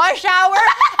peak rush hour,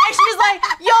 and she's like,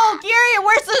 yo, Gary,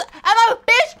 where's the... I'm like,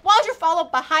 bitch, why don't you follow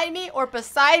behind me or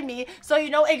beside me so you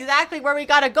know exactly where we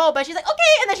gotta go? But she's like,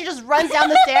 okay, and then she just runs down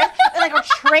the stairs in like a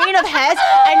train of heads.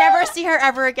 I never see her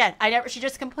ever again. She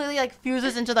just completely like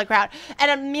fuses into the crowd. And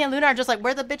then me and Luna are just like,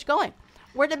 where's the bitch going?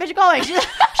 Where's the bitch going? She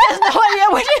has no idea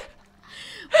where she...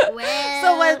 Well.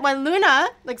 So when Luna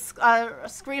like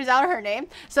screams out her name,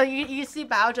 so you see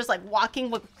Bao just like walking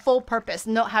with full purpose,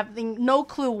 having no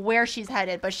clue where she's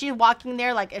headed, but she's walking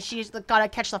there like she's gotta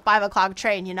catch the 5 o'clock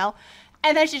train, you know,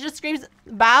 and then she just screams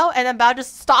Bao, and then Bao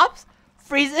just stops,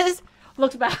 freezes,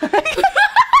 looks back. No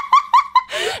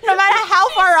matter how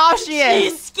far off she is.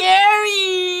 She's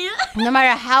scary. No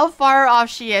matter how far off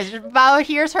she is, Bao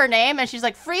hears her name and she's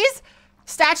like freeze,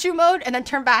 statue mode, and then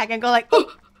turn back and go like.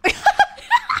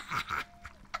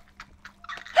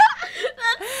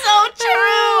 That's so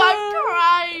true. I'm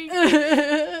crying.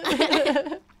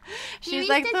 She's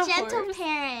like the gentle horse.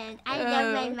 parent. I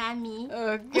love my mommy.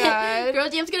 Oh god. Girl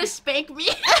DM's gonna spank me.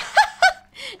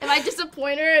 If I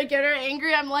disappoint her and get her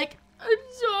angry, I'm like, I'm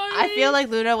sorry. I feel like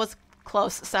Luna was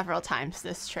close several times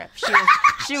this trip.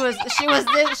 She was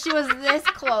this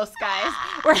close, guys.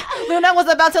 Where Luna was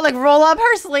about to like roll up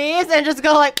her sleeves and just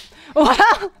go like,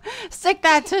 well, stick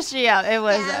that tushy out. It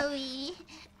was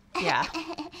yeah.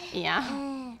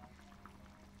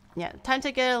 Yeah, time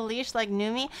to get a leash like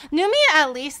Numi. Numi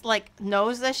at least like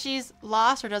knows that she's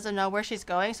lost or doesn't know where she's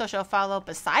going, so she'll follow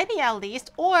beside me at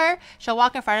least, or she'll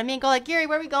walk in front of me and go like, Gary,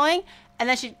 where are we going? And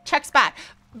then she checks back.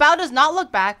 Bao does not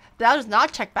look back. Bao does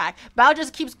not check back. Bao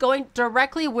just keeps going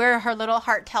directly where her little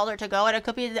heart tells her to go, and it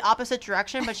could be the opposite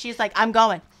direction, but she's like, I'm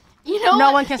going. You know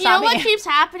no one can stop me. You know what keeps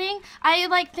happening? I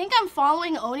like think I'm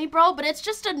following Oni Bro, but it's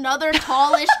just another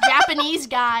tallish Japanese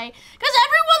guy. Because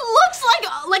everyone looks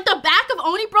like the back of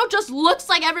Oni Bro just looks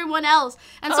like everyone else.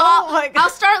 And so I'll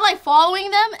start like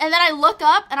following them, and then I look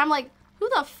up and I'm like, who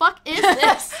the fuck is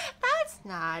this? That's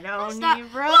not Oni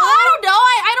Bro. Well, I don't know.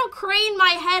 I don't crane my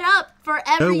head up for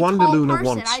every No wonder tall Luna person.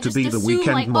 wants I to just be the assume,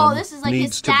 weekend like, mom. oh, this is like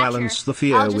Needs his to stature. balance the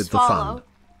fear I'll just with the follow. fun.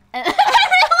 And I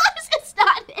realize it's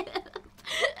not him.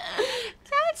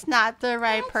 That's not the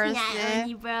right person. Not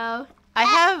Oni Bro.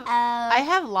 I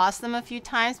have lost them a few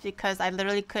times because I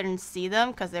literally couldn't see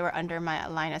them because they were under my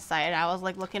line of sight. And I was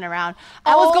like looking around.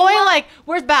 I was going like,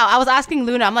 where's Bao? I was asking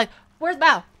Luna. I'm like, where's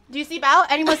Bao? Do you see Bao?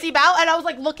 Anyone see Bao? And I was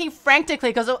like looking frantically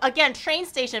because again, train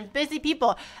station, busy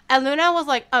people. And Luna was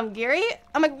like, Gary?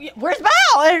 I'm like, where's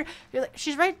Bao? And you're like,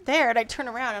 she's right there. And I turn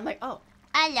around. I'm like, oh.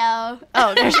 Hello.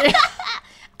 Oh, there she is.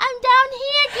 I'm down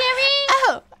here, Gary.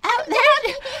 Oh,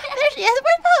 there she is.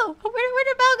 Where'd Bao? Where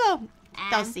did Bao go?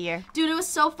 Don't see her. Dude, it was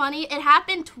so funny. It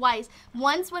happened twice.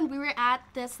 Once when we were at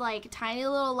this like tiny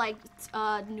little like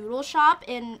noodle shop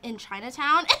in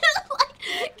Chinatown, and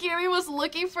like Gary was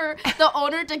looking for the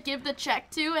owner to give the check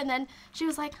to, and then she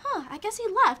was like, "Huh, I guess he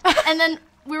left." And then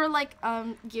we were like,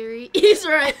 Gary, he's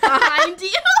right behind you."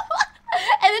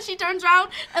 And then she turns around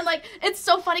and like it's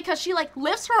so funny because she like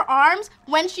lifts her arms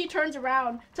when she turns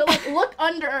around to like look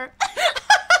under.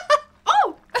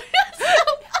 Oh.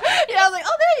 Yeah, I was like,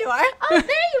 oh, there you are. Oh,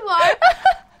 there you are.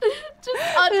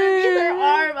 Just underneath her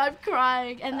arm, I'm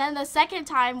crying. And then the second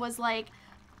time was like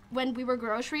when we were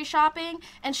grocery shopping,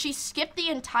 and she skipped the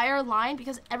entire line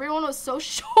because everyone was so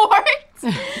short.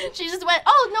 She just went,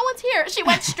 oh, no one's here. She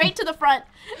went straight to the front.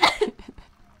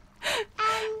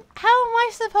 How am I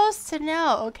supposed to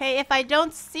know? Okay, if I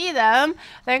don't see them,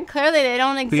 then clearly they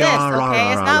don't exist.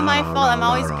 Okay, it's not my fault. I'm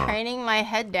always craning my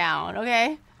head down.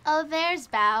 Okay. Oh, there's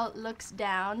Bao. Looks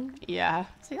down. Yeah.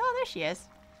 See, oh, there she is.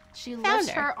 She lifts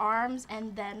her arms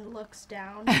and then looks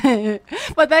down.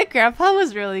 But that grandpa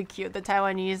was really cute. The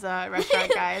Taiwanese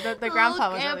restaurant guy. The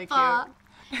grandpa was really cute.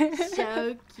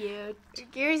 So cute.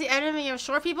 Gary's the enemy of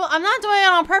short people. I'm not doing it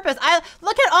on purpose. I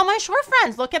look at all my short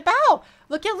friends. Look at Bao.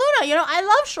 Look at Luna. You know, I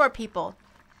love short people.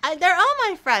 They're all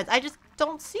my friends. I just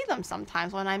don't see them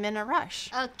sometimes when I'm in a rush.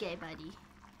 Okay, buddy.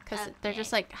 Because they're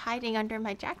just like hiding under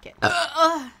my jacket.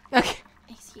 Okay.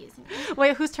 Excuse me.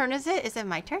 Wait, whose turn is it? Is it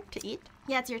my turn to eat?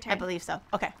 Yeah, it's your turn. I believe so.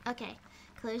 Okay. Okay.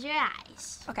 Close your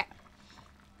eyes. Okay.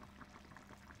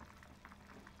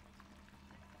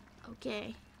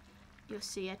 Okay. You'll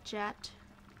see it, chat.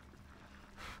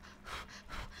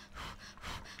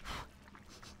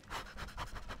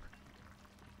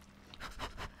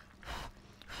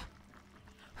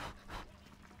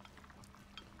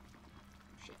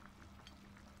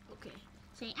 Okay.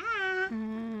 Say ah.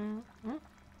 Mm-hmm.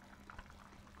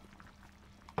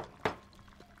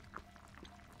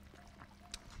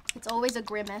 It's always a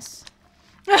grimace.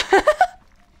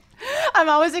 I'm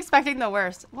always expecting the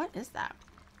worst. What is that?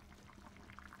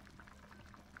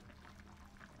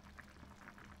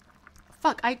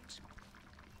 Fuck, I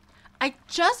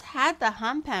just had the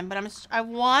Hampen, but I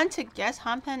want to guess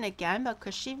Hampen again, but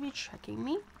could she be tricking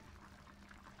me?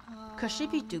 Could she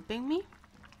be duping me?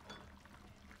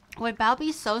 Would Bao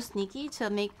be so sneaky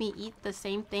to make me eat the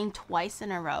same thing twice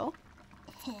in a row?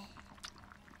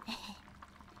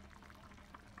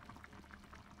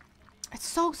 It's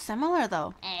so similar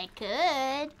though. I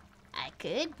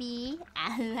could be.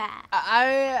 I'm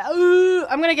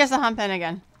gonna guess the Hampen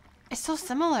again. It's so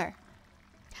similar.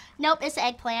 Nope, it's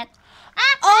eggplant.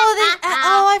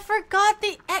 I forgot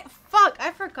the egg. Fuck,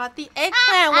 I forgot the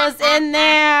eggplant was in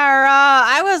there.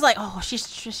 I was like, oh,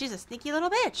 she's a sneaky little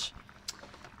bitch,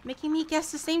 making me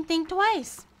guess the same thing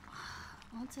twice.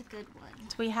 What's a good one?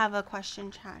 So we have a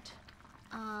question chat.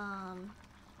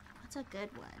 What's a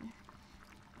good one?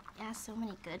 Yeah, so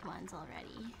many good ones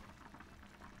already.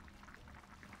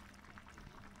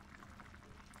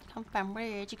 Where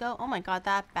did you go? Oh my god,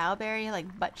 that bowberry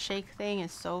like butt shake thing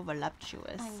is so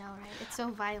voluptuous. I know, right? It's so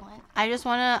violent. I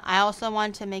also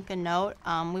want to make a note.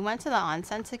 We went to the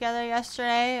onsen together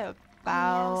yesterday.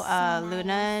 Bao,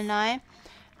 Luna and I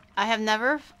have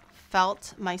never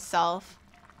felt myself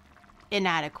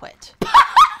inadequate.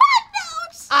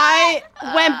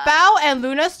 When Bao and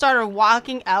Luna started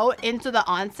walking out into the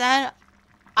onsen,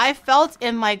 I felt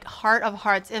in my heart of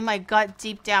hearts, in my gut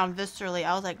deep down viscerally,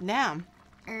 I was like, damn.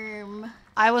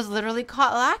 I was literally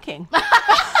caught lacking. No way.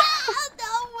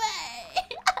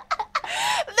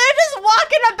 They're just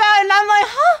walking about and I'm like,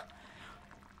 huh?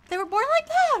 They were born like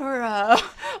that? Or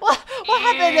what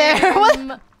happened there?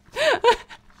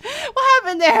 What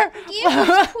happened there? You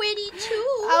was pretty too.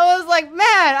 I was like,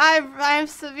 man, I'm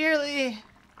severely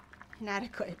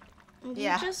inadequate.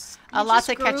 You a lot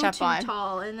to catch up on.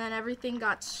 Tall, and then everything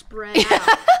got spread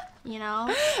out. You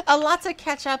know, a lot to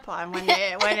catch up on when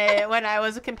I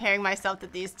was comparing myself to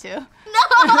these two. No,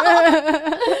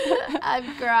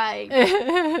 I'm crying.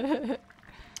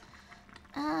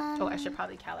 Oh, I should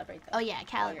probably calibrate that. Oh yeah,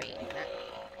 calibrate.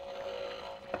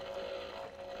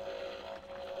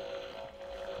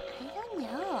 I don't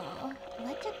know.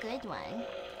 What's a good one?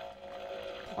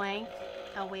 Plank,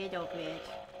 a weirdo bitch.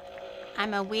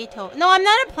 I'm a weirdo. No, I'm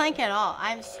not a plank at all.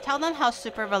 Tell them how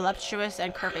super voluptuous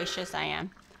and curvaceous I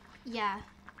am. Yeah.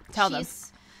 Tell them.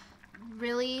 She's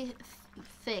really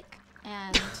thick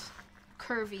and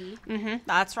curvy. Mm-hmm.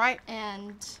 That's right.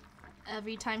 And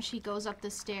every time she goes up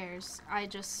the stairs,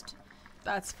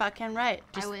 That's fucking right.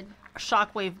 I would.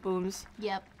 Shockwave booms.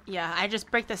 Yep. Yeah, I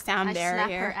just break the sound barrier. I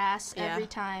slap her ass every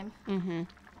time. Mm-hmm.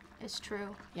 It's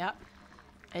true. Yep.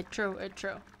 It's true.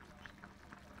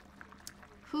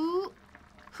 Who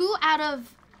Who out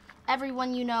of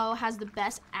everyone you know has the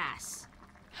best ass?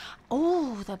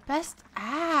 Oh, the best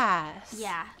ass.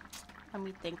 Yeah. Let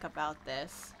me think about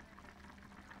this.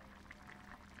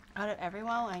 Out of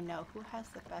everyone I know, who has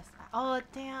the best ass? Oh,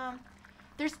 damn.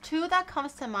 There's two that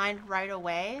comes to mind right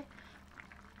away.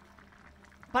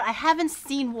 But I haven't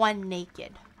seen one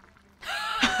naked.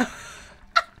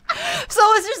 So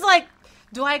it's just like,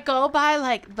 do I go by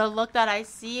like the look that I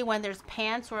see when there's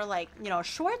pants or like, you know,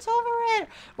 shorts over it?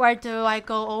 Or do I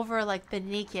go over like the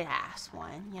naked ass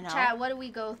one, you know? Chat, what do we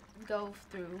go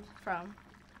through from?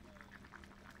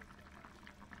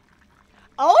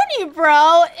 Oni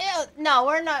bro. Ew, no,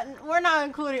 we're not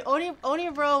including Oni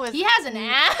bro is He has an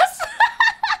ass?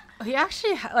 he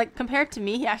actually like compared to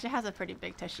me, he actually has a pretty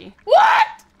big tushy.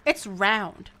 What? It's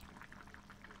round.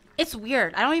 It's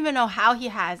weird. I don't even know how he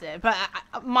has it, but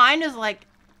mine is like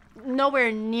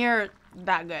nowhere near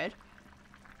that good.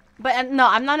 But no,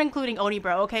 I'm not including Oni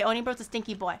bro. Okay, Oni bro's a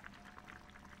stinky boy.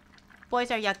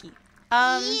 Boys are yucky.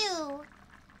 Ew.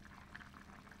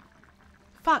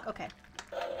 Fuck. Okay.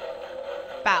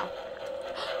 Bow.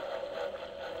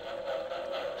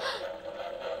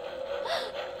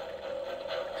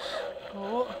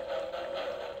 Oh.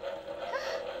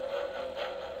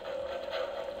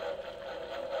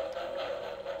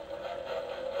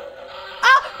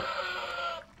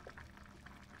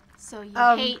 So you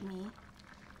hate me.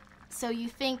 So you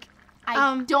think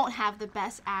I don't have the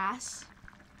best ass.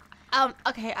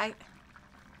 Okay,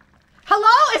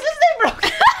 hello? Is this thing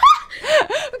broken?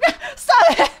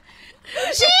 Stop it!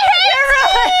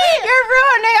 You're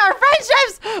ruining our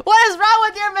friendships! What is wrong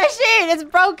with your machine? It's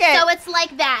broken! So it's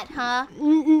like that, huh?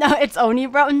 No, it's Oni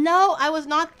bro. No, I was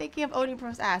not thinking of Oni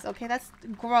bro's ass. Okay, that's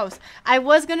gross. I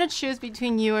was gonna choose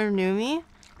between you and Numi,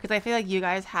 because I feel like you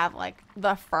guys have like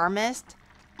the firmest,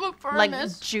 like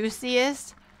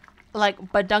juiciest, like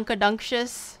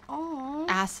badunkadunksious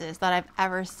asses that I've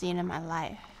ever seen in my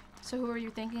life. So who are you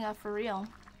thinking of for real?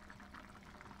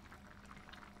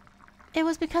 It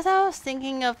was because I was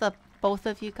thinking of the both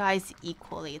of you guys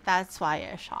equally. That's why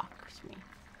it shocked me.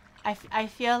 I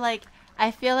feel like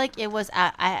it was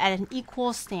at an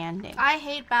equal standing. I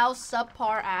hate Bao's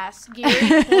subpar ass. Gear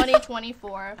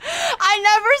 2024. I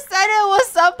never said it was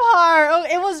subpar. Oh,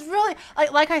 it was really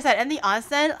like I said in the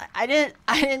onsen. I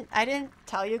didn't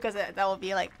tell you because that would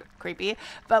be like creepy.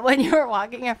 But when you were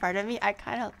walking in front of me, I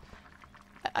kind of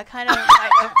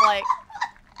like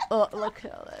look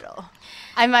a little.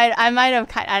 I might have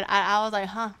I was like,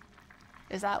 huh?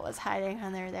 Is that what's hiding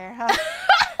under there? Huh?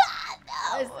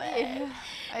 No way.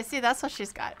 I see. That's what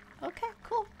she's got. Okay,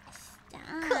 cool.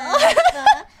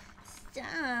 Stop.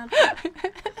 Stop.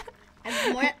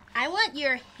 I want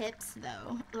your hips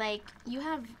though. Like you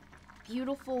have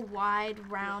beautiful, wide,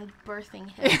 round birthing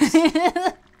hips.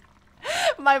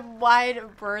 My wide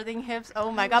birthing hips.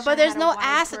 Oh my god! But there's no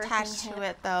ass attached to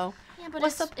it though. Yeah, but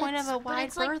what's the point of a wide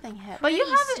birthing hip? But you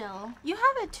have it. still. You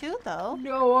have it too, though.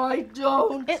 No, I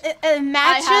don't. It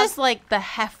matches like the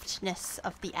heftness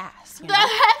of the ass. You the know?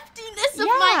 heftiness of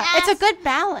my ass. It's a good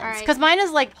balance. Because mine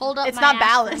is like it's not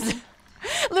balanced.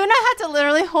 Luna had to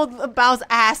literally hold Bao's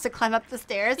ass to climb up the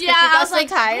stairs. Yeah, I was like,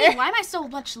 tired. Why am I so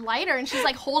much lighter? And she's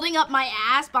like holding up my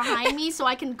ass behind me so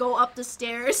I can go up the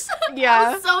stairs. Yeah.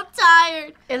 I was so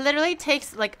tired. It literally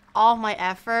takes like all my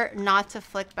effort not to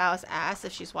flick Bao's ass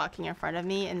if she's walking in front of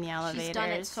me in the elevators. She's done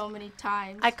it so many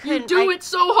times. I couldn't. You do it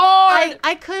so hard.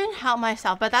 I couldn't help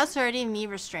myself, but that's already me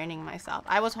restraining myself.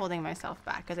 I was holding myself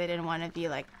back because I didn't want to be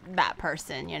like that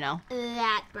person, you know.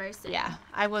 That person. Yeah,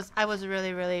 I was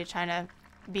really, really trying to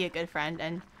be a good friend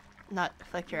and not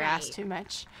flick your ass too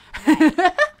much.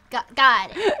 Right. Got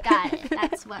it.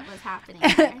 That's what was happening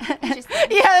there.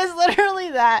 Yeah, it's literally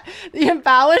that. The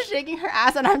Bao was shaking her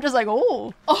ass, and I'm just like,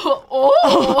 oh,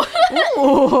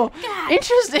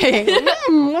 interesting.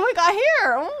 What we got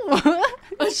here?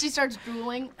 Oh. She starts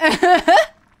drooling. Damn.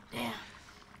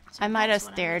 So I might have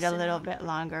stared a little bit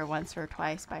longer, once or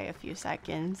twice by a few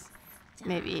seconds.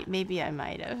 Maybe I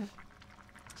might have,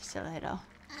 just a little.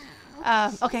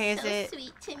 Okay, so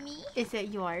sweet to me. Is it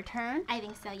your turn? I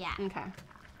think so, yeah. Okay.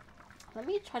 Let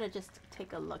me try to just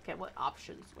take a look at what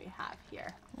options we have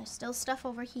here. There's still stuff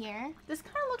over here. This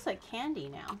kind of looks like candy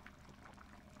now.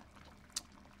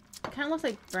 It kind of looks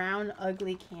like brown,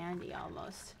 ugly candy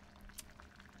almost.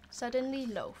 Suddenly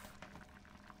loaf.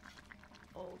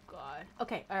 Oh, God.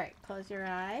 Okay, all right. Close your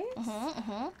eyes. Let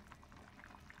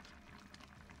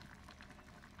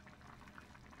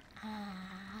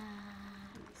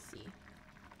me see.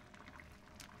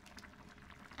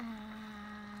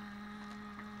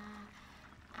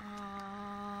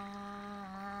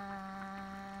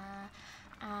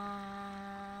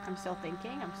 I'm still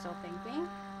thinking.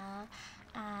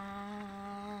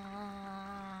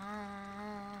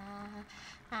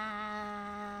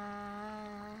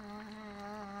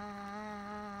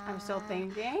 I'm still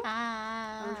thinking.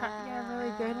 I'm trying to get a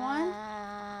really good one.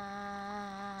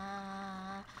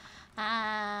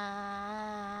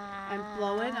 I'm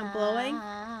blowing.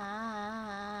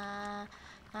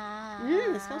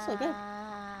 It smells so good.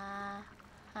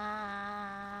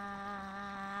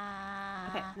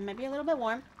 Okay, it might be a little bit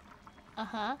warm.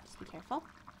 Just be careful.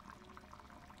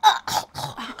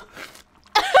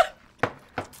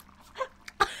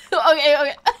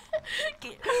 Okay.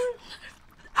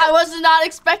 I was not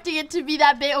expecting it to be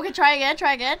that big. Okay, try again.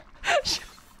 She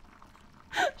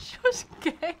was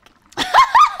gay.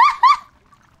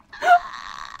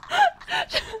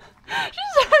 She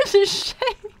started to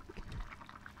shake.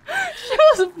 She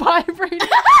was vibrating.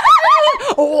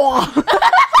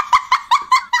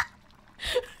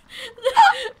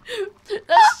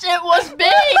 That shit was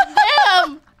big.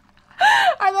 Damn.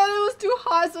 I thought it was too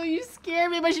hot, so you scared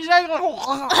me. But she started going.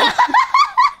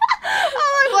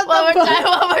 I'm like, One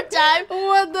more time.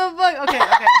 What the fuck? Okay.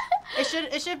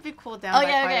 It should be cooled down by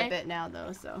quite a bit now,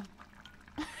 though. So.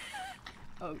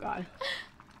 Oh god.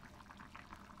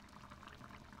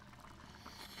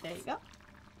 There you go.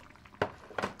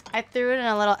 I threw in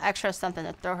a little extra something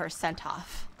to throw her scent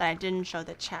off that I didn't show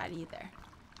the chat either.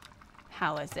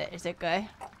 How is it? Is it good?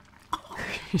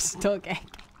 You're still gay.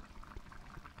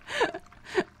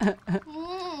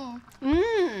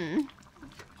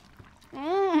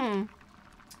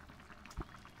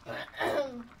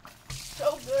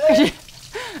 So good.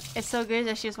 It's so good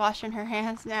that she's washing her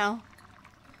hands now.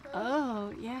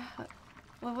 Oh yeah.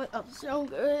 What? Oh, so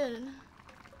good.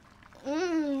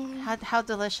 How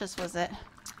delicious was it?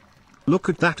 Look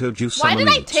at that juice. Why did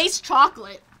I taste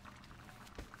chocolate?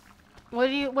 What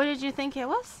did you think it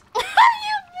was?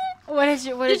 What did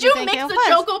you think it was? Did you mix the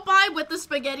choco pie with the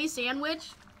spaghetti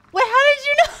sandwich? Wait, how did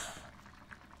you know?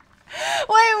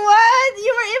 Wait, what?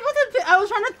 You were able to... I was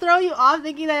trying to throw you off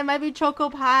thinking that it might be choco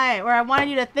pie. Or I wanted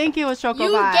you to think it was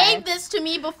choco pie. You gave this to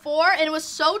me before, and it was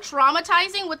so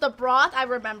traumatizing with the broth, I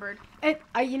remembered.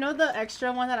 You know the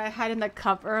extra one that I had in the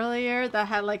cup earlier that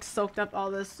had, like, soaked up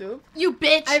all the soup? You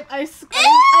bitch. I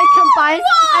combined...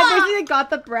 I basically got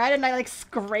the bread and I, like,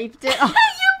 scraped it off.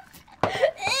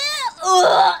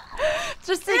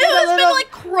 Just to get a little... It's been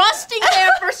like crusting there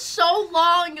for so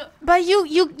long. But you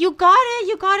got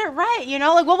it right, you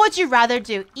know? Like, what would you rather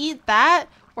do? Eat that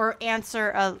or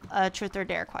answer a truth or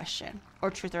dare question?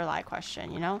 Or truth or lie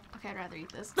question, you know? Okay, I'd rather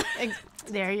eat this.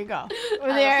 There you go.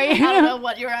 I don't know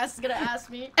what your ass is gonna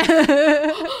ask me.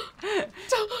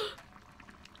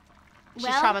 She's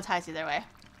traumatized either way.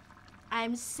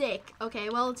 I'm sick. Okay,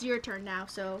 well, it's your turn now,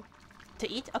 so... To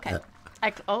eat? Okay.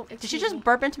 Did she just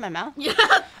burp into my mouth? Yeah.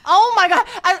 Oh my god.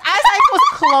 As I was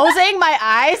closing my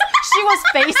eyes, she was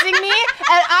facing me,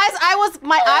 and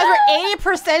my eyes were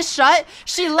 80% shut.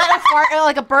 She let a fart,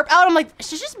 like a burp out. I'm like,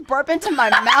 she just burp into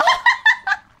my mouth?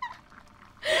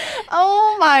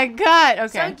 Oh my god.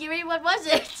 Okay. So, Giri, what was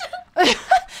it? A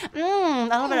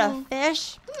little bit of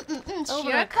fish.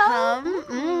 Sure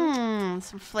come.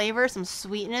 Some flavor, some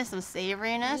sweetness, some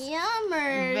savoriness.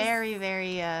 Yummers. Very,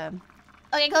 very,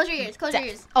 Okay, close your ears. Close your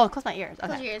ears. Oh, close my ears. Okay.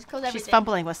 Close your ears. Close everything. She's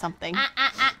fumbling with something.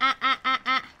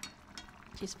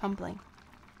 She's fumbling.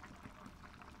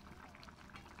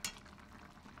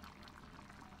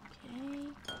 Okay.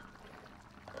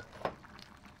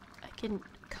 I can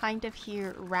kind of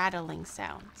hear rattling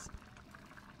sounds.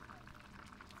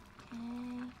 Okay.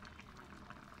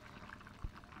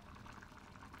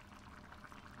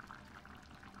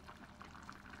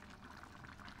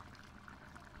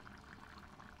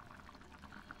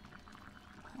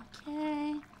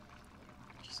 Okay.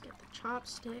 Just get the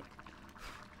chopstick.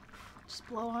 Just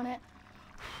blow on it.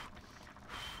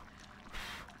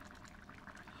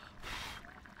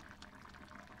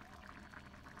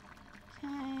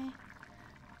 Okay.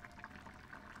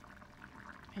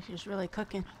 She's really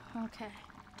cooking. Okay.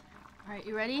 All right,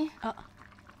 you ready? Oh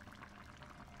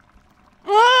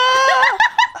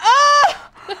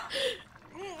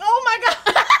my god!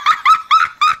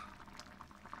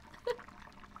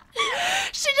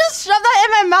 She just shoved that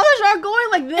in my mouth and started going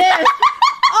like this.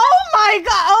 Oh my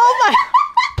god! Oh my!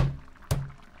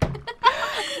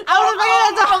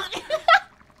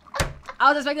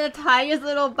 I was expecting the tiniest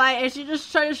little bite, and she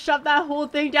just tried to shove that whole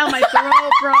thing down my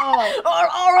throat, bro.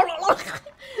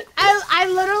 I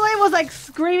literally was like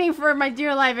screaming for my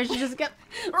dear life, and she just kept.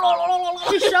 She shoved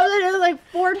it in like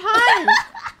 4 times.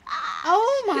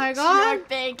 Oh my god! You're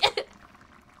big.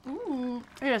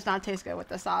 It does not taste good with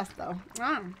the sauce, though.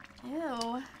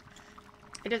 Ew.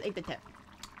 I just ate the tip.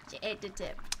 She ate the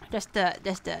tip. Just the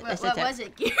What was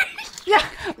it, Gary? Yeah.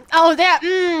 Oh, that.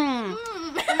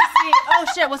 Let me see. Oh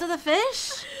shit, was it the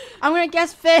fish? I'm gonna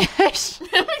guess fish.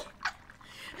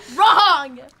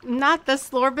 Wrong. Not the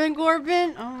Slorbin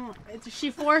Gorbin. Oh,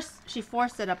 she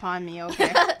forced it upon me.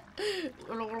 Okay.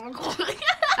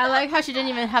 I like how she didn't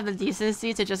even have the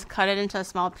decency to just cut it into a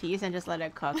small piece and just let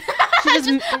it cook. I just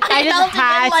had held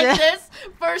it in like this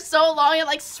for so long and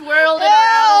like swirled it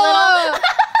around a little.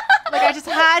 Like I just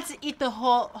had to eat the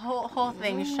whole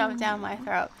thing shoved down my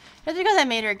throat. Just because I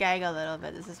made her gag a little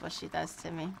bit. This is what she does to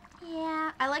me.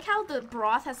 Yeah, I like how the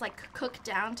broth has like cooked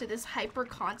down to this hyper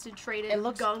concentrated. It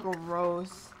looks gunk.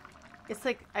 gross. It's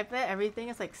like I bet everything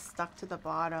is like stuck to the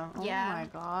bottom. Yeah, Oh my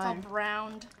god. it's all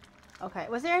browned. Okay,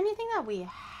 was there anything that we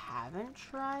haven't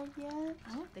tried yet?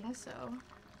 I don't think so.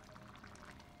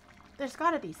 There's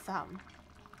gotta be some.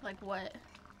 Like what?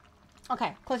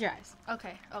 Okay, close your eyes.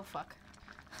 Okay. Oh fuck.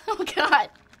 Oh god.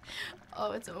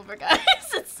 Oh, it's over, guys.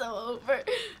 It's so over.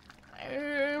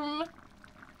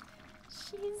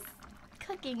 She's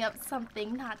cooking up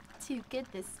something not too good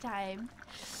this time.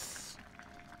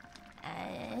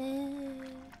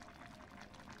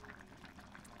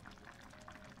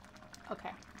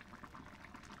 Okay.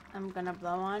 I'm gonna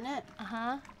blow on it.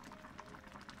 Uh-huh.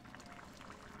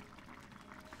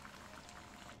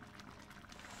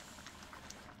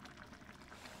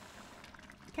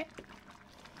 Okay.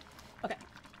 Okay.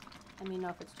 Let me know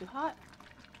if it's too hot.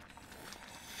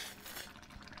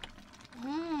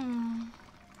 Mmm.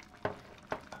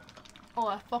 Oh,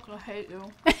 I fucking hate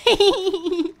you. I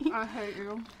hate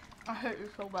you. I hate you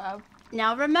so bad.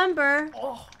 Now remember,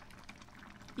 Oh.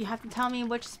 you have to tell me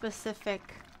which specific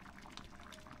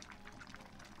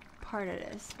part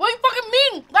it is. What do you fucking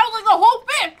mean? That was like the whole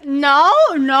fish.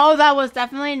 No, that was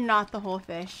definitely not the whole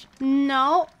fish.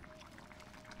 No.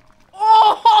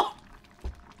 Oh.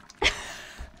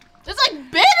 It's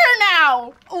like bitter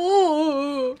now.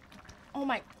 Ooh. Oh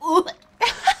my. Ooh.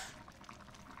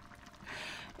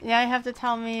 Yeah, you have to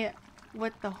tell me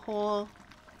what the whole,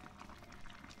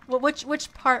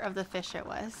 which part of the fish it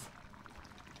was.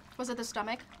 Was it the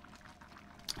stomach?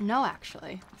 No,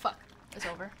 actually. Fuck. It's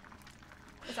over.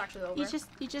 It's actually over.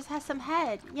 You just have some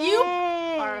head. Yay. You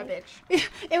are a bitch.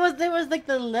 There was like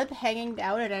the lip hanging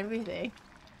down and everything.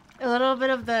 A little bit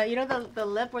of the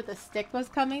lip where the stick was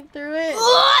coming through it.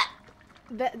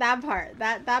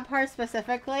 That part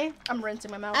specifically. I'm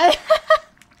rinsing my mouth.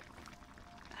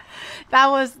 That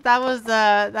was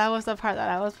the part that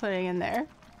I was putting in there.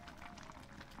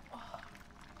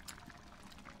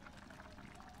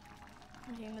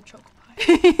 I'm getting the choco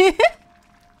pie.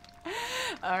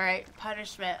 All right,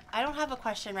 punishment. I don't have a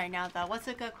question right now though. What's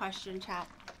a good question, chat?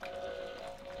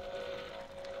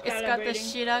 It's got the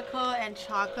shirako and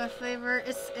chocolate flavor.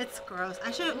 It's gross.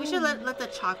 We should let the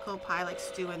choco pie like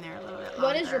stew in there a little bit longer.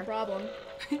 What is your problem?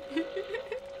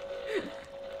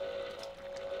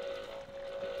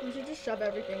 You should just shove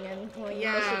everything in, like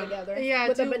mush it together. Yeah,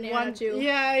 with a banana too.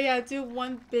 Yeah, do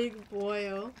one big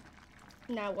boil.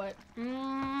 Now what?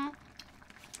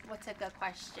 What's a good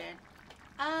question?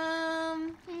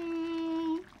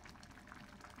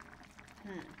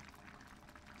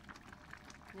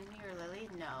 Mimi or Lily?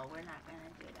 No, we're not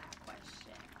gonna do that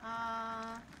question.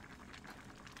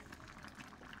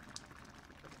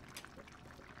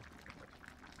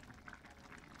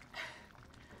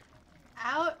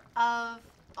 Out of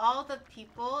all the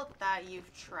people that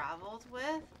you've traveled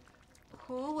with,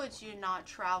 who would you not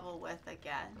travel with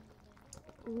again?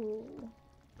 Ooh.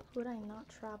 Who would I not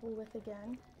travel with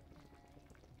again?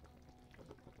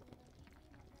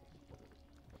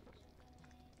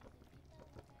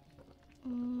 Who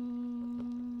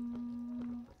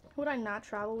would I not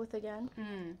travel with again?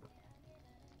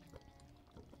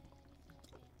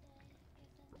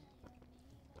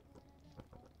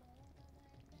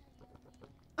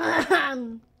 I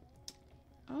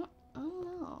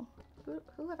don't know.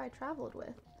 Who have I traveled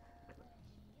with?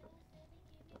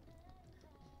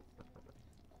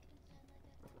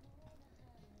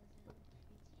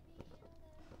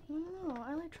 I don't know.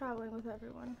 I like traveling with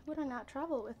everyone. Who would I not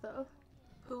travel with though?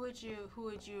 Who would you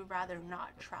rather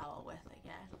not travel with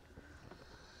again?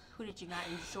 Who did you not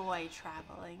enjoy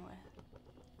traveling with?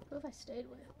 Who have I stayed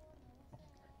with?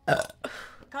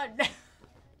 God.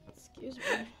 Excuse me.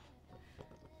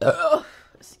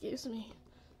 Excuse me.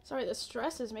 Sorry, the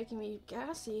stress is making me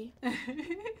gassy.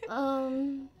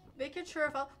 Make it true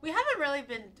or false. We haven't really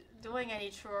been doing any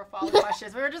true or false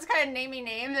questions. We were just kind of naming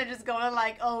names and just going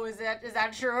like, oh, is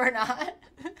that true or not?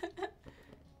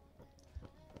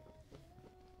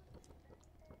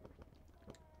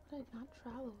 Who did I not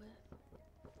travel with?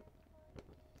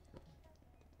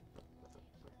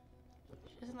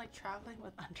 She doesn't like traveling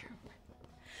with underwear.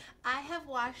 I have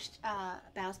washed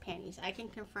Bao's panties. I can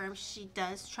confirm she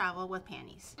does travel with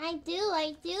panties. I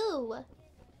do.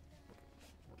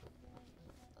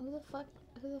 Who the fuck?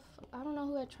 I don't know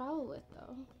who I travel with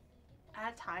though.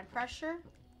 Add time pressure.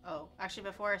 Oh, actually,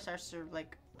 before it starts to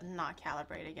like not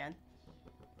calibrate again.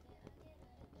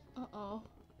 Uh-oh.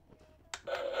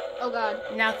 Oh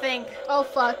god. Now think. Oh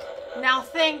fuck. Now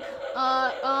think.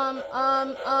 Numi!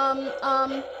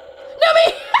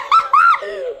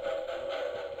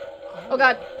 Oh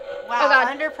god. Wow. Oh god.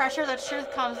 Under pressure, the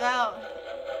truth comes out.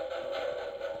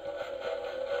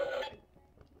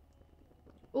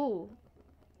 Ooh.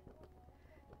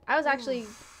 I was actually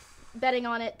betting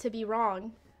on it to be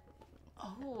wrong.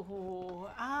 Oh.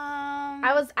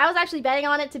 I was actually betting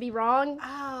on it to be wrong.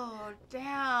 Oh,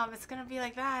 damn. It's gonna be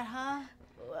like that, huh?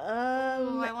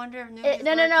 Ooh, I wonder if Numi's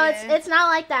no, it's not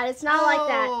like that. It's not like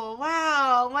that. Oh,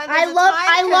 wow.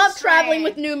 I love traveling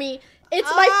with Numi. It's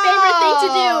my favorite thing to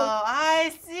do. Oh,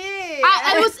 I see.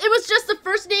 It was just the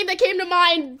first name that came to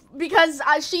mind because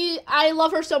I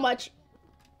love her so much.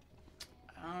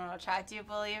 I don't know, chat, do you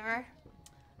believe her?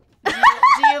 Do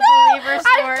you believe her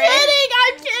story?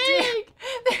 I'm kidding.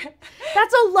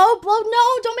 That's a low blow.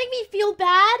 No, don't make me feel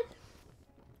bad.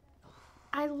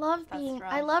 I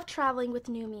love traveling with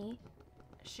Numi.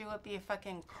 She would be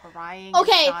fucking crying.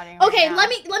 Okay, right let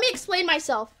me explain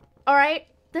myself. All right,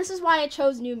 this is why I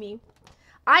chose Numi.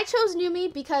 I chose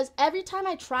Numi because every time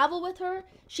I travel with her,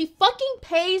 she fucking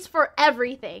pays for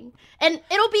everything, and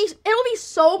it'll be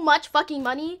so much fucking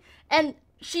money, and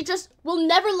she just will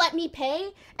never let me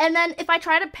pay. And then if I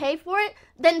try to pay for it,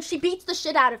 then she beats the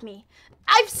shit out of me.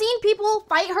 I've seen people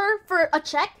fight her for a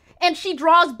check, and she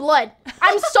draws blood.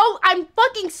 I'm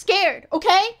fucking scared,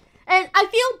 okay? And I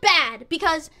feel bad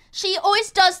because she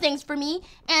always does things for me,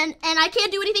 and I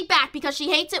can't do anything back because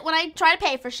she hates it when I try to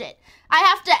pay for shit. I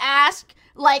have to ask,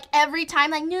 like, every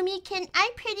time, like, Numi, can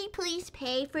I pretty please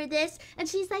pay for this? And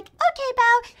she's like, okay,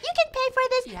 Bao, you can pay for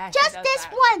this just this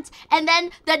once. And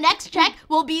then the next check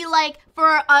will be, like, for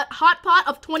a hot pot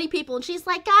of 20 people. And she's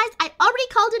like, guys, I already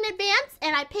called in advance,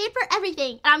 and I paid for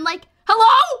everything. And I'm like,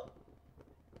 hello?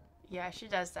 Yeah, she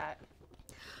does that.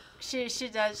 She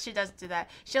does do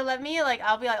that. She'll let me, like,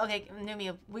 I'll be like, okay,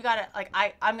 Numi, we gotta, like,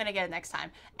 I'm gonna get it next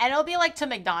time. And it'll be, like, to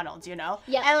McDonald's, you know?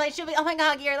 Yeah. And, like, she'll be, oh my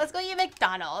god, Gary, let's go eat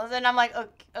McDonald's. And I'm like,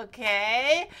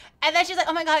 okay. And then she's like,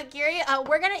 oh my god, Gary,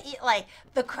 we're gonna eat, like,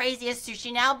 the craziest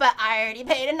sushi now, but I already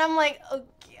paid. And I'm like,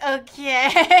 okay.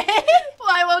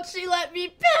 Why won't she let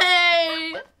me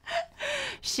pay?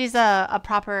 She's a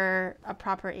proper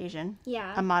Asian.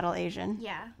 Yeah. A model Asian.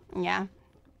 Yeah. Yeah.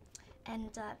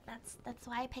 And that's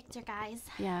why I picked her, guys.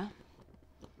 Yeah.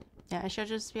 Yeah, and she'll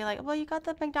just be like, well, you got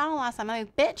the McDonald's last time. I'm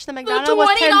like, bitch, the McDonald's was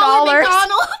 $10.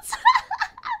 McDonald's.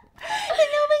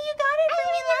 No, but you got it for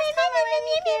me last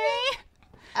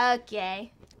time.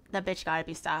 Okay. The bitch gotta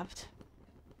be stopped.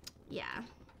 Yeah.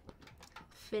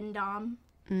 Findom.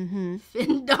 Mm-hmm.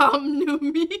 Findom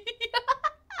Numi.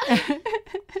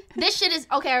 This shit is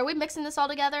okay. Are we mixing this all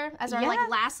together as our like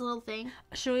last little thing?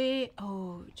 Should we?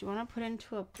 Oh, do you want to put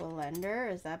into a blender?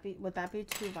 Would that be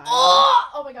too vile?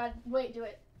 Oh my god! Wait, do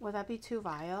it. Would that be too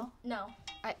vile? No,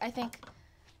 I think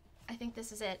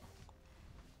this is it.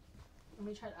 Let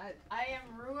me try. I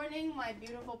am ruining my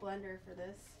beautiful blender for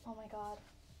this. Oh my god.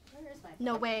 Where is my blender?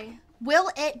 No way.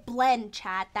 Will it blend,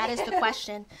 chat? That is the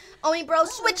question. Omi bro,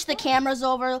 switch the cameras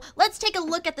over. Let's take a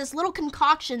look at this little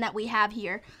concoction that we have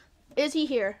here. Is he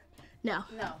here? No.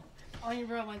 No. Only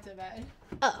bro went to bed.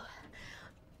 Oh.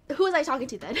 Who was I talking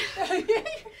to then?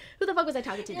 Who the fuck was I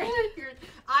talking to then?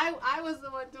 I was the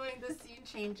one doing the scene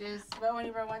changes, but only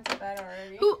bro went to bed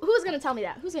already. Who's gonna tell me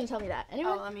that? Who's gonna tell me that?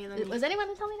 Anyone? Oh, let me. Was anyone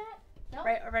gonna tell me that? No?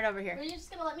 Right over here. Were you just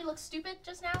gonna let me look stupid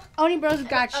just now? Only bros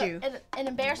got you. An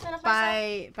embarrassment of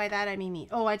myself? By that I mean me.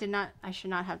 Oh, I should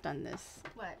not have done this.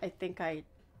 What? I think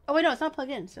oh wait, no, it's not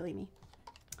plugged in. Silly me.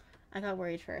 I got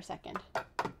worried for a second.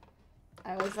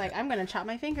 I was like, I'm gonna chop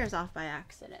my fingers off by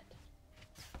accident.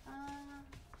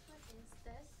 What is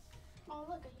this? Oh,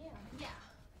 look, yeah.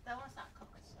 That one's not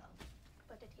cooked, so.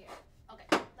 Put it here.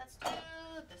 Okay, let's do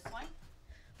this one.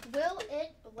 Will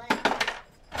it blend?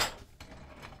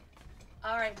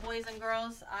 All right, boys and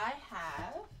girls, I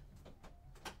have.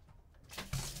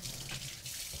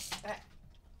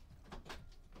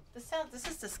 This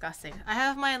is disgusting. I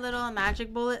have my little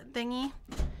magic bullet thingy.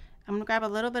 I'm gonna grab a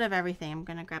little bit of everything. I'm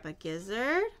gonna grab a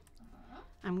gizzard.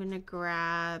 I'm gonna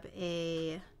grab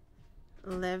a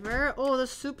liver. Oh, the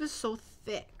soup is so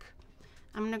thick.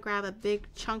 I'm gonna grab a big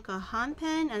chunk of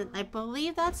hanpen, and I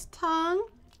believe that's tongue.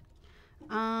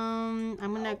 I'm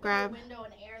gonna grab. The window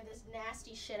and air this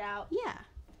nasty shit out. Yeah,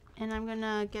 and I'm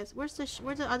gonna get. Where's the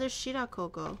other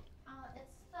shirako go?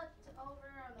 It's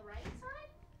over on the right side.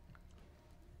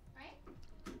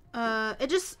 Right? It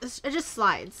just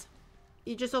slides.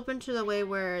 You just open to the way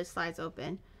where it slides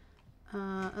open.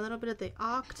 A little bit of the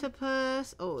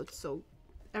octopus. Oh, it's so...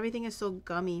 Everything is so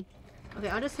gummy. Okay,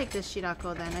 I'll just take this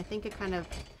Shirako then. I think it kind of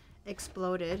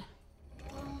exploded.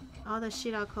 All the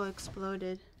Shirako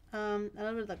exploded. A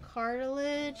little bit of the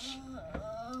cartilage.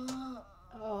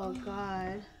 Oh,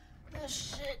 God.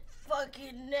 This shit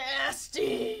fucking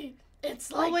nasty.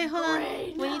 It's like oh, wait, hold on.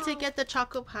 now. We need to get the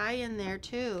choco pie in there,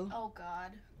 too. Oh,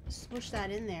 God. Swoosh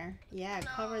that in there. Yeah,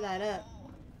 cover that up.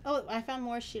 Oh, I found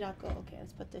more Shirako. Okay,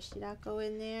 let's put the Shirako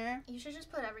in there. You should just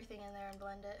put everything in there and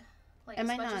blend it. Like, It as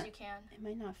might much not. as you can. It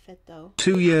might not fit, though.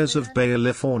 2 years of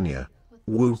California. With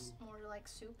Woo. more like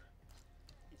soup.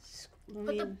 Let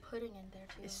Put me- the pudding in there,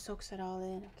 too. It soaks it all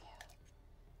in. Okay.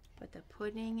 Put the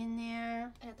pudding in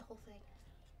there. And the whole thing.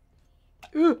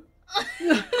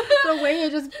 The way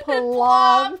it just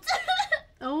plopped.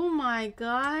 Oh my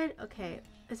god. Okay.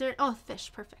 Is there... Oh,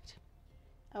 fish. Perfect.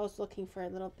 I was looking for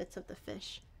little bits of the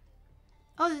fish.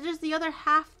 Oh, there's the other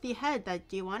half, the head.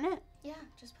 Do you want it? Yeah,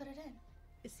 just put it in.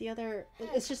 It's the other...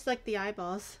 It's just like the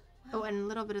eyeballs. Oh, and a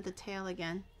little bit of the tail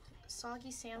again.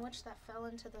 Soggy sandwich that fell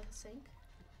into the sink.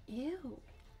 Ew.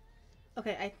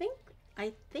 Okay, I think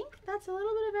that's a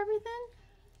little bit of everything.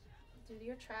 Dude,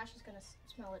 your trash is gonna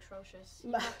smell atrocious.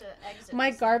 You have to exit.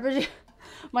 My this garbage,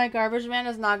 my garbage man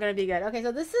is not gonna be good. Okay,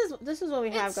 so this is what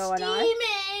we have It's going on.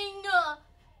 steaming.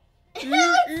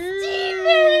 It's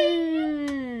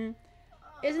steaming.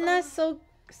 Isn't that so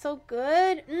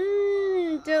good?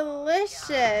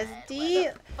 Delicious.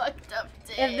 Fucked up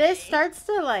day. If this starts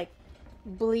to like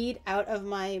bleed out of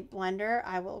my blender,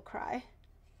 I will cry.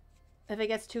 If it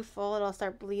gets too full, it'll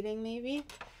start bleeding maybe.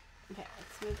 Okay,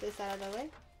 let's move this out of the way.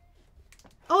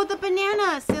 Oh, the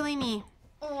banana! Silly me.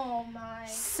 Oh my.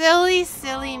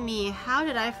 Silly me. How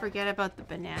did I forget about the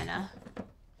banana?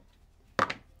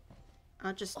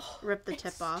 I'll just rip the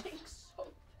tip off. So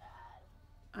bad.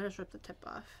 I'll just rip the tip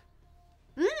off.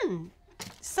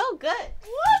 So good.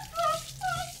 What the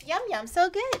fuck? Yum yum, so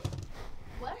good.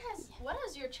 What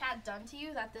has your chat done to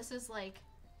you that this is like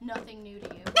nothing new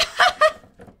to you?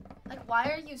 Like, why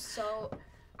are you so...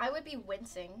 I would be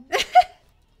wincing.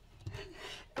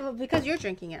 Well, because you're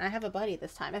drinking it. I have a buddy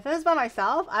this time. If it was by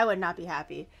myself, I would not be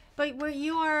happy. But we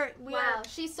are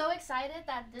She's so excited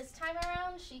that this time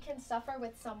around she can suffer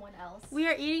with someone else. we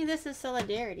are eating this in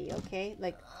solidarity, okay?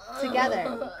 Like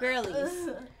together, girlies.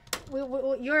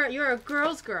 You're a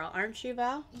girl's girl, aren't you,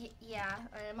 Val? Yeah,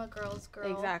 I am a girl's girl.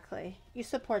 Exactly. You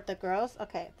support the girls.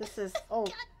 Okay, this is God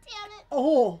damn it.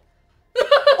 Oh.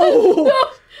 Oh.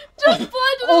 Just blend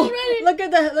it already. Look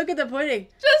at the pudding.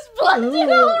 Just blend it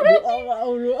already.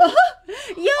 Yo!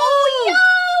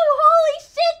 Holy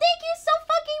shit, thank you so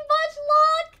fucking much,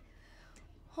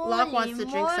 Locke. Locke wants to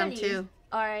drink some too.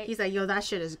 Alright. He's like, yo, that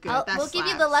shit is good. That We'll give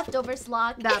you the slaps. leftovers,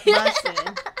 Locke. That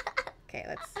busted. Okay,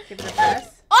 let's give it a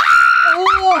press.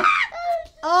 Oh!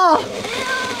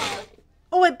 Oh!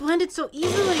 Oh, it blended so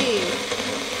easily.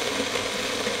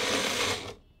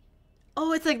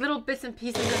 Oh, it's like little bits and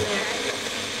pieces in there.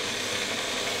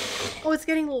 Oh, it's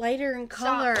getting lighter in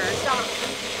color.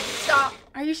 Stop.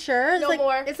 Are you sure? It's No like,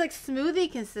 more. It's like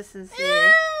smoothie consistency.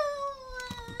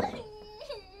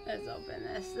 Let's open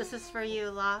this. This is for you,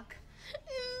 Locke.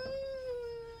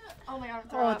 Oh my god, I'm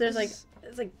throwing up. There's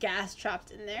like gas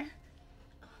trapped in there.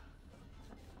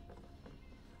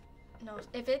 No,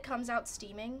 if it comes out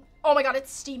steaming. Oh my god,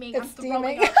 it's steaming. It's I'm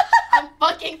throwing steaming. up. I'm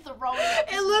fucking throwing up.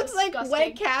 This It is looks like disgusting.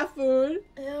 wet cat food.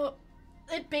 Ew.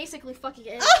 It basically fucking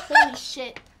is. Holy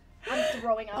shit. I'm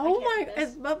throwing up. Oh I my! can't do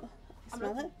this.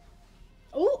 Smell it.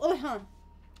 Oh, huh.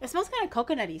 It smells kind of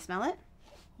coconutty. Smell it.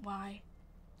 Why?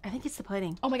 I think it's the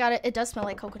pudding. Oh my god, it does smell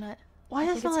like coconut. Why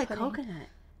does it smell like pudding. coconut?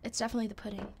 It's definitely the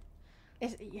pudding.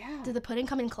 Yeah. Did the pudding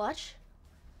come in clutch?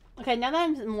 Okay, now that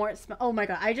I'm more oh my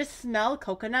god, I just smell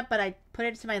coconut, but I put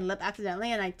it to my lip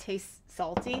accidentally, and I taste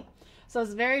salty. So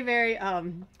it's very, very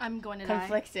I'm going to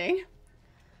conflicting.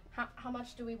 die. How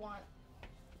much do we want?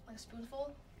 Like a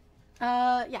spoonful?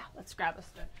 Yeah. Let's grab a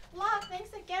spoon. Locke, thanks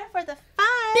again for the fun.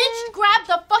 Bitch grabbed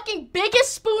the fucking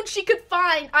biggest spoon she could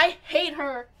find. I hate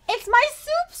her. It's my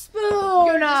soup spoon.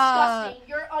 You're disgusting.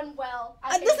 You're unwell.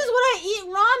 This is what I eat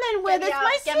ramen with. It's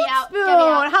my Get soup me out. spoon. Get me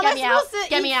out. How am I Get me out. supposed to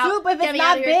Get me eat out. soup if Get it's me not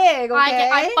out of here. big? Okay.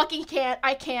 I fucking can't.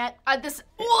 I can't. This.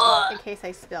 In case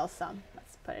I spill some,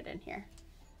 let's put it in here.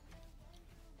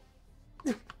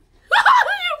 You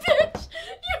bitch.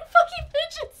 You fucking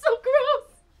bitch. It's so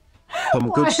gross. Good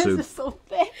Why soup. is this so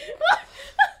thick?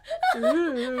 I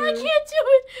can't do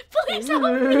it. Please help me.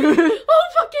 Oh,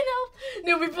 fucking help.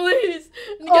 Newbie, please.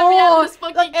 Get me out of this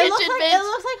fucking kitchen, bitch. It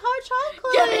looks like hot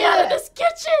chocolate. Get me out of this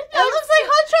kitchen. It looks like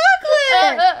hot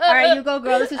chocolate. All right, you go,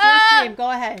 girl. This is your stream. Go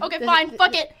ahead. Okay, fine.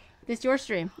 Fuck it. This is your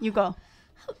stream. You go.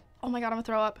 Oh my god, I'm gonna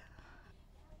throw up.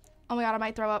 Oh my god, I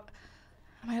might throw up.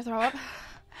 Am I gonna throw up?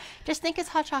 Just think it's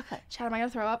hot chocolate. Chad, am I gonna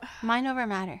throw up? Mind over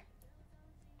matter.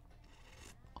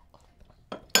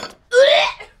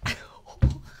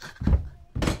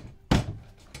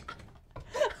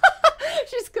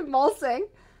 She's convulsing.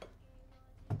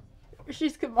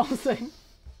 She's convulsing.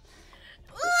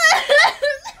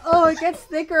 Oh, it gets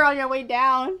thicker on your way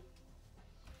down.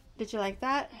 Did you like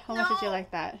that? How much did you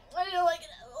like that? I didn't like it.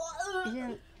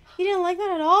 You didn't like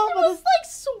that at all? It was like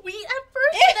sweet at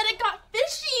first, and then it got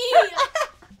fishy.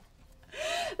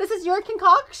 This is your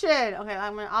concoction. Okay,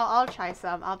 I'll try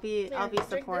some. I'll be Drink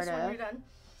supportive. this when you're done.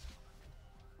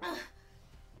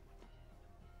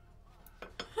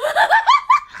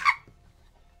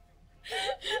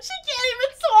 She can't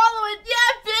even swallow it.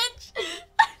 Yeah, bitch.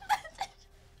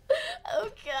 Oh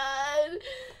god.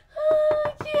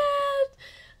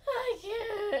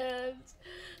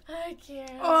 I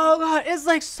can't. Oh god, it's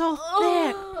like so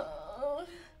thick.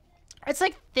 It's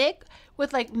like thick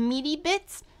with like meaty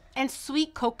bits and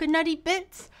sweet coconutty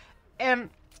bits. And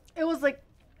it was like,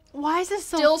 why is this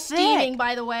so Still thick? steaming,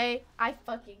 by the way. I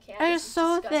fucking can't. It This is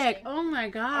so disgusting. thick. Oh my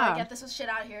god. Alright, get this shit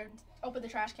out of here. Open the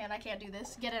trash can. I can't do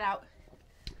this. Get it out.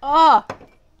 Oh.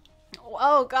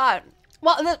 Oh god.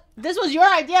 Well, this was your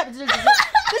idea. This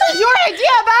is your idea,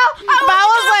 Bao. Bao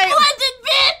was like, blended,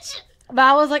 bitch.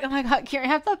 Bao was like, oh my god, Kieran,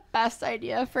 I have the best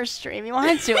idea for stream. You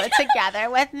want to do it together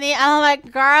with me? And I'm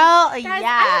like, girl, Guys,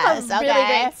 yes, I have a really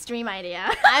okay. great stream idea.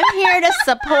 I'm here to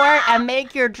support and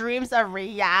make your dreams a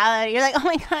reality. You're like, oh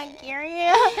my god,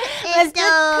 Kieran, let's do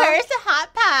curse a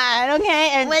hot pot,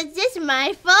 okay? And was this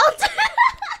my fault?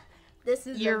 This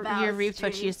is you reaped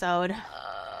what you sowed.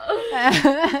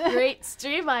 Great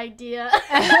stream idea.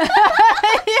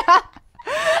 Yeah.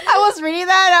 I was reading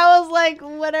that and I was like,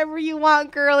 whatever you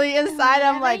want, girly. Inside,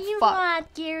 I'm like, you fuck.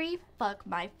 want, Gary? Fuck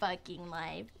my fucking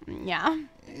life. Yeah.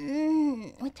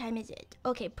 What time is it?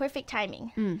 Okay, perfect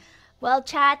timing. Well,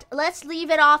 chat, let's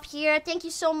leave it off here. Thank you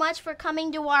so much for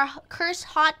coming to our Curse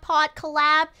Hot Pot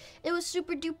collab. It was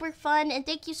super duper fun. And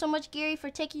thank you so much, Gary, for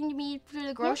taking me through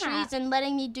the groceries and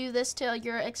letting me do this to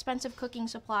your expensive cooking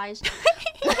supplies.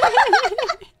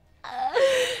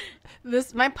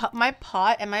 My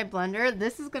pot and my blender,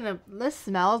 this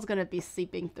smell is gonna be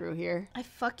seeping through here I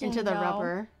fucking into the know.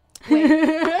 rubber.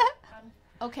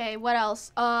 Okay, what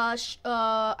else? I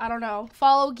don't know.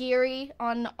 Follow Gary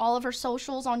on all of her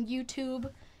socials on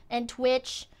YouTube and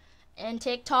Twitch and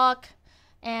TikTok.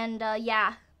 And,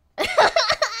 yeah.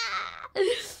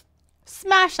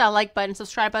 Smash that like button,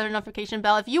 subscribe button, notification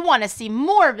bell if you want to see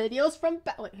more videos from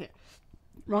wait, here.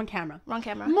 Wrong camera. Wrong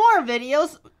camera. More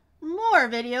videos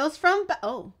from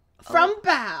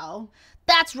Bao.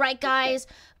 That's right, guys.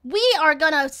 We are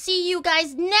gonna see you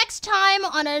guys next time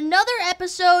on another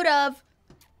episode of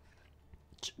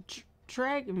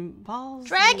Dragon Ball Z.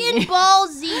 Dragon Ball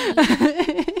Z.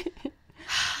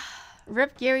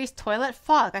 Rip Gary's toilet.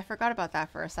 Fuck, I forgot about that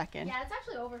for a second. Yeah, it's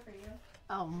actually over for you.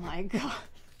 Oh my god.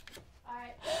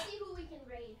 Alright, let's see who we can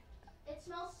raid. It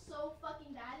smells so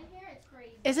fucking bad in here, it's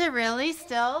crazy. Is it really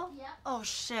still? Yep. Oh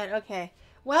shit. Okay.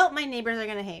 Well, my neighbors are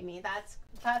gonna hate me. That's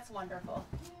wonderful.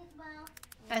 Well,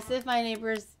 As if my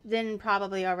neighbors didn't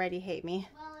probably already hate me.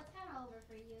 well, it's kind of over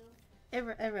for you. It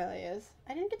really is.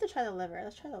 I didn't get to try the liver.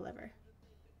 Let's try the liver.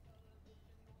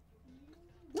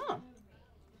 No.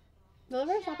 The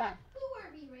liver is not bad. Who are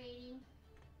we raiding?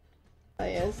 It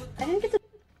really is. I didn't get to.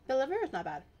 The liver is not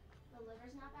bad. The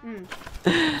liver's not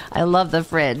bad. I love the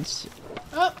fridge.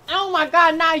 Oh my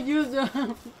god, now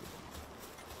Yuzu.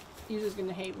 Yuzu's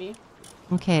gonna hate me.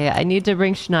 Okay, I need to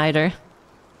bring Schneider.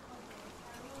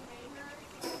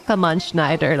 Come on,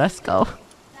 Schneider, let's go.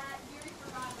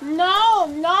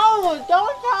 No, don't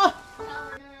tell. Tell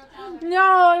her.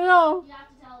 No. You have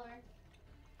to tell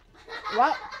her.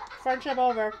 What? Friendship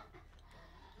over.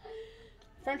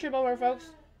 Friendship over, folks.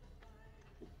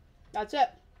 That's it.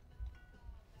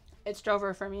 It's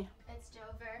over for me. It's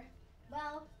Dover.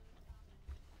 Well,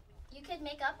 you could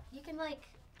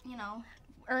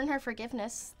earn her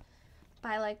forgiveness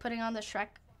by, like, putting on the Shrek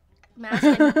mask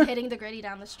and hitting the gritty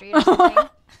down the street or something.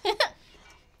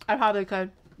 I probably could.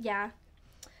 Yeah.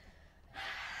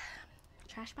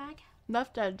 Trash bag?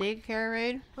 Left a daycare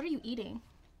raid. What are you eating?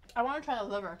 I want to try the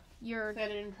liver. You're... I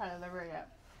didn't try the liver yet.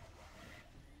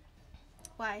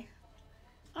 Why?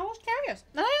 I was curious.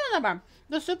 Not even that bad.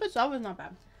 The soup itself is not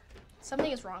bad.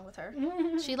 Something is wrong with her.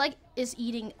 She, like, is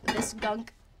eating this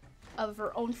gunk of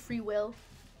her own free will.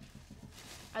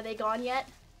 Are they gone yet?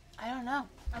 I don't know.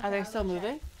 Okay, Are they I'll still go check.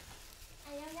 moving?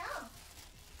 I don't know.